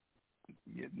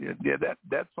 yeah,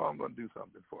 that song gonna do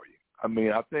something for you. I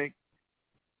mean, I think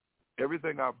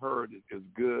everything I've heard is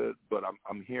good, but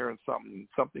I'm hearing something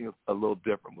a little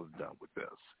different was done with this,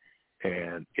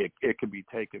 and it can be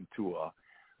taken to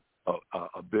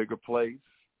a bigger place,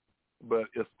 but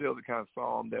it's still the kind of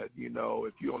song that, you know,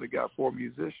 if you only got 4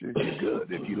 musicians, you're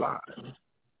good if you live,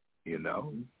 you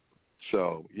know.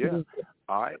 So yeah,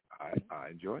 I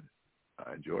enjoyed it.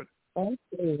 I enjoyed it.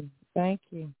 Thank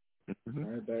you. All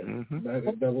right, back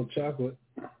at Double Chocolate.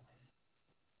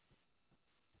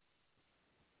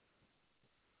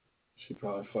 She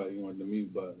probably fighting on the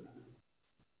mute button.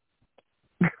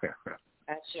 I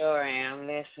sure am.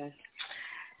 Listen.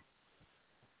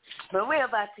 But we're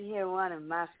about to hear one of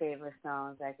my favorite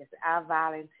songs. I guess I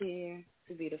volunteer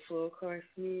to be the full course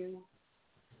meal.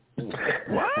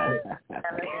 What?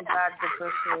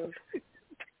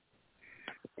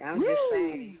 I'm just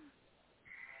saying.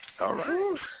 All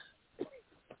right.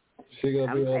 She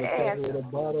gonna be on the cover with a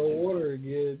bottle of water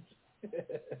again.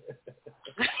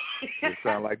 It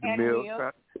sound like the meal.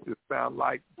 It sound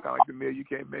like the meal you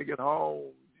can't make at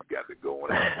home. You got to go on.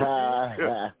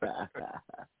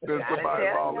 There's somebody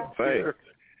volunteer.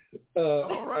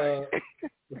 All right.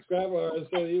 Scrap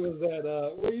said he was at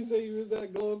where you say he was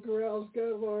at Golden Corral,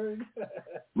 Scrap.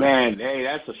 Man, hey,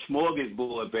 that's a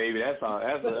smorgasbord, baby. That's a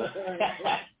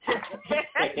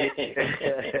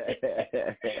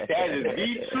that is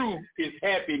the truest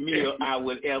Happy Meal I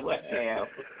would ever have.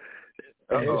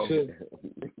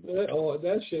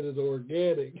 That shit is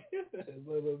organic.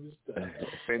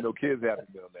 Ain't no kids Happy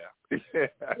Meal now.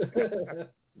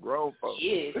 Grown folks.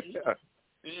 Yes.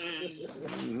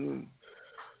 Mm-hmm.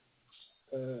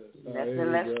 Let's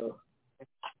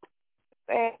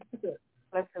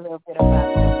a little bit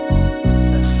about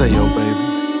that. Say, yo, baby,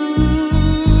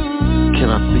 can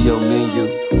I see your menu?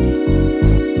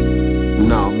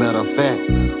 No, matter of fact,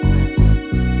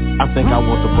 I think I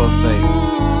want the buffet.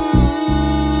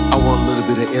 I want a little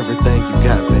bit of everything you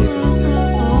got, baby.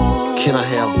 Can I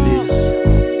have this,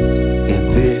 and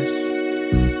this,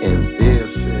 and this, and this?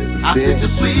 I think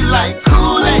you're sweet like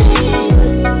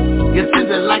Kool-Aid. You're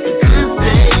tender like a good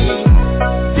day.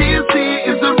 TNT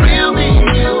is a real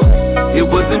meal. It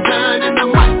wasn't done in the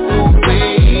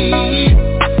microwave.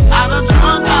 I done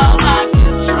drunk all I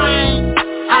can drink.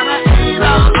 I done ate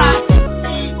all I can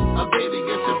eat. A baby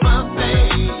gets your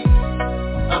buffet.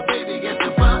 A baby gets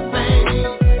your buffet.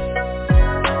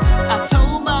 I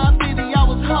told my baby I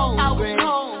was hungry.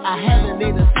 I haven't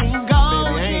ate a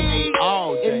single day.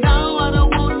 And now I don't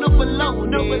want no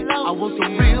bologna. I want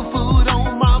some real food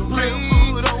on my plate.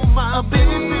 A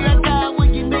baby said I got what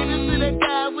you need.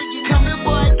 Come here,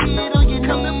 boy, get on your knees.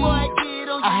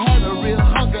 I had a real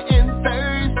hunger and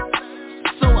thirst,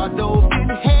 so I dove in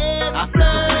head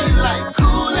first. Like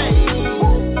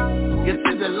Kool-Aid, you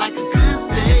tender like a good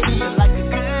day.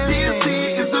 TNT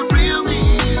is a real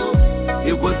meal.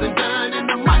 It wasn't done in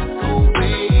the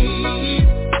microwave.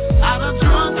 I done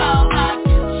drunk all I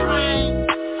can drink.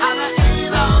 I done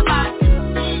ate all I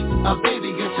can eat. A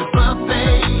baby gets your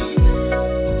buffet.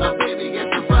 A baby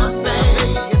gets your buffet.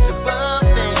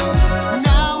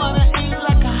 Now I done ate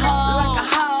like a hog.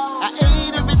 I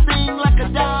ate everything like a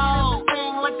dog.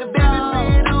 Baby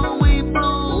said, ooh, we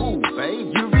blew.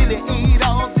 You really ate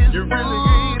all this.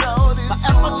 My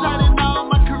appetite and all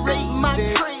my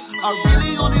crazy are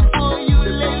really on it for you,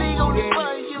 lady.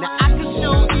 Now I can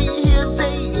show eat here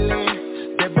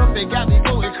daily. That buffet got me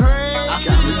going crazy.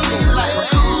 Like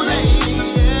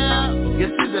Kool-Aid, yeah. You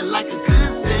tender like a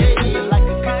good day.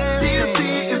 TNT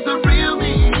is a real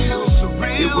meal.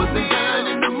 It wasn't done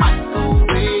in the microwave.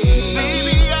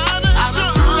 Baby, I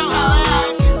done drunk all I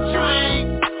can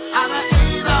drink. I done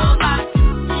ate all I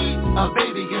can eat. A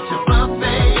baby gets your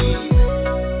buffet.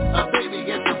 A baby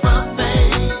gets your buffet.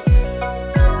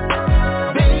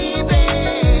 Baby,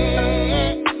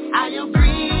 I am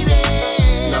greedy.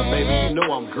 Now, baby, you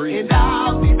know I'm greedy. And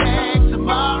I'll be back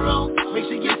tomorrow. Make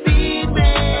sure you feed me.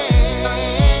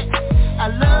 I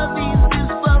love these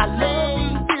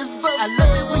buffets. I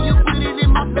love it when you put it in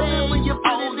my bed. When you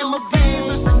put it in my bed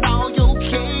and all your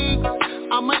cake.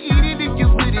 I'ma eat it if you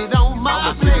put it on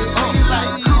my plate.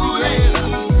 Like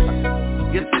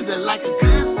Kool-Aid. You tender like a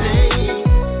good day.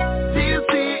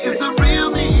 TNT is a real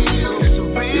meal.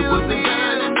 It wasn't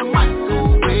done in the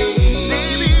microwave.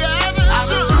 Baby, I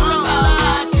done drunk all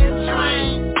I can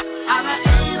drink. I done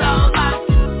ate all I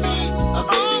can eat. A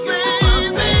baby gets your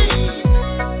buffet.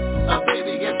 A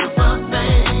baby gets your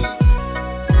buffet.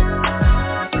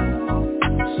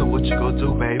 So what you gonna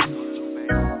do, baby?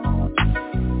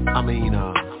 I mean,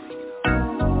 I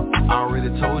already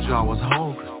told you I was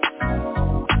hungry.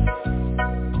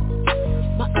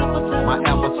 All my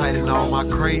appetite and all my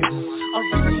cravings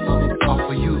are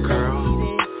for you, girl.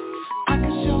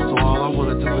 So all I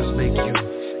wanna do is make you nice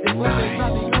and wet.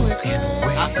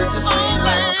 I said the same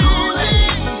like Kool-Aid.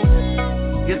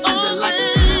 You said it like a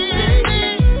good day.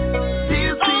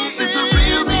 This is a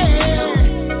real deal.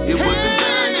 It wasn't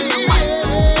done in the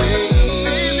microwave.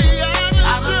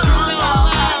 I done drunk all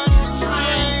I can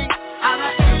drink. I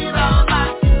done ate all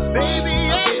I can. Baby,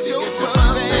 it's your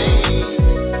buffet.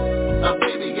 A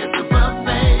baby gets a buffet.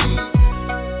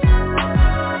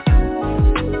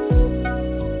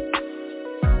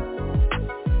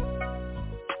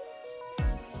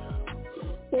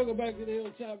 Welcome back to the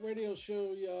Hilltop Radio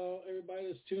Show, y'all. Everybody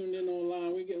that's tuned in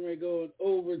online, we're getting ready to go in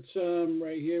overtime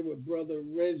right here with Brother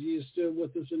Reggie is still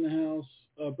with us in the house.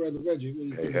 Brother Reggie, what do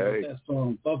you think about that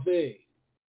song, Buffet?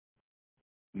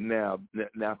 Now,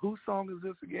 whose song is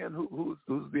this again? Who's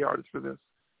the artist for this?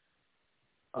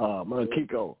 Man,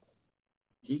 Kiko.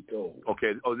 Kiko.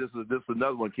 Okay. Oh, this is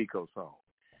another one, Kiko song.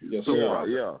 Yes, So, sir.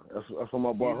 yeah. That's from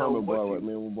my boy Hummer Boy. Right,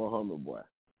 man, my boy Hummer Boy.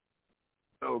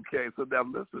 Okay, so now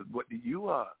listen.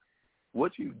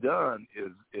 What you've done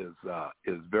is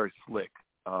very slick.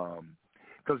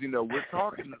 Because we're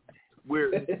talking,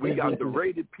 we got the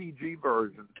rated PG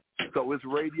version, so it's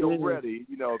radio ready.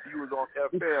 If you was on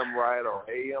FM, right, or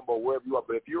AM or wherever you are,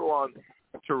 but if you're on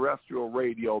terrestrial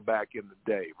radio back in the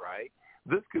day, right,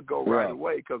 this could go right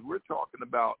away because we're talking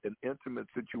about an intimate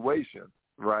situation,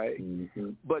 right?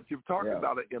 Mm-hmm. But you're talking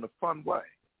about it in a fun way.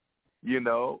 You're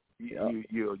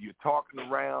talking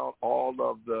around all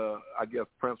of the, I guess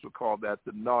Prince would call that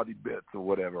the naughty bits or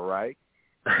whatever, right?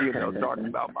 Talking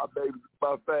about my baby's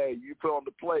buffet. You put on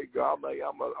the plate, girl. I'm a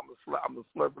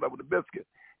slurp it up with a biscuit.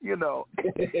 And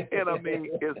I mean,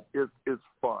 it's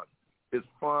fun. It's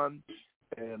fun,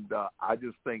 and I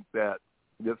just think that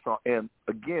this song. And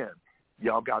again,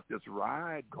 y'all got this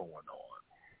ride going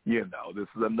on. This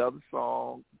is another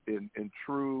song in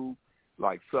true,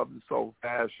 like Southern soul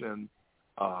fashion.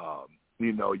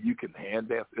 You can hand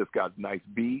dance. It's got a nice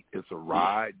beat. It's a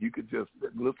ride. You could just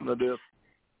listen to this,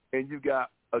 and you've got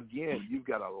a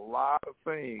lot of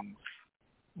things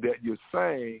that you're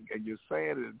saying, and you're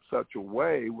saying it in such a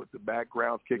way with the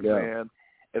background kicking in,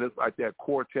 and it's like that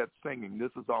quartet singing.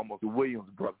 This is almost the Williams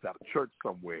brothers out of church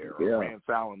somewhere, or Rance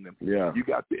Allen. You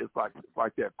got it's like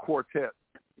that quartet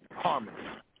harmony.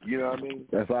 You know what I mean?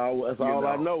 That's all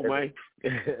I know, man.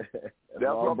 That's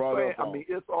what I'm saying. I mean,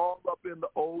 it's all up in the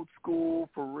old school,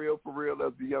 for real,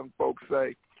 as the young folks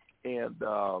say. And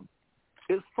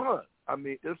it's fun. I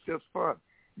mean, it's just fun.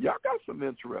 Y'all got some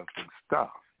interesting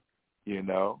stuff,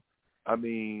 I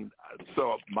mean,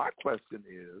 so my question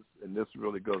is, and this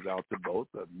really goes out to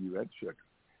both of you and Chick.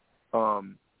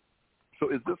 So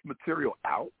is this material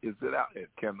out? Is it out?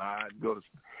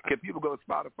 Can people go to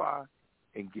Spotify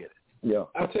and get it? Yeah,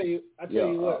 I tell you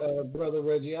what, Brother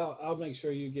Reggie, I'll make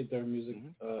sure you get their music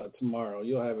tomorrow.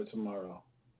 You'll have it tomorrow.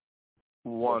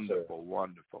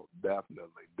 Wonderful,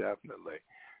 definitely.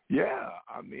 Yeah,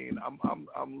 I mean, I'm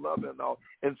loving all.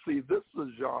 And see, this is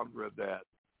a genre that,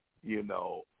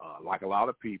 like a lot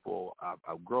of people,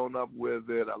 I've grown up with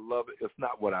it. I love it. It's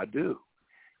not what I do,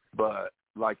 but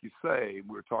like you say,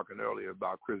 we were talking earlier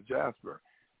about Chris Jasper,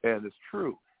 and it's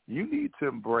true. You need to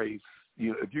embrace.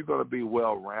 If you're going to be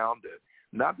well-rounded,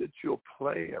 not that you'll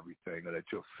play everything or that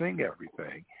you'll sing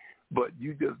everything, but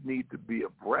you just need to be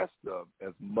abreast of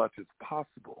as much as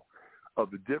possible of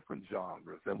the different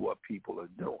genres and what people are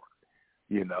doing,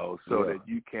 so that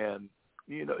you can,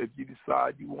 if you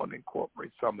decide you want to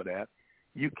incorporate some of that,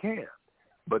 you can.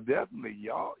 But definitely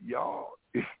y'all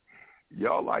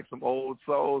like some old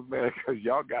souls, man, because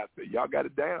y'all got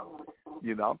it down.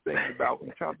 I'm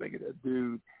trying to think of that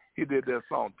dude. He did that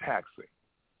song, Taxi,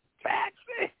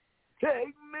 take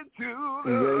me to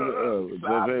the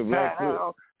side of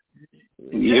town.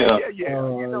 Yeah.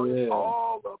 It's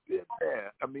all up in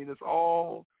there. I mean, it's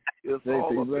all up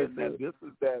in there. This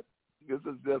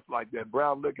is just like that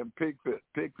brown looking pig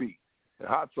feet and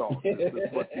hot sauce. This is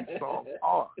what these songs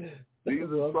are. These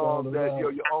are songs that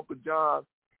your Uncle John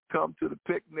come to the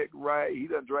picnic, right? He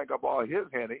done drank up all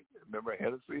his Henny. Remember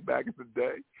Hennessy back in the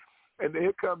day? And then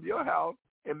here comes your house.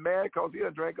 And man, because he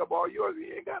done drank up all yours,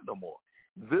 he ain't got no more.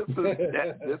 This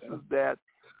is that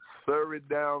Surrey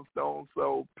down Stone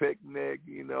Soul picnic,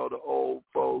 the old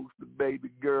folks, the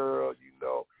baby girl,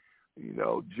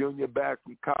 Junior back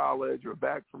from college or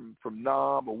back from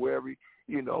Nam or wherever,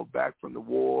 back from the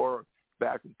war,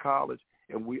 back from college,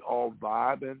 and we all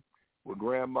vibing with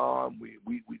grandma, and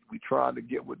we trying to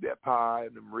get with that pie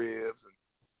and them ribs,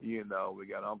 and we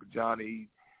got Uncle Johnny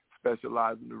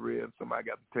specializing in the ribs, somebody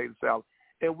got potato salad.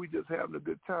 And we just having a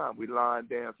good time. We line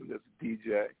dancing as a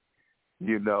DJ,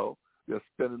 They're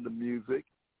spinning the music.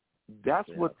 That's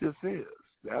what this is.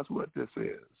 That's what this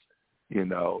is. You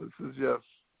know, it's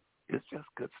just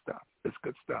good stuff. It's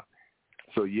good stuff.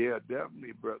 So, yeah,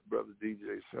 definitely, Brother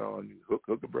DJ Sean, hook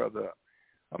a brother up.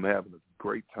 I'm having a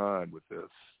great time with this.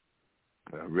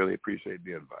 I really appreciate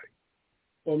the invite.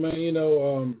 Well, man, you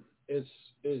know, it's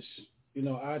you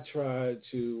know, I try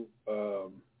to,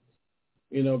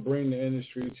 you know, bring the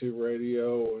industry to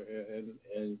radio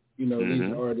and you know,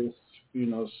 these artists, you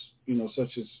know,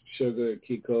 such as Sugar and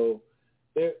Kiko,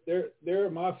 they're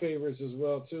my favorites as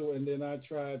well too. And then I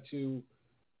try to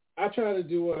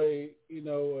do a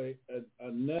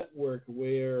network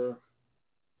where,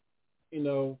 you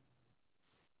know,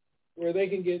 where they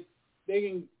can get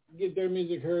their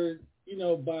music heard, you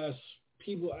know, by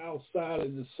people outside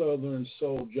of the Southern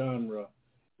soul genre,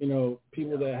 you know,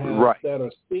 people that have that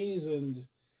are seasoned,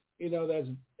 you know, that's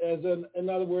in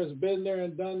other words, been there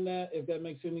and done that, if that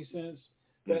makes any sense,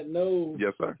 that knows,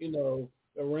 you know,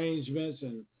 arrangements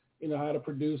and, you know, how to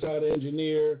produce, how to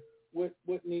engineer, what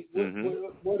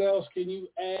else can you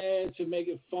add to make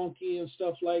it funky and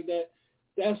stuff like that.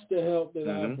 That's the help that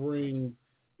I bring.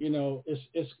 You know,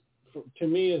 it's to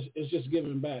me, it's just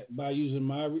giving back by using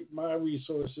my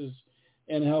resources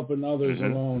and helping others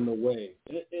along the way.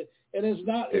 And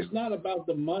it's not about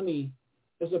the money.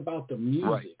 It's about the music.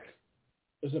 Right.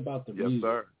 It's about the music. Yes,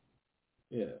 sir.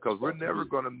 Yeah. Because we're never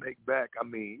going to make back. I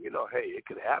mean, you know, hey, it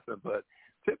could happen, but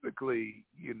typically,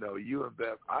 you know, you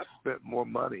invest. I spent more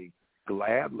money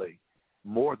gladly,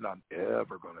 more than I'm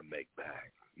ever going to make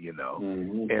back. You know,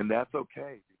 and that's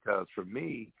okay, because for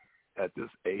me, at this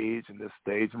age and this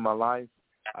stage of my life,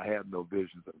 I have no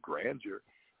visions of grandeur,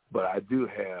 but I do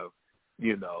have,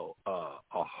 you know,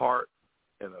 a heart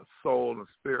and a soul and a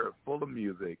spirit full of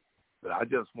music that I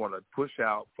just want to push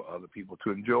out for other people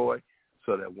to enjoy,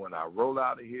 so that when I roll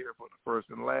out of here for the first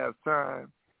and last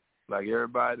time, like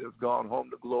everybody that's gone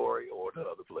home to glory or the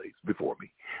other place before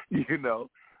me, you know,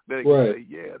 they can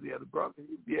say, the brother,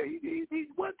 he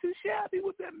wasn't too shabby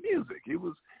with that music. He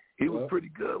was pretty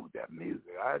good with that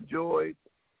music. I enjoyed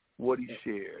what he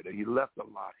shared, and he left a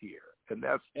lot here. And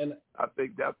I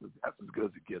think that's as good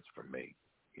as it gets for me.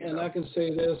 And I can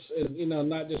say this, and, you know,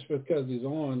 not just because he's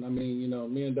on. I mean, you know,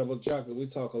 me and Double Chocolate, we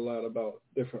talk a lot about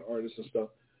different artists and stuff.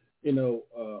 You know,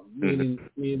 meeting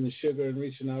the Sugar and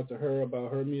reaching out to her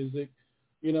about her music.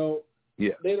 You know,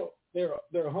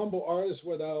 they're humble artists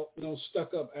without, you know,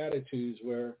 stuck up attitudes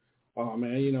where, oh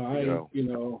man, you know,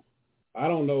 I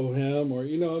don't know him, or,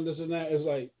 you know, this and that. It's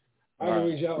like I can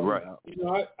reach out. You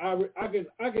know,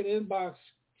 I can inbox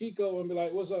Kiko and be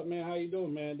like, "What's up, man? How you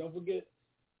doing, man? Don't forget,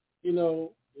 you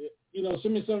know,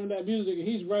 send me some of that music." And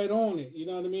he's right on it. You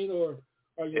know what I mean? Or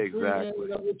are you free, man? You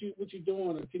know, what you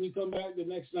doing? Or can you come back the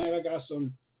next night? I got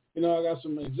some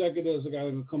executives that got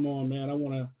to come on, man. I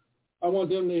want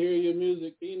them to hear your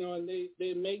music. You know, and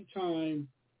they make time.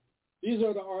 These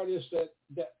are the artists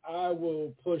that I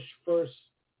will push first.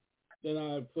 Then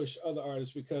I push other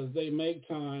artists, because they make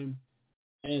time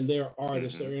and they're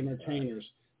artists, they're entertainers.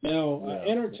 Now, an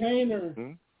entertainer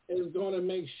is going to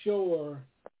make sure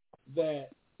that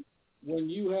when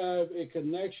you have a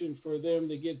connection for them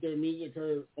to get their music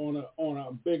heard on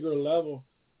a bigger level,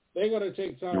 they're going to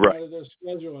take time out of their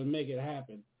schedule and make it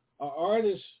happen. An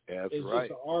artist is just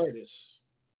an artist,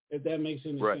 if that makes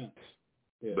any sense.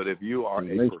 Yeah. But if you are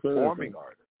a performing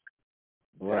artist,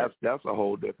 that's a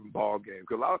whole different ball game.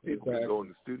 Because a lot of people can go in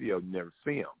the studio and never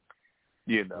see them,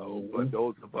 you know. But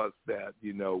those of us that,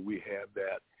 you know, we have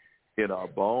that in our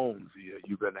bones.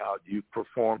 You've been out, you've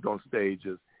performed on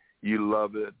stages, you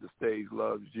love it, the stage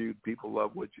loves you, people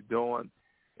love what you're doing,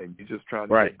 and you're just trying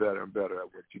to get better and better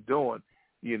at what you're doing.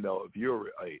 You know, if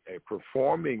you're a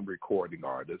performing recording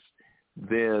artist,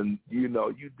 then, you know,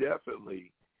 you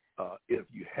definitely, if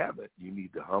you haven't, you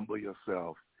need to humble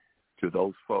yourself to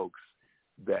those folks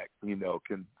that, you know,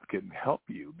 can help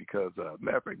you. Because,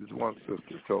 matter of fact, this one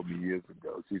sister told me years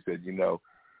ago, she said, you know,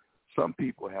 some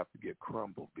people have to get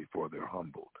crumbled before they're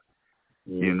humbled,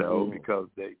 you know, because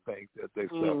they think that they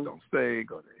stepped on stage,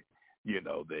 or they, you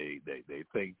know, they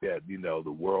think that, you know,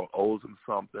 the world owes them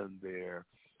something. They're,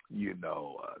 you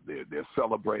know, they're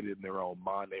celebrated in their own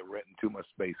mind. They're renting too much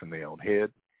space in their own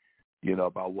head, you know,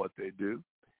 about what they do.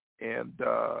 And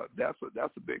that's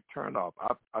a big turnoff.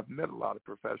 I've met a lot of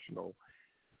professional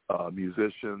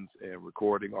musicians and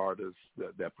recording artists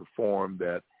that perform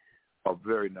that are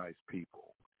very nice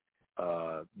people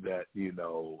that, you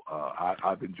know,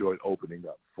 I've enjoyed opening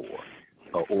up for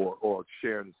or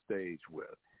sharing the stage with.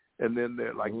 And then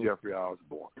they're like Jeffrey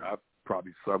Osborne. I've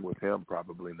probably sung with him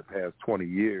probably in the past 20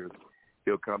 years.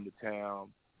 He'll come to town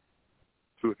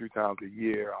 2 or 3 times a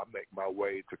year, I make my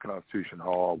way to Constitution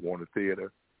Hall, Warner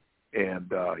Theater,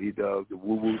 and he does the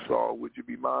woo-woo song, Would You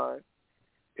Be Mine?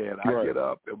 And I get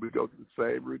up, and we go through the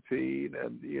same routine,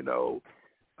 and, you know,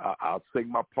 I'll sing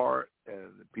my part, and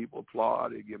people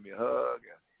applaud. They give me a hug.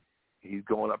 And he's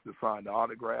going up to sign the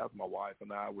autographs. My wife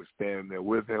and I were standing there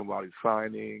with him while he's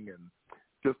signing and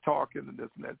just talking and this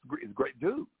and that. He's a great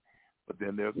dude. But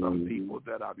then there's some people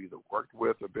that I've either worked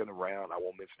with or been around. I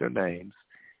won't mention their names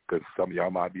because some of y'all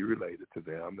might be related to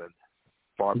them. And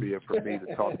far be it from me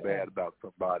to talk bad about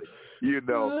somebody, you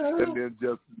know, and then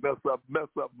just mess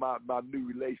up my new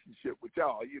relationship with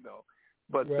y'all, you know.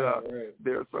 But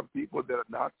there are some people that are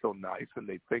not so nice, and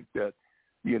they think that,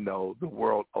 you know, the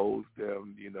world owes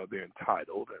them, you know, they're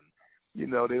entitled, and, you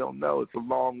know, they don't know it's a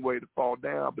long way to fall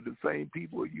down. But the same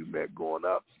people you met growing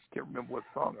up, can't remember what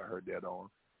song I heard that on,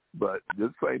 but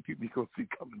the same people you're going to see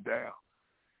coming down,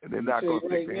 and they're not going to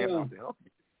take their hand out to help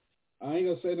you. I ain't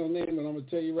gonna say no name, but I'm gonna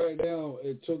tell you right now.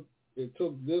 It took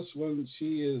this one.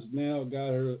 She has now got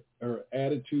her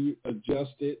attitude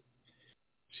adjusted.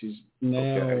 She's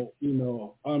now, you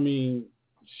know, I mean,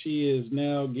 she is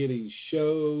now getting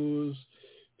shows.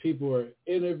 People are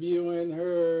interviewing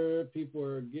her. People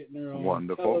are getting her on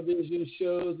television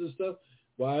shows and stuff.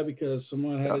 Why? Because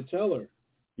someone had to tell her,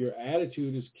 your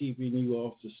attitude is keeping you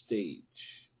off the stage.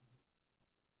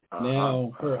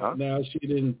 Now she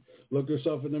didn't look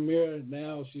herself in the mirror.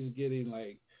 Now she's getting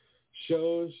like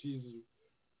shows. She's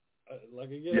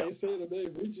like again, I say today,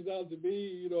 reaching out to me.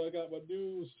 You know, I got my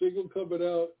new single coming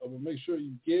out. I'm gonna make sure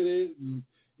you get it, and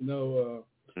you know,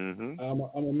 I'm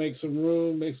gonna make some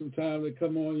room, make some time to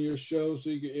come on your show so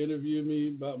you can interview me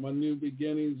about my new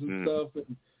beginnings and stuff.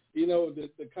 And you know,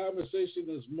 the conversation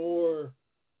is more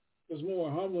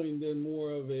humbling than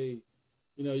more of a,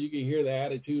 you know, you can hear the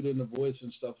attitude in the voice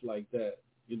and stuff like that,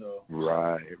 you know.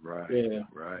 Right.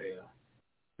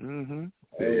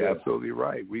 You're absolutely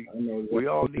right. We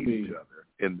all need each other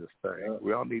in this thing.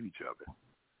 We all need each other.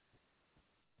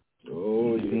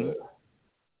 Oh, yeah.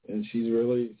 And she's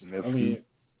really, I mean,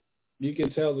 you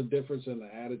can tell the difference in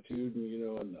the attitude and, you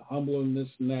know, and the humbleness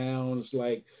now. And it's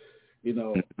like, you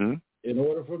know, in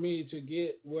order for me to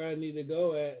get where I need to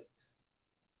go at,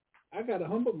 I got to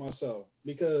humble myself,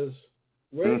 because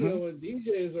radio and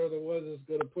DJs are the ones that's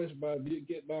going to push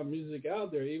get my music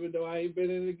out there. Even though I ain't been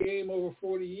in the game over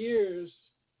 40 years,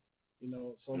 you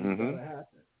know, something's got to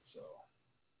happen. So.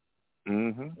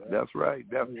 That's right.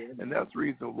 And that's the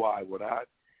reason why when I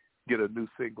get a new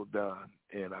single done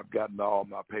and I've gotten all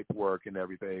my paperwork and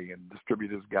everything, and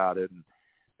distributors got it,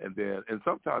 and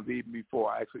sometimes even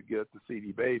before I actually get the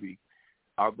CD Baby,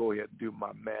 I'll go ahead and do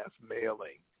my mass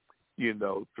mailing, you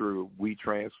know, through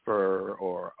WeTransfer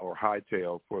or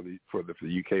Hightail for the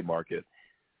UK market,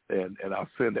 and I'll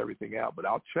send everything out. But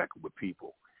I'll check with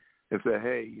people and say,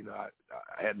 hey, you know, I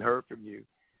hadn't heard from you.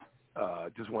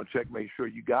 Just want to check, make sure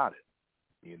you got it.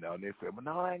 You know, and they say, well,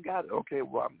 no, I ain't got it. Okay,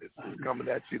 well, it's coming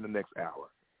at you in the next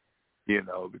hour. You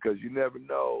know, because you never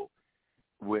know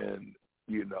when,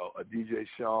 you know, a DJ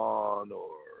Sean or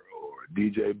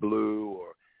DJ Blue, or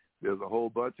there's a whole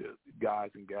bunch of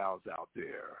guys and gals out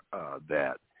there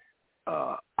that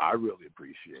I really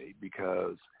appreciate,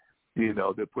 because, you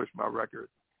know, they push my record.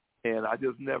 And I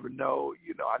just never know,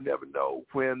 you know, I never know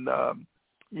when,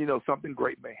 you know, something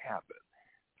great may happen.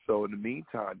 So in the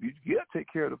meantime, you got to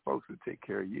take care of the folks that take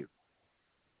care of you.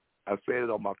 I said it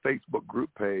on my Facebook group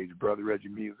page, Brother Reggie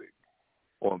Music.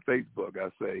 On Facebook, I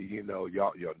say, you know,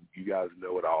 you guys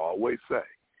know what I always say.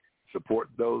 Support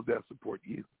those that support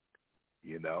you.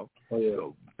 You know,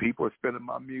 so people are spending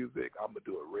my music. I'm gonna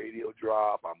do a radio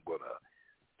drop. I'm gonna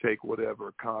take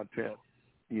whatever content,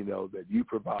 you know, that you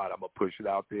provide. I'm gonna push it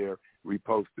out there,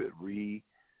 repost it,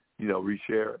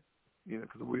 reshare it. You know,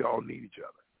 because we all need each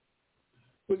other.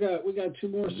 We got 2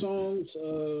 more songs,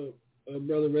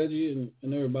 Brother Reggie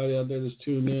and everybody out there that's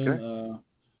tuned in.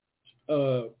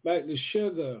 Back to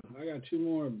Sugar. I got 2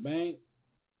 more, Bank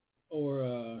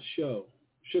or Show.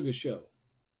 Sugar Show.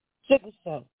 Sugar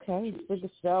Show. Okay, Sugar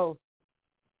Show.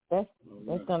 That's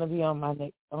gonna be on my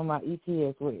EP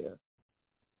as well.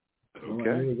 Okay.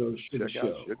 Here we go, Sugar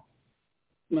Show.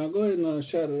 Now go ahead and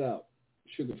shout it out,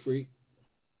 Sugar Freak.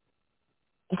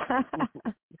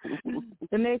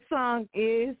 The next song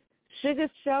is Sugar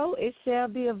Show. It shall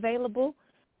be available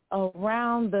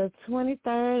around the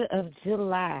 23rd of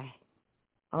July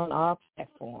on all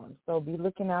platforms. So be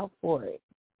looking out for it.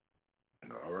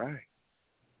 All right.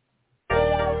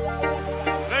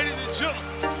 Ladies and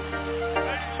gentlemen,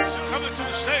 coming to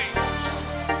the stage,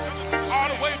 all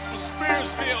the way from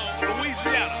Spearsville,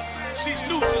 Louisiana. She's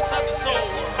new to the Southern Soul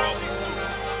world.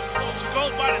 She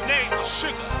goes by the name of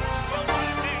Sugar.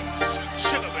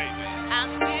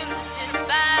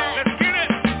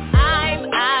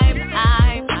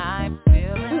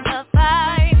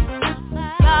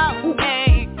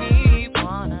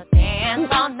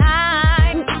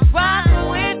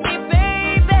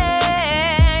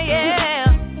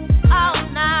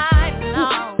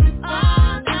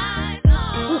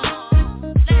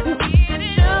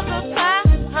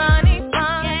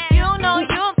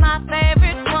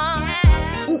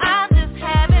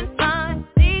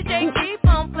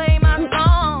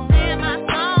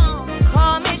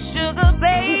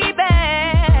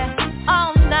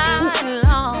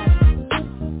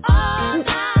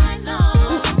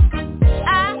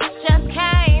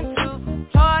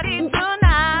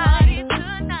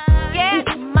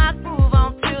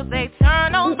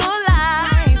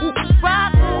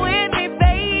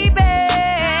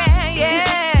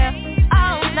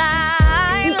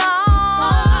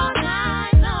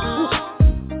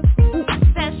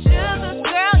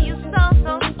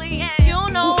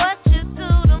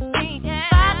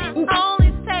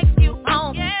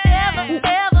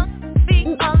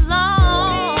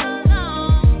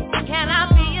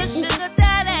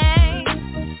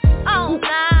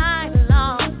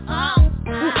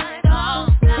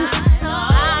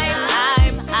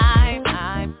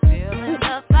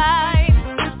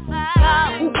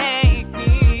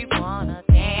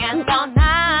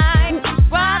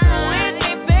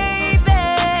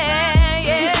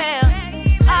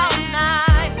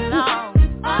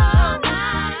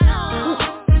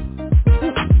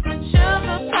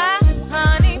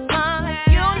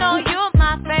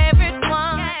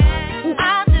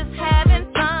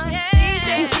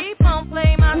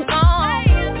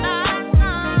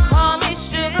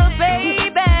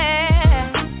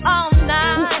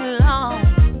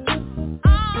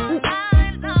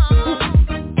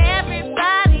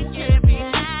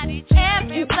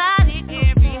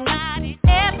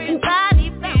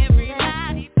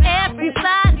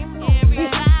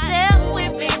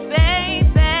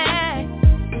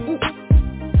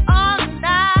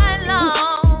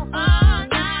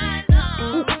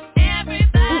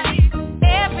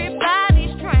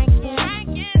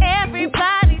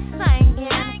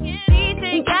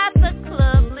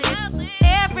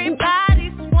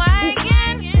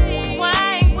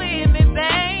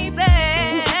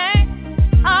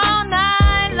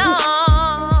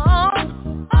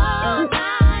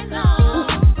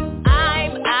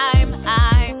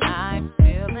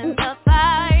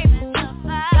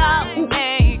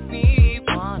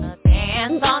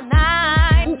 dance all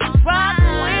night. Rock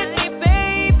with me,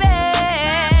 baby.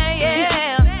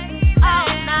 Yeah. All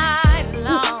night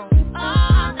long.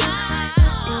 All night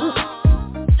long.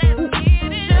 Let's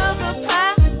get it. Sugar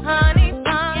pie, honey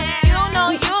bun. You know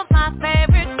you're my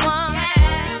favorite one.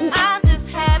 I'm just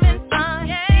having fun.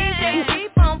 DJ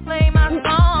keep on play my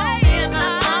song.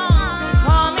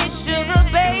 Call me sugar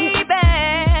baby.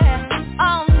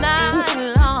 All night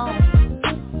long.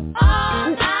 All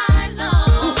night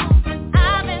long.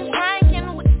 I've been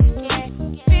drinking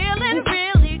whiskey, feeling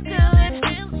really good.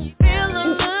 Feel a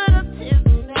little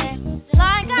tipsy,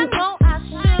 like I know I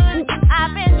should.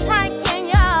 I've been drinking,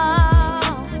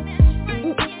 y'all,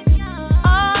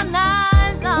 all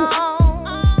night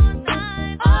long.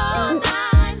 All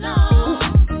night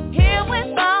long. Here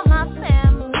with all my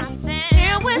family,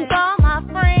 here with all my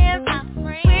friends.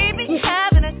 We be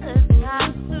having a good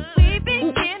time. We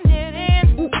be getting it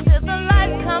in till the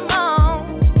lights come on.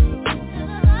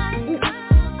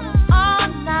 All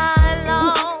night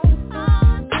long.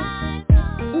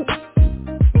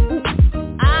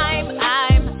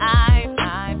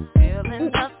 I'm feeling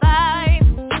the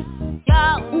vibe.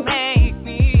 Y'all make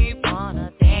me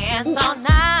wanna dance all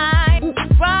night.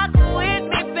 Rock with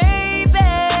me, baby.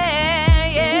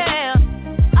 Yeah.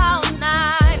 All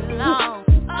night long.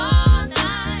 All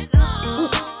night long.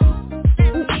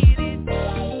 Let's get it.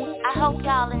 I hope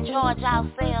y'all enjoyed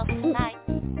yourselves tonight.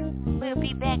 We'll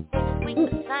be back next week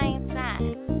the same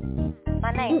time.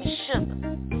 My name is Sugar.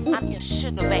 I'm your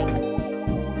sugar baby.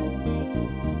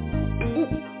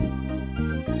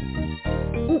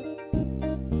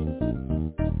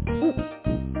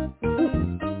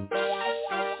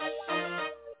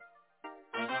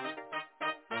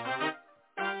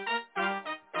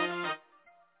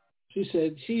 She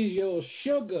said she's your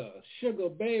sugar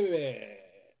baby.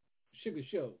 Sugar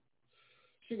show.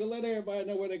 Sugar, let everybody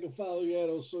know where they can follow you at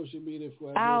on social media.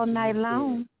 All night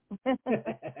long.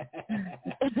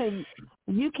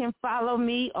 You can follow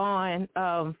me on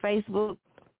Facebook.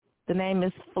 The name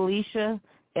is Felicia,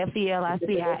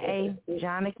 Felicia,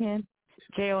 Jonikin,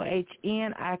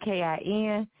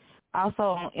 Johnikin. Also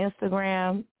on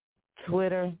Instagram,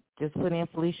 Twitter, just put in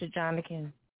Felicia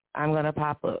Jonikin. I'm going to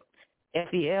pop up.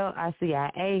 Felicia,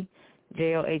 Johnikin.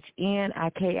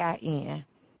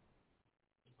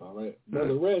 All right.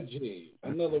 Brother Reggie,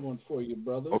 another one for you,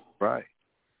 brother. All right.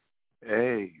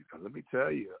 Hey, let me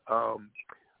tell you,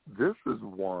 this is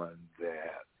one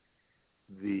that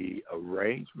the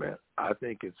arrangement, I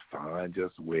think it's fine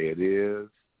just the way it is.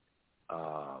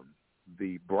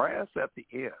 The brass at the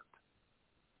end,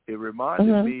 it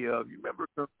reminded me of, you remember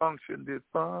the function did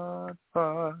fun,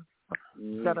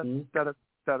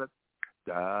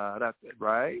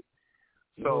 right?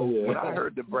 So when I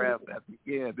heard the brass at the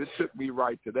end, it took me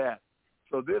right to that.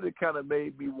 So then it kind of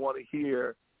made me want to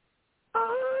hear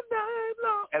all night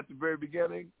long. At the very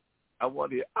beginning, I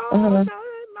want to hear all night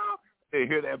long. And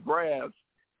hear that brass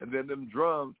and then them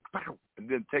drums, and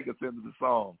then take us into the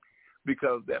song.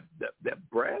 Because that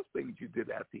brass thing that you did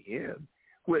at the end,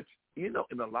 which, in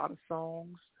a lot of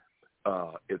songs,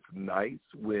 it's nice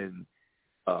when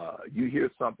you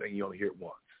hear something, you only hear it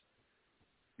once.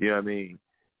 You know what I mean?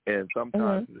 And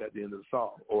sometimes it's at the end of the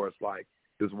song, or it's like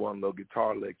this one little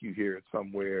guitar lick, you hear it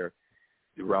somewhere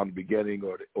around the beginning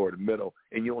or the middle,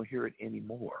 and you don't hear it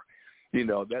anymore.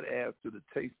 That adds to the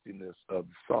tastiness of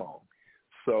the song.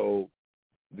 So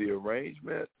the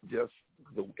arrangement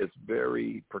it's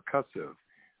very percussive.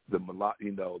 The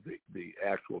the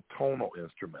actual tonal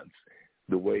instruments,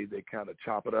 the way they kind of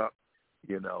chop it up,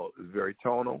 is very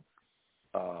tonal.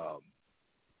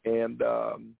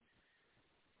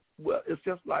 Well, it's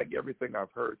just like everything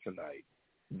I've heard tonight.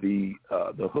 The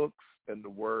hooks and the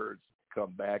words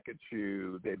come back at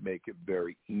you. They make it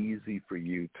very easy for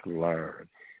you to learn,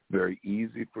 very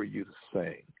easy for you to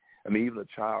sing. I mean, even a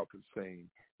child can sing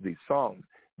these songs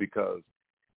because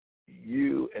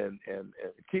you and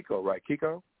Kiko, right?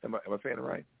 Kiko, am I saying it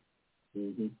right?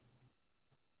 Mm-hmm.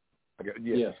 Okay,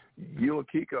 yeah. Yes. You and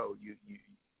Kiko,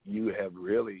 you have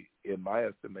really, in my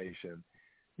estimation,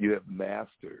 you have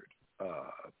mastered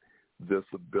this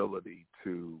ability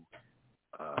to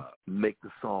make the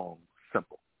song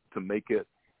simple, to make it,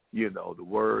 the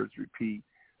words repeat,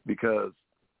 because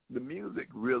the music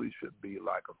really should be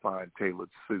like a fine tailored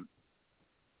suit,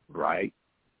 right?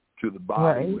 To the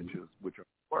body, which are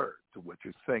words, to what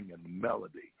you're singing, the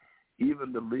melody.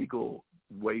 Even the legal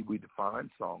way we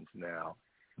define songs now,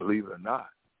 believe it or not,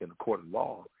 in the court of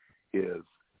law, is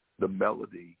the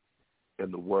melody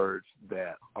and the words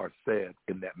that are said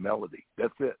in that melody.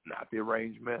 That's it. Not the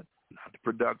arrangement, not the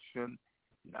production,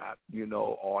 not,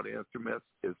 all the instruments.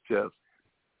 It's just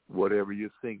whatever you're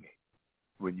singing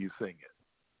when you sing it.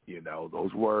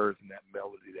 those words and that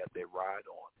melody that they ride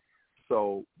on.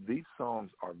 So these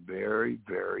songs are very,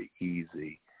 very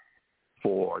easy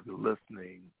for the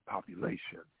listening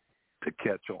population to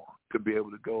catch on, to be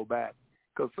able to go back.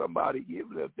 Because somebody,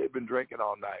 even if they've been drinking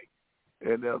all night,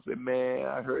 and they'll say, man,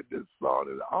 I heard this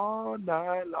song all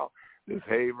night long. This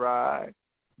hayride,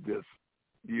 this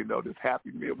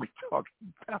Happy Meal we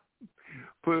talking about.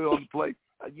 Put it on the plate.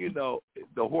 The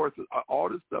horses, all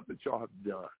the stuff that y'all have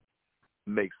done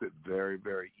makes it very,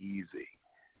 very easy.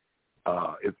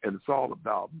 And it's all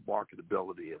about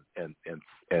marketability and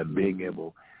being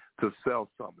able to sell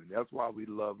something. That's why we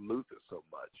love Luther so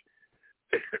much.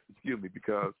 Excuse me,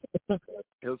 because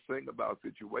he'll sing about a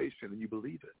situation and you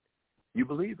believe it. You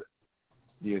believe it,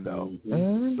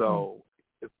 Mm-hmm. So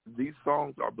these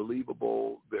songs are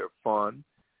believable. They're fun.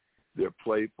 They're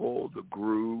playful. The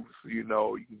grooves, you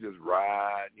can just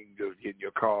ride. You can just get in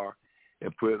your car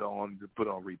and put it on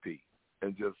repeat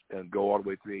and go all the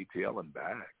way to the ATL and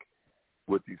back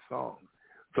with these songs.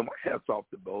 So my hat's off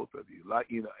to both of you.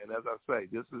 And as I say,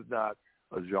 this is not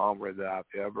a genre that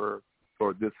I've ever,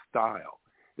 or this style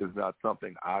is not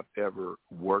something I've ever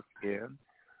worked in,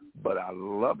 but I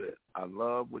love it. I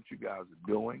love what you guys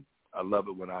are doing. I love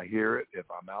it when I hear it. If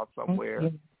I'm out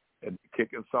somewhere and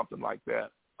kicking something like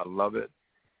that, I love it.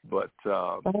 But,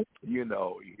 here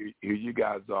you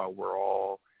guys are. We're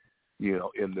all,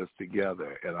 in this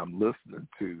together, and I'm listening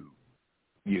to,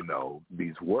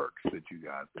 these works that you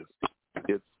guys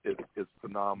it's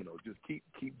phenomenal. Just keep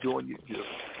doing it.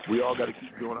 We all got to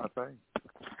keep doing our thing.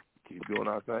 Keep doing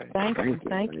our thing. Thank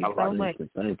you so much.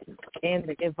 Thank you. And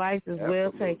the advice is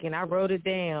well taken. I wrote it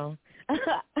down. I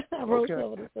wrote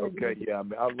some of the songs. Okay, yeah. I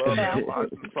mean, I love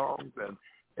analyzing songs,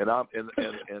 and I'm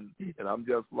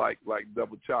just like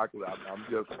Double Chocolate. I'm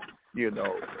just,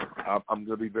 I'm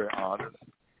gonna be very honest.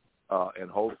 And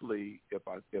hopefully, if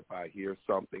I hear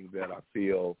something that I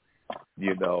feel,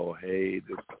 hey,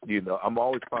 this, I'm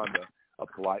always finding a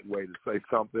polite way to say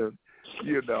something, I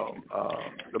mean,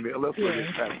 unless we're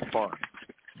just having fun.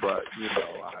 But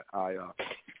I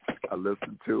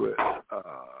listen to it.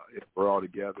 If we're all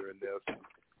together in this,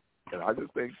 and I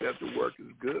just think that the work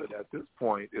is good. At this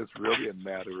point, it's really a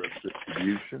matter of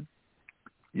distribution.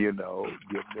 Getting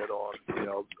it on,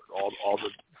 all the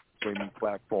streaming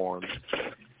platforms.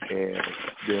 And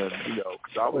then,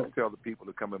 because I always tell the people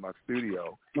to come in my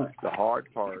studio, the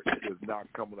hard part is not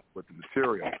coming up with the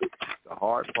material. The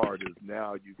hard part is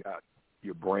now you got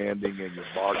your branding and your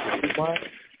marketing.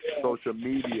 Social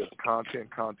media, content.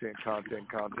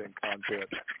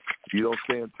 You don't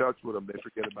stay in touch with them, they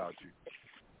forget about you.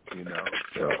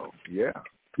 So, yeah.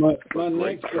 My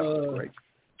next,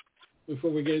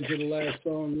 before we get into the last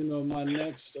song, my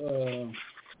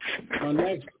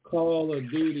next call of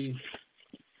duty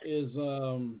is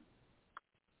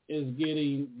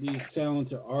getting these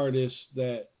talented artists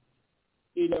that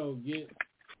get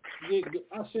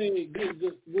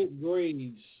good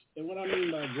grades. And what I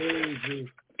mean by grades is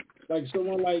like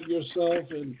someone like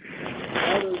yourself and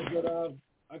others that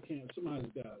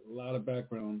somebody's got a lot of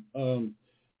background.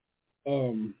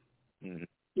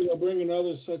 Bringing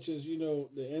others such as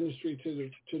the industry to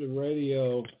the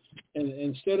radio, and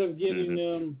instead of getting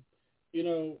them,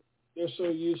 they're so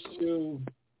used to.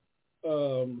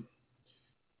 And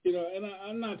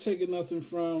I'm not taking nothing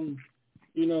from,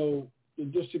 the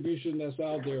distribution that's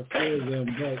out there for them,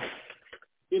 but,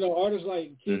 artists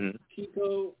like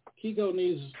Kiko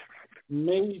needs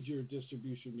major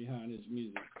distribution behind his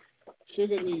music.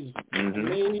 Sugar needs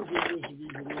major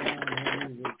distribution behind her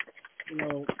music.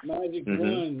 Magic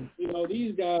One,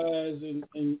 these guys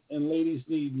and ladies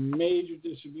need major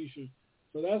distribution.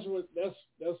 So that's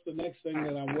the next thing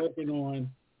that I'm working on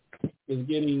is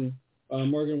getting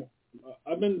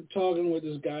I've been talking with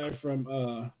this guy from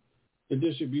the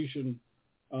distribution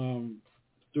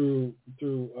through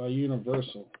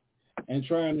Universal and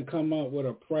trying to come up with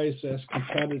a price that's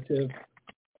competitive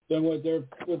than what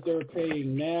they're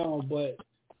paying now, but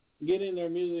getting their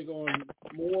music on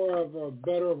more of a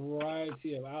better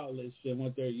variety of outlets than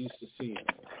what they're used to seeing.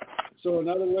 So in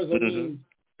other words, I mean,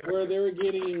 where they're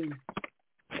getting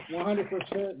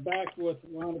 100% back with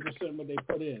 100% what they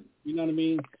put in. You know what I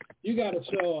mean? You got to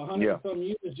sell 100 some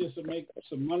units just to make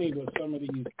some money with some of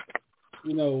these,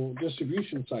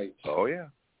 distribution sites. Oh yeah.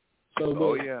 So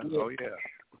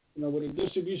with the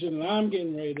distribution that I'm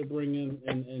getting ready to bring in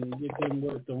and get them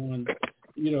worked on,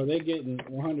 they're getting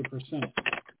 100%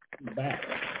 back.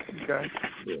 Okay.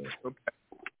 Yeah. Okay.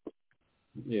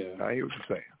 Yeah. I hear what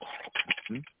you're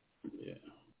saying. Yeah.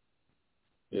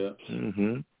 Yeah.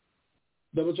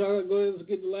 Double Chocolate, go ahead and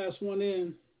get the last one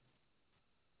in.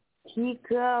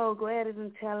 Kiko, go ahead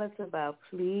and tell us about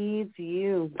Please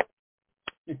You.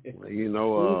 You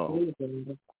know,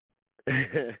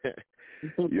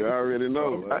 you already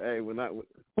know. Hey, when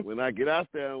I get out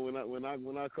there, when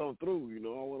I come through, you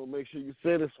know, I want to make sure you're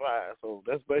satisfied. So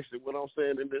that's basically what I'm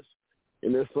saying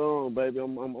in this song, baby.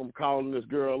 I'm calling this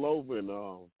girl over and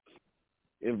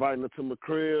inviting her to my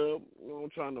crib. You know, I'm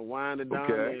trying to wind it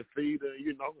down and feed her,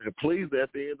 you know, and please her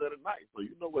at the end of the night. So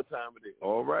you know what time it is.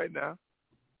 All right now.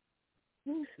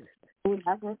 I'm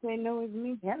not going to say no, it's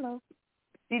me. Hello.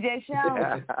 DJ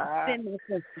Sean.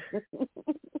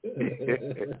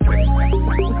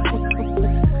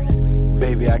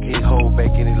 Baby, I can't hold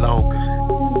back any longer.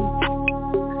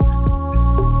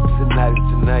 Tonight is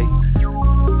tonight.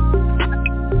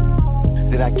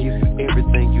 Did I give you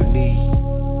everything you need?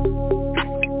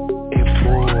 And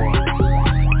more.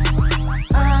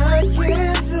 I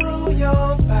can do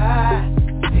your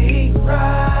body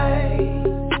right.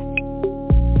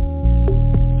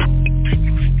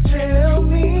 Tell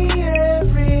me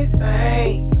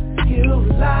everything you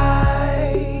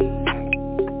like.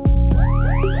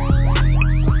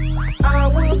 I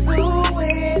will do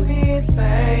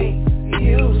anything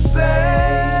you say.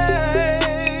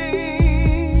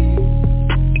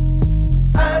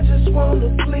 I just want to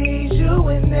please you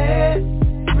in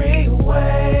every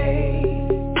way.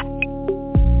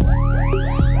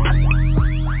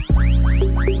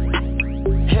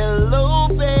 Hello,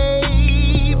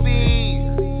 baby.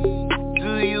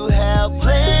 Do you have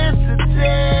plans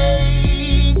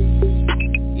today?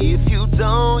 If you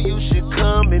don't, you should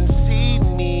come and see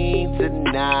me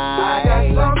tonight. I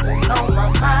got something on my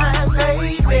mind,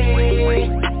 baby.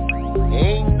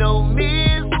 Ain't no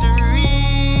mystery.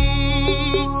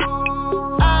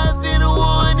 I've been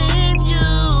wanting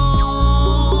you,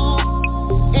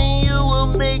 and you will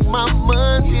make my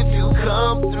month if you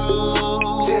come through.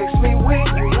 Text me when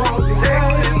you want to,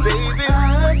 baby. I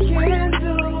can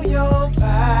do your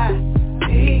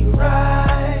body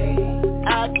right. I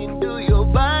can do your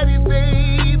body,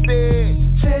 baby.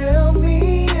 Tell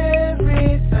me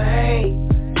everything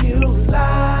you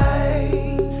like.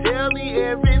 Tell me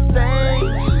everything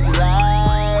you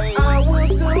like. I will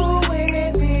do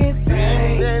anything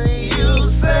you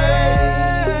say.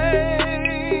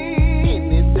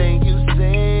 Anything you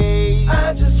say. I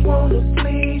just want to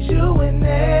please you in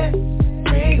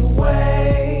every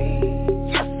way.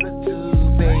 Yes, I do,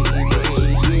 baby,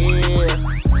 yeah.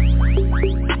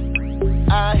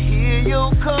 I hear your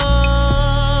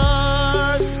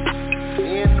cars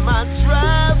in my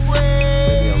driveway.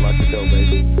 Baby, I like the dough,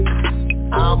 baby.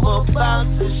 I'm about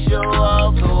to show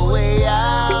all the way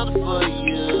out for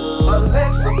you. But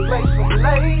let's play some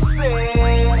lacy.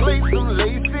 Play some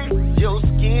lacy, your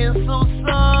skin so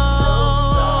soft.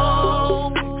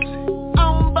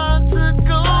 I'm about to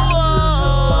go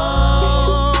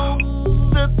off.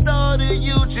 The thought of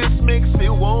you just makes me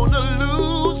wanna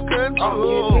lose control. I'm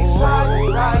getting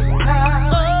excited right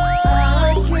now.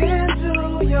 I can do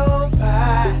your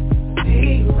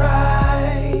body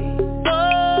right.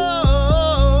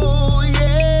 Oh,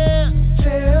 yeah.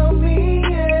 Tell me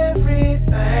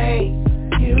everything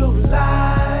you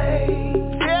like.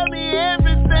 Tell me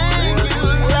everything you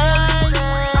like.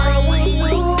 I will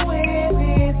do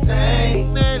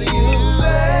anything you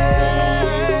say.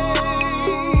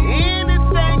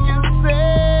 Anything you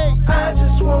say. I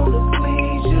just want to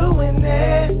please you in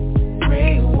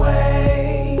every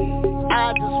way. I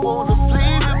just wanna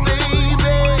please you,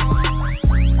 baby.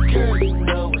 Girl, you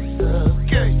know what's up.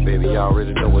 Girl, you Baby, you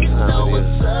already know what time it is.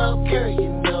 what's up. Girl, you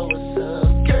know what's up.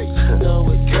 Girl, you know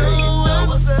what's up. Girl, you know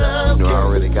what's up. You know I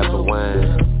already got the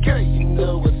wine. Girl, you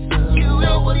know what's up. You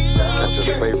know what's up. Got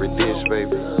your favorite dish,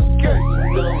 baby. Girl, you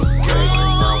know what's up. Girl, you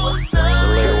know what's up. And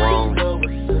later on,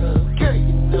 Girl,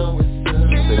 you know what's up.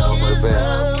 take you to the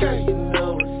bath Girl, you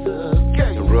know what's up.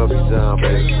 Girl, and rub you down,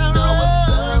 Girl, baby. you know what's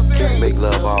up. Girl, Make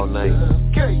love all night.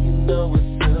 Girl, you know what's up.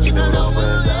 You know what I'm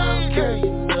saying? Girl,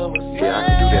 you know what's up. Yeah, I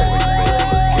can do that with you, baby.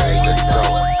 Okay, let's go.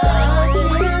 I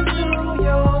can do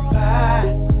your body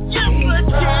Yes, I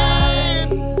can.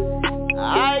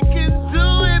 I can do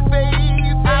it, baby.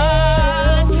 I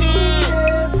can.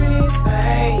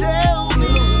 everything Tell me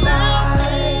you like.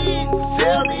 everything.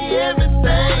 Tell me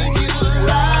everything you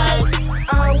like.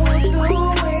 I will do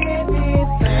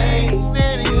anything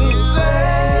you say.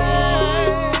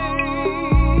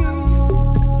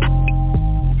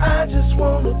 I just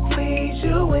want to please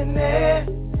you in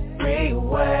every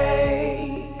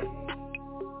way.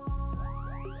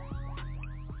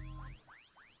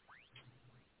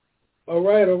 All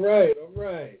right.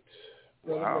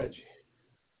 Brother Wow. Reggie,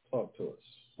 talk to us.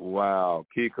 Wow,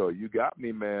 Kiko, you got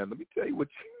me, man. Let me tell you what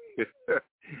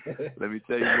Let me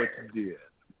tell you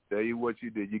what you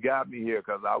did. You got me here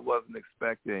because I wasn't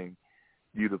expecting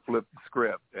you to flip the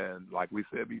script. And like we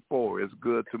said before, it's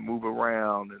good to move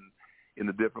around and in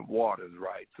the different waters,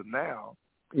 right? So now,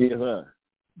 the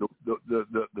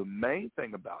main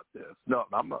thing about this. No,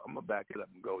 I'm gonna back it up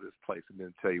and go this place and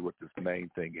then tell you what this main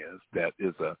thing is. That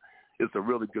is it's a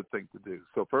really good thing to do.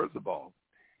 So first of all,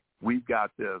 we've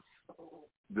got this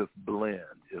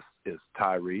blend. It's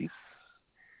Tyrese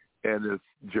and it's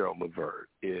Gerald Levert.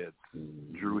 It's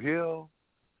Drew Hill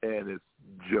and it's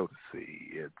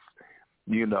Jodeci. It's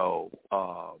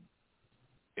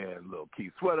and little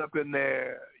Keith Sweat up in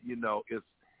there.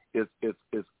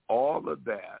 It's all of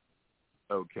that.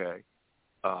 Okay.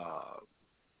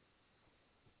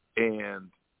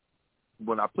 And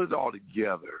when I put it all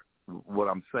together, what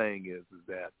I'm saying is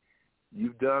that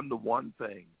you've done the one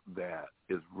thing that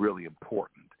is really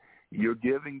important. You're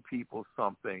giving people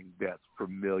something that's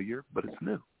familiar, but it's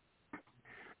new.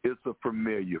 It's a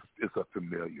familiar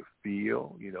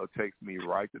feel. It takes me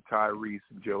right to Tyrese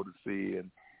and Jodeci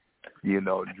and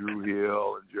Drew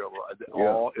Hill and Joe.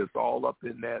 It's all up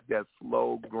in that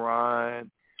slow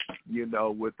grind.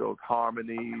 With those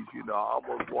harmonies. I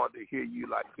almost want to hear you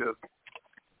like just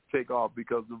take off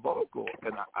because the vocal,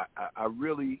 and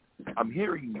I'm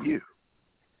hearing you,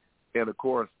 and of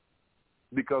course,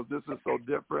 because this is so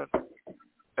different,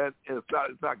 and it's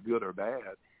not good or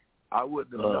bad. I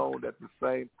wouldn't have known that the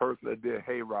same person that did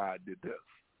Hayride did this.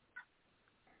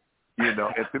 And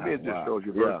to me, it just shows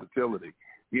your versatility.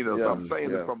 So I'm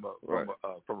saying it from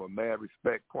a mad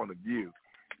respect point of view.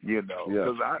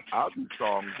 Because I'll do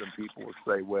songs and people will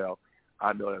say, well,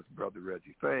 I know that's Brother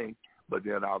Reggie thing, but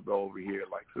then I'll go over here,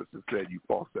 like Sister said, you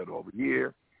falsetto over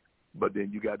here, but then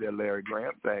you got that Larry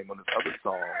Graham thing on this other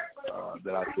song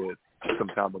that I did some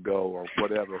time ago or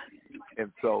whatever,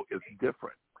 and so it's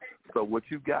different. So what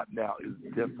you've got now is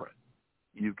different.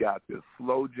 You've got this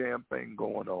slow jam thing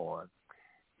going on.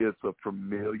 It's a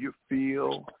familiar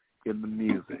feel in the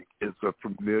music. It's a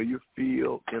familiar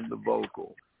feel in the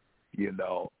vocal.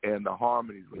 And the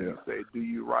harmonies. When you say "Do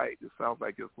You Right," it sounds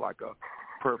like it's like a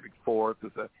perfect fourth.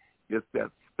 It's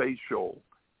that spatial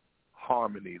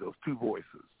harmony. Those two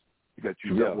voices that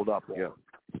you doubled up on.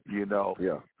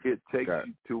 It takes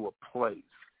you to a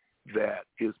place that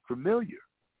is familiar,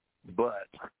 but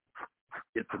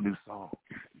it's a new song.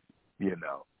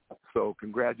 So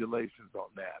congratulations on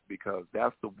that, because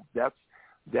that's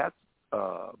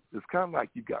it's kind of like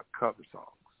you got cover songs.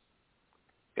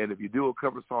 And if you do a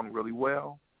cover song really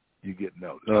well, you get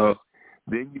noticed.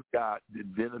 Then you got the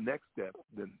next step,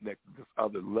 this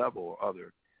other level,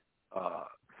 other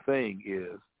thing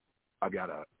is I got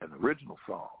an original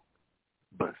song,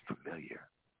 but it's familiar.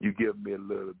 You give me a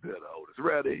little bit of Otis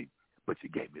Redding, but you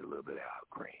gave me a little bit of Al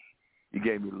Green. You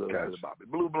gave me a little bit of Bobby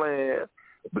Blue Bland,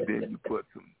 but then you put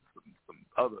some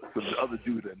other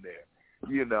dude in there.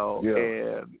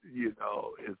 And you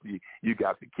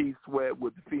got the Keith Sweat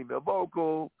with the female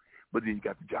vocal, but then you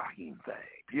got the Jaheim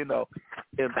thing,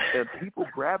 and people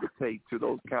gravitate to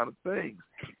those kind of things,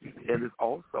 and it's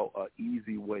also an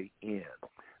easy way in,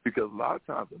 because a lot of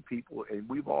times when people, and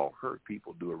we've all heard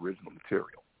people do original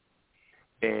material,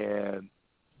 and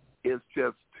it's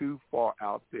just too far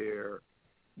out there,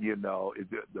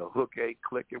 the hook ain't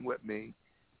clicking with me,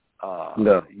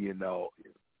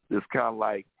 it's kind of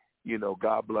like,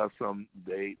 God bless them.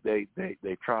 They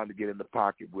trying to get in the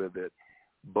pocket with it,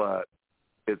 but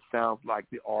it sounds like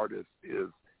the artist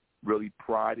is really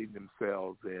priding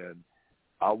themselves in,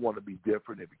 I want to be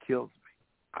different if it kills me.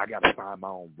 I got to find my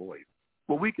own voice.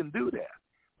 Well, we can do that.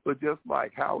 But just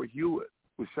like Howard Hewitt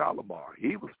with Shalimar,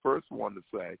 he was the first one to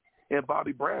say, and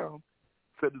Bobby Brown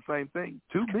said the same thing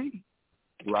to me,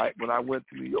 right, when I went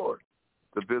to New York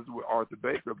to visit with Arthur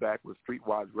Baker back with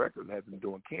Streetwise Records and had been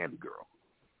doing Candy Girl.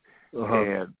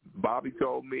 And Bobby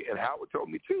told me, and Howard told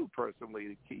me too,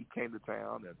 personally, he came to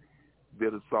town and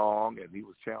did a song, and he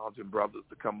was challenging brothers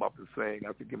to come up and sing.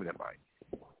 I said, give me that mic.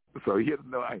 So he hit a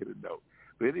note, I hit a note.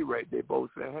 But at any rate, they both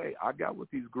said, hey, I got with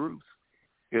these groups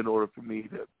in order for me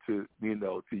to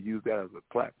use that as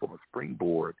a platform, a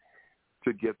springboard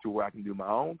to get to where I can do my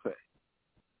own thing.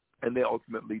 And they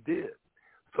ultimately did.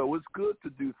 So it's good to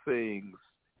do things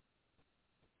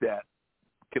that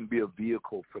can be a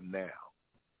vehicle for now,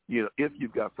 if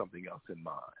you've got something else in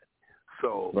mind.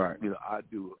 So, I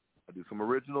do some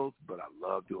originals, but I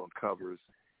love doing covers,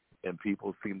 and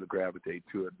people seem to gravitate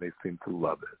to it, and they seem to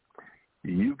love it.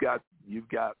 You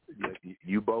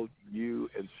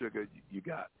and Sugar, you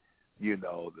got,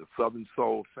 the Southern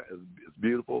Soul is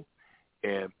beautiful,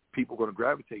 and people are going to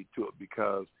gravitate to it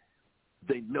because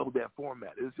they know that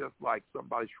format. It's just like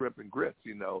somebody shrimp and grits,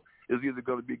 you know. It's either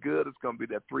going to be good, it's going to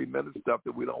be that 3-minute stuff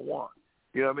that we don't want.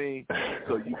 You know what I mean?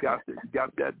 So you got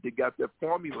that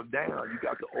formula down. You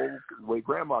got the old way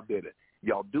Grandma did it.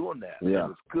 Y'all doing that. Yeah.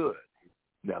 And it's good.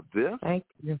 Now this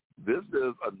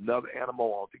is another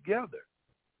animal altogether.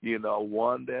 You know,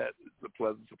 one that is a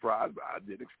pleasant surprise, but I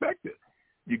didn't expect it.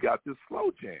 You got this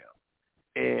slow jam.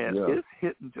 And it's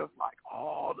hitting just like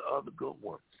all the other good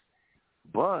ones.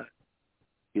 But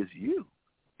it's you.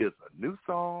 It's a new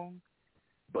song,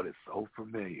 but it's so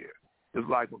familiar. It's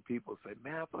like when people say,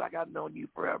 man, I feel like I've known you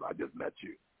forever. I just met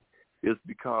you. It's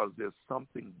because there's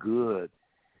something good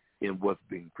in what's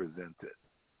being presented.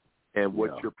 And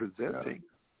what you're presenting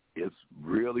is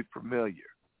really familiar.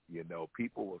 You know,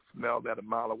 people will smell that a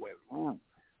mile away. Ooh,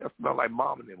 that smells like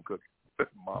Mom and them cooking.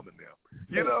 Mom and them.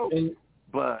 You know?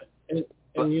 But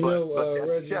you know,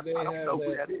 Reggie, chef, they I don't have know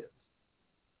who that is.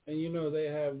 And you know, they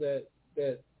have that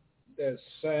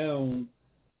sound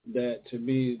that, to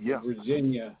me,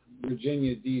 Virginia,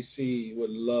 D.C. would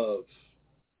love,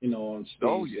 you know, on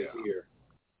stage to hear.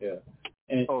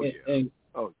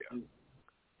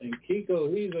 And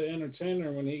Kiko, he's an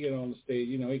entertainer when he get on the stage.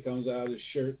 You know, he comes out his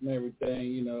shirt and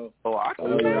everything, you know. Oh, I got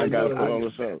to put on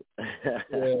the show.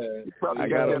 I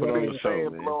got to put on the show,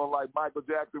 man. Blowing like Michael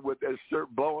Jackson with that shirt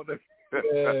blowing. You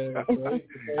got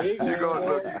to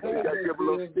give a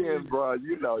little skin, bro.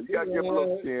 You know, you got to give a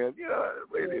little skin. You know, that's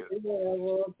the way it is. He will have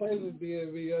all types of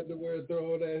DMV underwear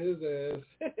thrown at his ass.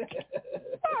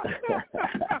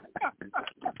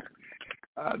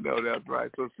 I know that's right.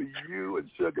 So, see, you and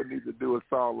Sugar need to do a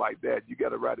song like that. You got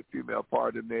to write a female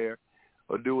part in there,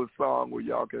 or do a song where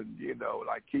y'all can, you know,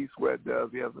 like Keith Sweat does.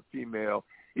 He has a female.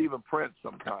 Even Prince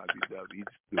sometimes he does. He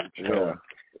just do a show.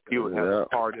 He would have a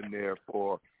part in there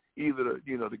for either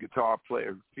the guitar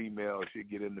player, female, she'd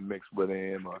get in the mix with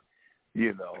him, or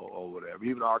or whatever.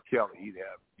 Even R. Kelly, he'd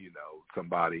have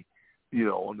somebody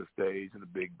on the stage in a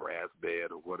big brass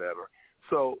bed or whatever.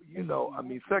 So I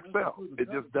mean, sex sells. It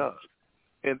just does.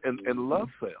 And love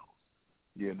sells.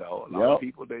 A lot of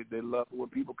people they love when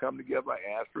people come together, like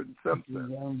Astrid and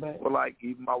Simpson. Well, like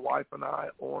even my wife and I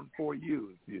on For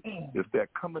You. It's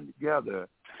that coming together.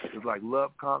 It's like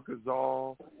love conquers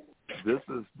all. This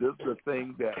is the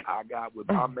thing that I got with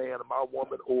my man and my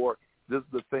woman, or this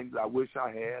is the things I wish I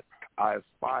had. I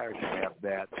aspire to have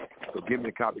that. So give me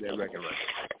a copy of that record.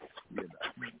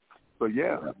 So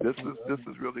yeah, this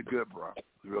is really good, bro. It's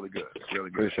really good. It's really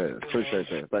good. Appreciate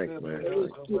that. Thanks, man.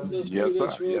 Yes,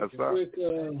 sir. Yes, sir. Quick,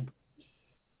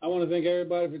 I want to thank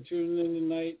everybody for tuning in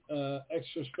tonight.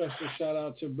 Extra special shout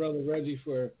out to Brother Reggie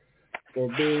for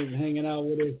hanging out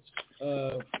with us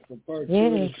for part 2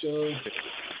 of the show.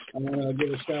 I want to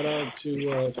give a shout out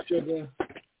to Sugar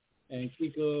and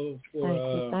Kiko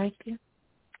for thank you.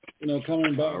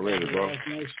 Coming back to the last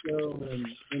night's show,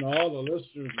 and all the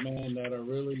listeners, man, that are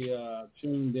really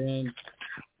tuned in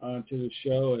to the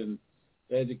show, and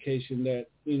the education that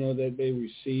that they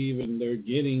receive and they're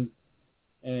getting,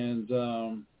 and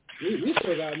we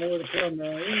still got more to come,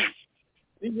 man.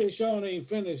 DJ Sean ain't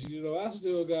finished, I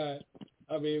still got.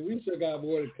 We still got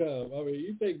more to come.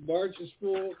 You think March is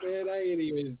full,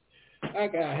 man? I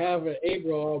got half of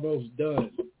April almost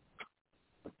done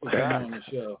on the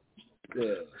show.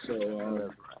 Yeah, so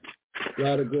a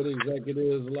lot of good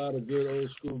executives, a lot of good old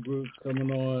school groups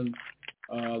coming on.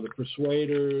 The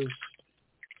Persuaders,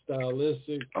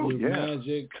 Stylistic, Blue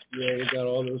Magic. Yeah, we got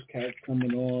all those cats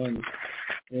coming on.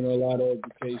 A lot of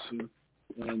education.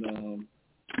 And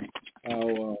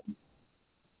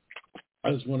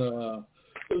I just want to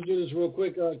let's do this real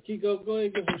quick. Kiko, go ahead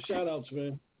and give some shout-outs,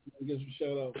 man. Give some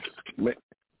shout-outs.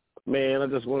 Man, I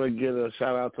just want to give a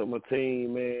shout-out to my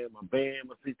team, man, my band,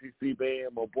 my CTC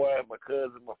band, my boy, my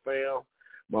cousin, my fam,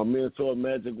 my mentor,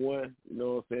 Magic One. You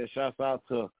know what I'm saying? Shouts out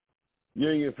to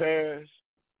Union Parish.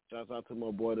 Shouts out to my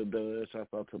boy, the Dunn.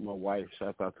 Shouts out to my wife.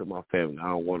 Shouts out to my family. I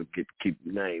don't want to keep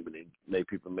naming and make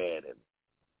people mad at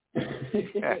me.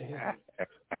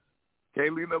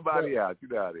 Can't leave nobody out. You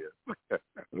know how it is.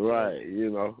 Right,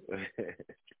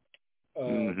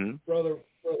 Brother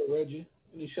Reggie,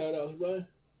 any shout-outs, bud?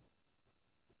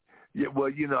 Yeah,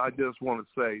 well, I just want to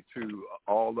say to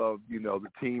all of, the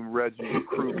Team Reggie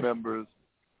crew members,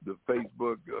 the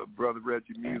Facebook Brother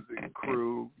Reggie Music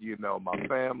crew, my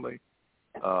family,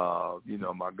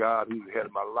 my God who's the head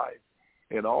of my life,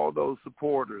 and all those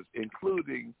supporters,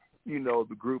 including,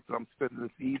 the group that I'm spending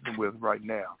this evening with right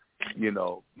now.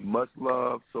 Much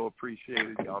love, so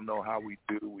appreciated. Y'all know how we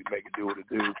do. We make it do what it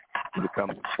do to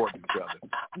come support each other.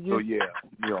 So, yeah,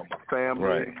 my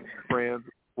family, friends,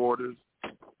 supporters,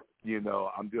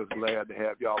 I'm just glad to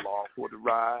have y'all along for the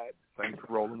ride. Thanks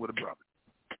for rolling with a brother.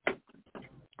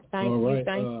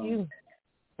 Thank you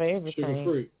for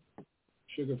everything.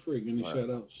 Sugar Free. Give me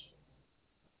shout-outs.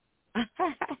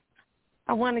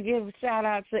 I want to give a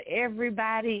shout-out to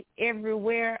everybody,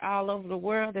 everywhere, all over the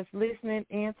world that's listening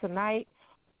in tonight.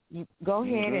 You go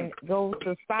ahead and go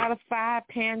to Spotify,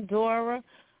 Pandora,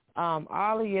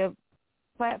 all of your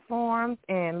platforms,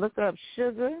 and look up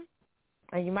Sugar.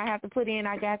 And you might have to put in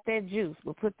I Got That Juice.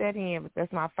 We'll put that in. But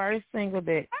that's my first single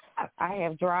that I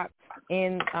have dropped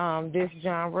in this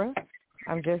genre.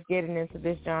 I'm just getting into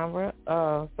this genre.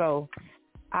 So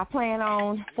I plan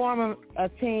on forming a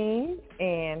team,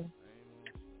 and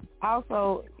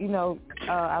also,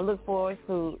 I look forward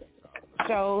to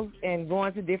shows and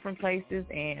going to different places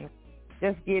and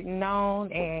just getting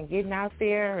known and getting out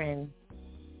there, and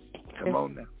come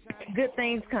on now. Good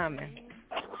things coming.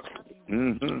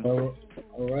 Mm-hmm. All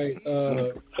right.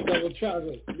 Double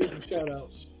Chocolate, give some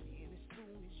shout-outs.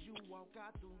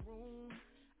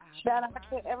 Shout out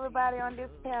to everybody on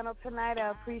this panel tonight. I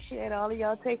appreciate all of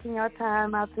y'all taking your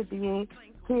time out to be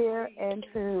here and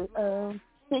to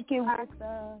kick it with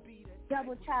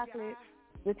Double Chocolate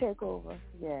to take over.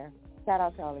 Yeah. Shout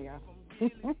out to all of y'all.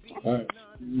 All right.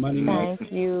 Money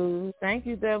Thank you. Thank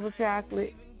you, Double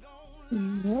Chocolate.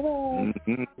 Mm-hmm.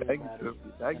 Thank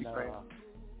you, man.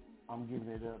 I'm giving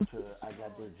it up to I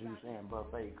Got That Juice and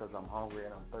Buffet because I'm hungry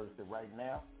and I'm thirsty right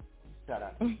now. Shout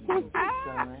out to DJ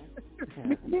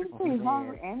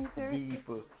hungry and thirsty.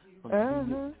 From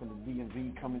the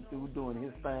DMV coming through doing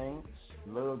his thing.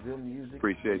 Love good music.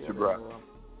 Appreciate you, bro.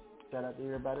 Shout out to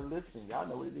everybody listening. Y'all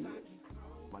know what it is.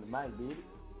 Money Mike did it.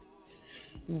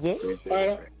 Yeah. All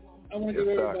right. I want to give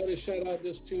everybody a shout out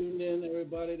just tuned in,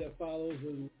 everybody that follows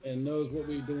and knows what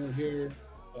we're doing here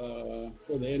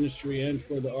for the industry and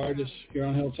for the artists here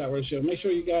on Hilltop Radio Show. Make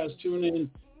sure you guys tune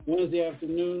in Wednesday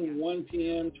afternoon, 1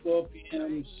 p.m., 12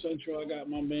 p.m. Central. I got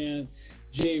my man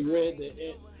Jay Red,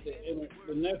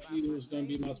 the nephew, is going to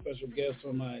be my special guest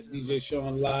on my DJ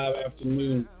Sean Live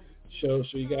afternoon show.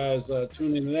 So you guys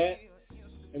tune into that.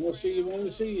 And we'll see you when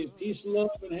we see you. Peace, love,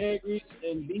 and hair grease,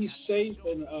 and be safe.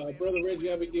 And Brother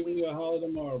Reggie, I'll be giving you a holler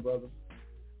tomorrow, brother.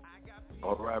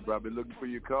 All right, bro. I'll be looking for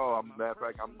your call. Matter of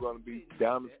fact, I'm going to be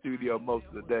down in the studio most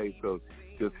of the day, so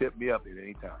just hit me up at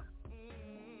any time.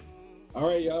 All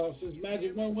right, y'all. Since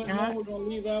Magic 1 went on, we're going to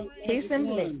leave out with Magic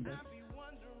 1.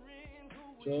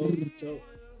 So,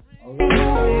 all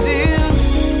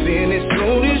right. Then as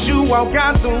soon as you walk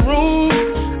out the room,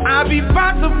 I be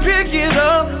about to pick it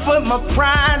up, but my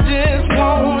pride just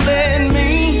won't let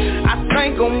me. I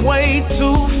think I'm way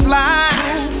too fly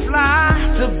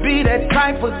to be that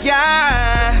type of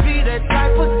guy.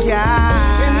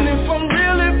 And if I'm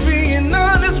really being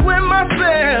honest with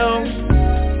myself,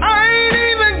 I ain't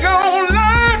even gonna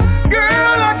lie,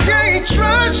 girl, I can't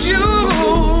trust you.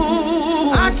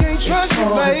 I can't trust you,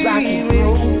 baby.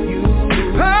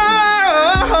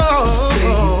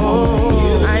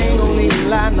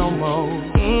 No more.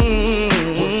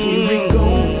 Here we go.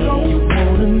 You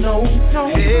wanna know? As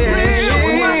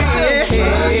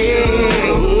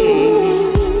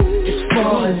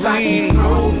far as I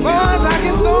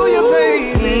can throw you,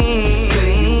 baby.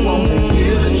 You wanna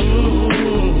hear the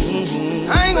truth?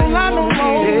 I ain't gonna lie no more.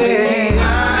 I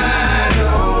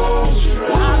don't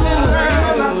trust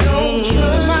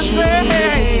myself.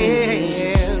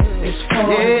 As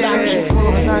far as I can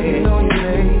throw you, baby.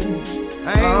 I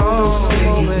ain't gonna do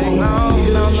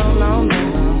no, no.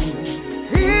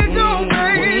 Here go,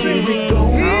 baby.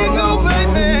 Here go,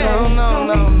 baby. No.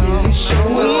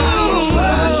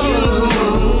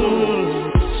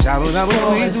 Shout out to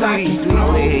sweet.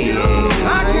 I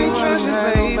can't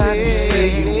trust you,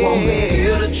 baby. You won't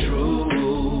hear the truth.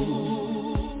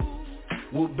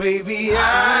 Well, baby,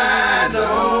 I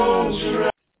don't trust.